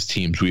deepest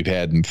teams we've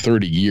had in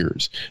 30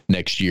 years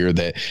next year,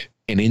 that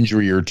an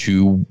injury or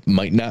two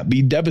might not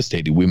be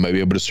devastating. We might be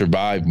able to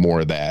survive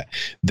more of that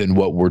than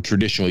what we're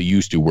traditionally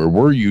used to, where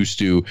we're used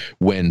to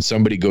when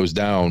somebody goes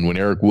down, when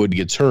Eric Wood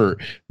gets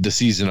hurt, the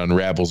season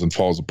unravels and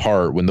falls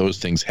apart. When those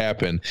things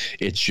happen,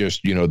 it's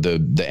just,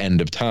 the end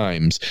of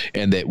times,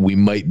 and that we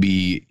might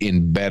be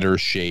in better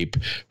shape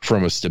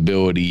from a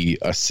stability,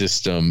 a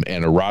system,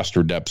 and a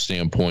roster depth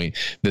standpoint,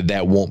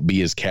 that won't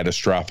be as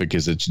catastrophic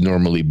as it's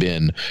normally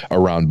been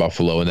around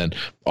Buffalo. And then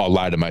I'll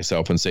lie to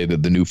myself and say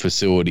that the new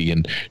facility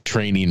and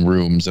training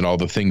rooms and all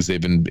the things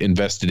they've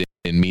invested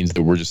in means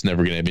that we're just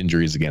never going to have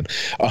injuries again.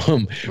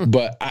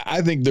 But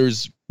I think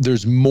there's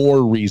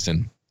more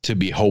reason to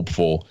be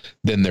hopeful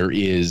than there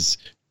is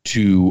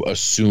to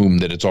assume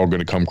that it's all going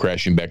to come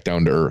crashing back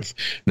down to earth.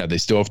 Now, they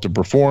still have to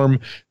perform.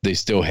 They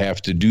still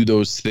have to do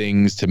those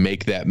things to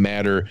make that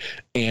matter.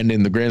 And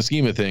in the grand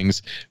scheme of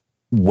things,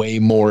 way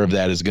more of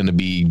that is going to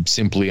be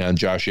simply on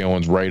Josh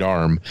Allen's right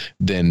arm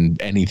than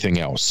anything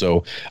else.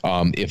 So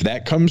if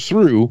that comes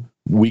through,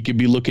 we could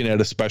be looking at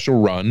a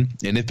special run.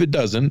 And if it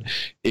doesn't,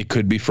 it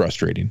could be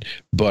frustrating.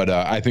 But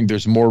I think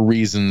there's more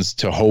reasons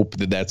to hope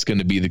that that's going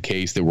to be the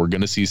case, that we're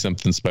going to see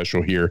something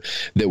special here,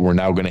 that we're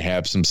now going to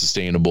have some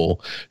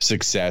sustainable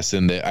success.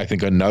 And that I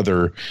think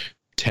another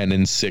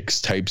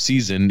 10-6 type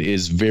season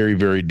is very,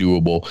 very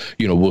doable.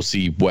 We'll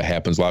see what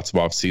happens. Lots of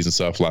off-season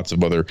stuff, lots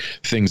of other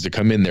things to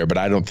come in there, but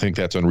I don't think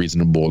that's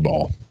unreasonable at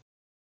all.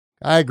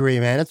 I agree,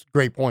 man. That's a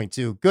great point,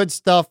 too. Good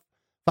stuff.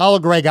 Follow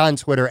Greg on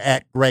Twitter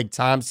at Greg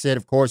Tompsett.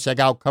 Of course, check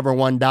out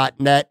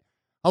cover1.net.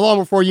 How long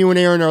before you and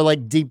Aaron are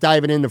deep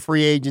diving into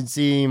free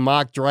agency,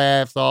 mock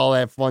drafts, all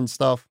that fun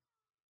stuff?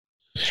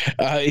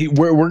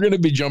 We're going to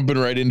be jumping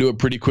right into it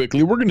pretty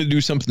quickly. We're going to do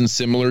something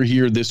similar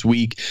here this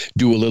week,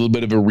 do a little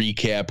bit of a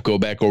recap, go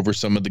back over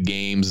some of the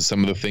games and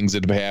some of the things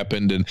that have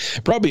happened, and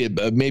probably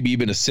maybe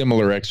even a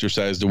similar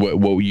exercise to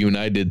what you and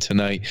I did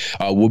tonight.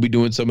 We'll be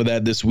doing some of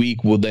that this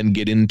week. We'll then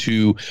get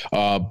into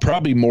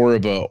probably more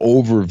of an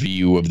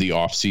overview of the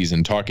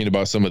offseason, talking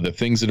about some of the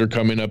things that are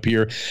coming up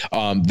here.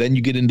 Then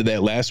you get into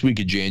that last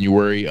week of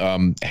January.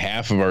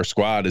 Half of our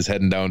squad is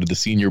heading down to the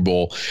Senior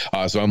Bowl,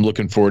 so I'm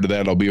looking forward to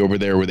that. I'll be over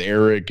there with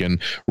Eric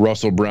and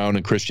Russell Brown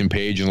and Christian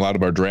Page and a lot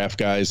of our draft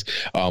guys.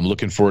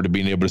 Looking forward to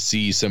being able to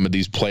see some of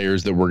these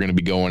players that we're going to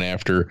be going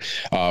after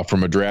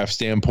from a draft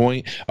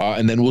standpoint.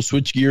 And then we'll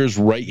switch gears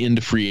right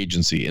into free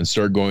agency and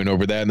start going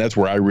over that. And that's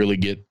where I really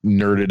get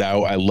nerded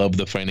out. I love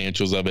the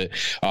financials of it.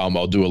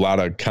 I'll do a lot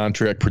of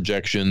contract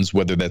projections,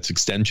 whether that's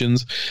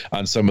extensions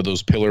on some of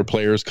those pillar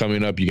players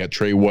coming up. You got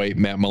Trey White,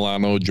 Matt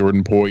Milano,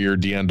 Jordan Poyer,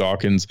 Deion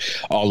Dawkins,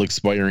 all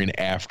expiring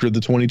after the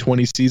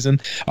 2020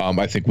 season.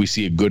 I think we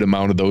see a good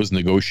amount of those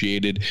negotiated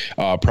negotiated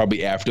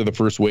probably after the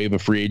first wave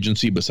of free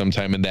agency, but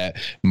sometime in that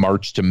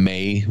March to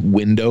May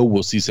window,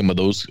 we'll see some of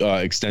those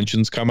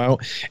extensions come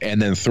out,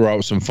 and then throw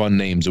out some fun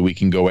names that we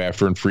can go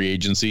after in free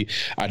agency.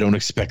 I don't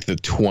expect the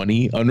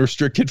 20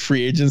 unrestricted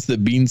free agents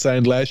that Bean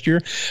signed last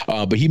year,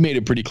 but he made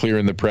it pretty clear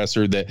in the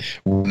presser that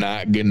we're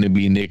not going to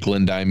be nickel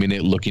and diming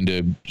it looking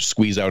to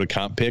squeeze out a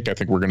comp pick. I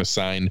think we're going to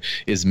sign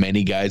as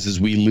many guys as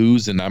we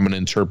lose, and I'm going to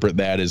interpret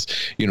that as,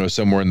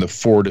 somewhere in the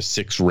 4 to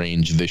 6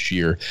 range this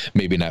year,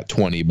 maybe not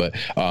 20, but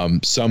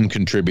some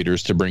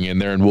contributors to bring in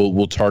there, and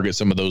we'll target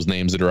some of those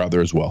names that are out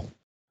there as well.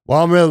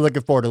 Well, I'm really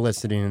looking forward to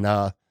listening,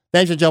 and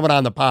thanks for jumping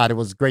on the pod. It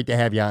was great to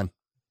have you on.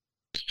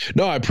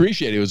 No, I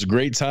appreciate it. It was a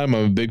great time.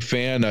 I'm a big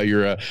fan.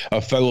 You're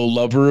a fellow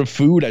lover of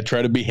food. I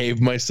try to behave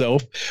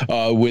myself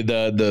with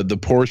the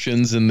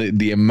portions and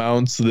the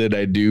amounts that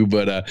I do,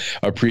 but I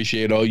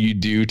appreciate all you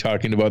do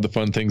talking about the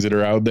fun things that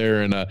are out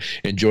there, and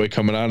enjoy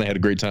coming on. I had a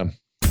great time.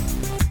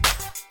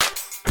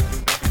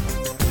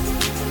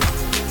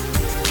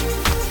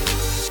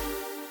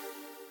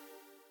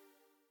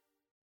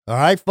 All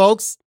right,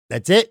 folks,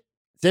 that's it.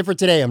 That's it for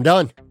today. I'm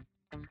done.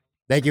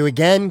 Thank you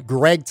again,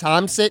 Greg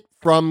Tompsett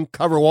from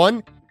Cover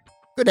One.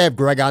 Good to have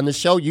Greg on the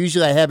show.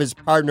 Usually I have his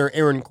partner,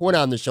 Aaron Quinn,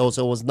 on the show,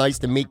 so it was nice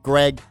to meet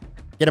Greg,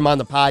 get him on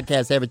the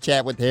podcast, have a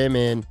chat with him,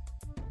 and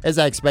as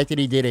I expected,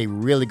 he did a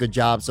really good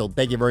job, so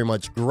thank you very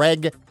much,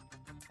 Greg.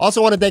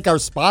 Also want to thank our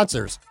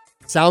sponsors,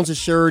 Sounds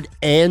Assured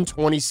and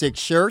 26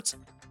 Shirts.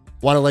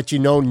 Want to let you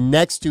know,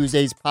 next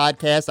Tuesday's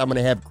podcast, I'm going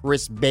to have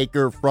Chris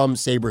Baker from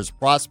Sabres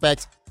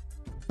Prospects.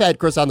 I've had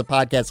Chris on the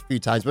podcast a few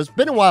times, but it's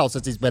been a while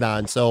since he's been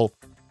on, so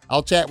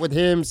I'll chat with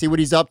him, see what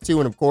he's up to,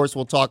 and of course,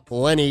 we'll talk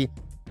plenty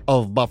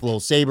of Buffalo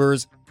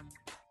Sabres.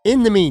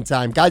 In the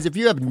meantime, guys, if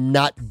you have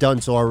not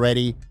done so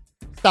already,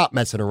 stop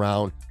messing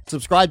around.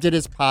 Subscribe to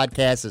this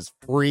podcast. It's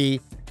free.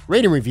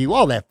 Rate and review,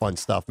 all that fun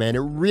stuff, man. It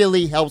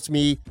really helps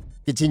me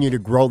continue to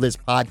grow this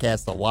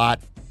podcast a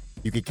lot.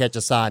 You can catch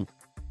us on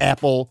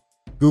Apple,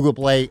 Google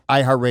Play,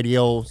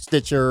 iHeartRadio,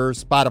 Stitcher,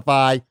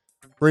 Spotify,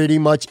 pretty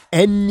much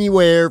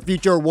anywhere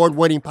future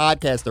award-winning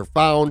podcasts are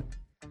found.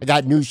 I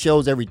got new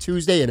shows every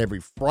Tuesday and every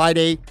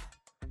Friday.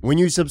 When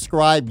you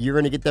subscribe, you're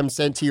going to get them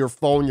sent to your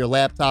phone, your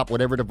laptop,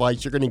 whatever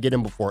device. You're going to get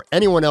them before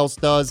anyone else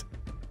does.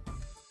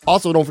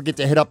 Also, don't forget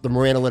to hit up the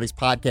Moran Analytics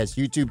Podcast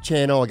YouTube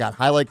channel. I got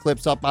highlight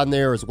clips up on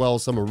there, as well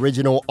as some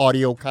original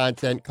audio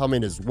content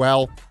coming as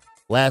well.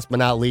 Last but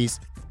not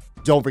least,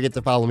 don't forget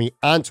to follow me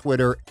on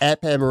Twitter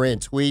at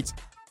 @PatMoran_tweets.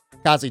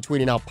 Constantly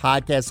tweeting out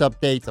podcast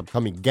updates,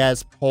 upcoming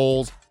guests,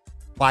 polls,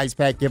 prize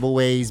pack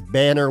giveaways,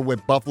 banner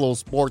with Buffalo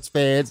sports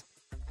fans,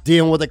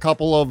 dealing with a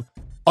couple of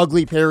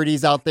ugly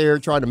parodies out there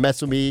trying to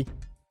mess with me.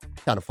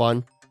 Kind of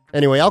fun.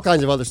 Anyway, all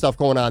kinds of other stuff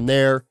going on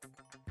there.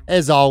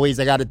 As always,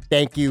 I got to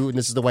thank you, and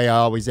this is the way I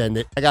always end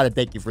it. I got to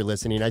thank you for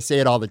listening. I say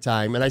it all the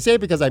time, and I say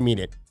it because I mean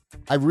it.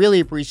 I really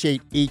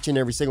appreciate each and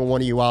every single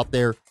one of you out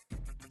there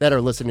that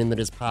are listening to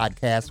this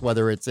podcast,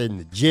 whether it's in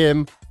the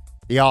gym,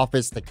 the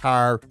office, the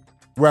car,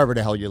 wherever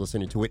the hell you're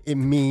listening to it. It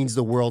means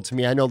the world to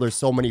me. I know there's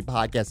so many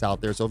podcasts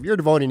out there, so if you're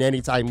devoting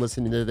any time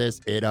listening to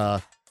this, it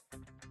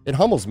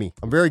humbles me.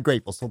 I'm very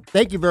grateful. So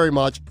thank you very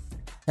much.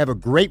 Have a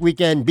great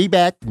weekend. Be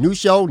back. New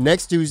show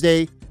next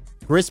Tuesday.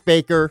 Chris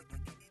Baker.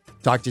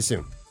 Talk to you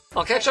soon.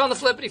 I'll catch you on the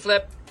flippity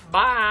flip.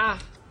 Bye.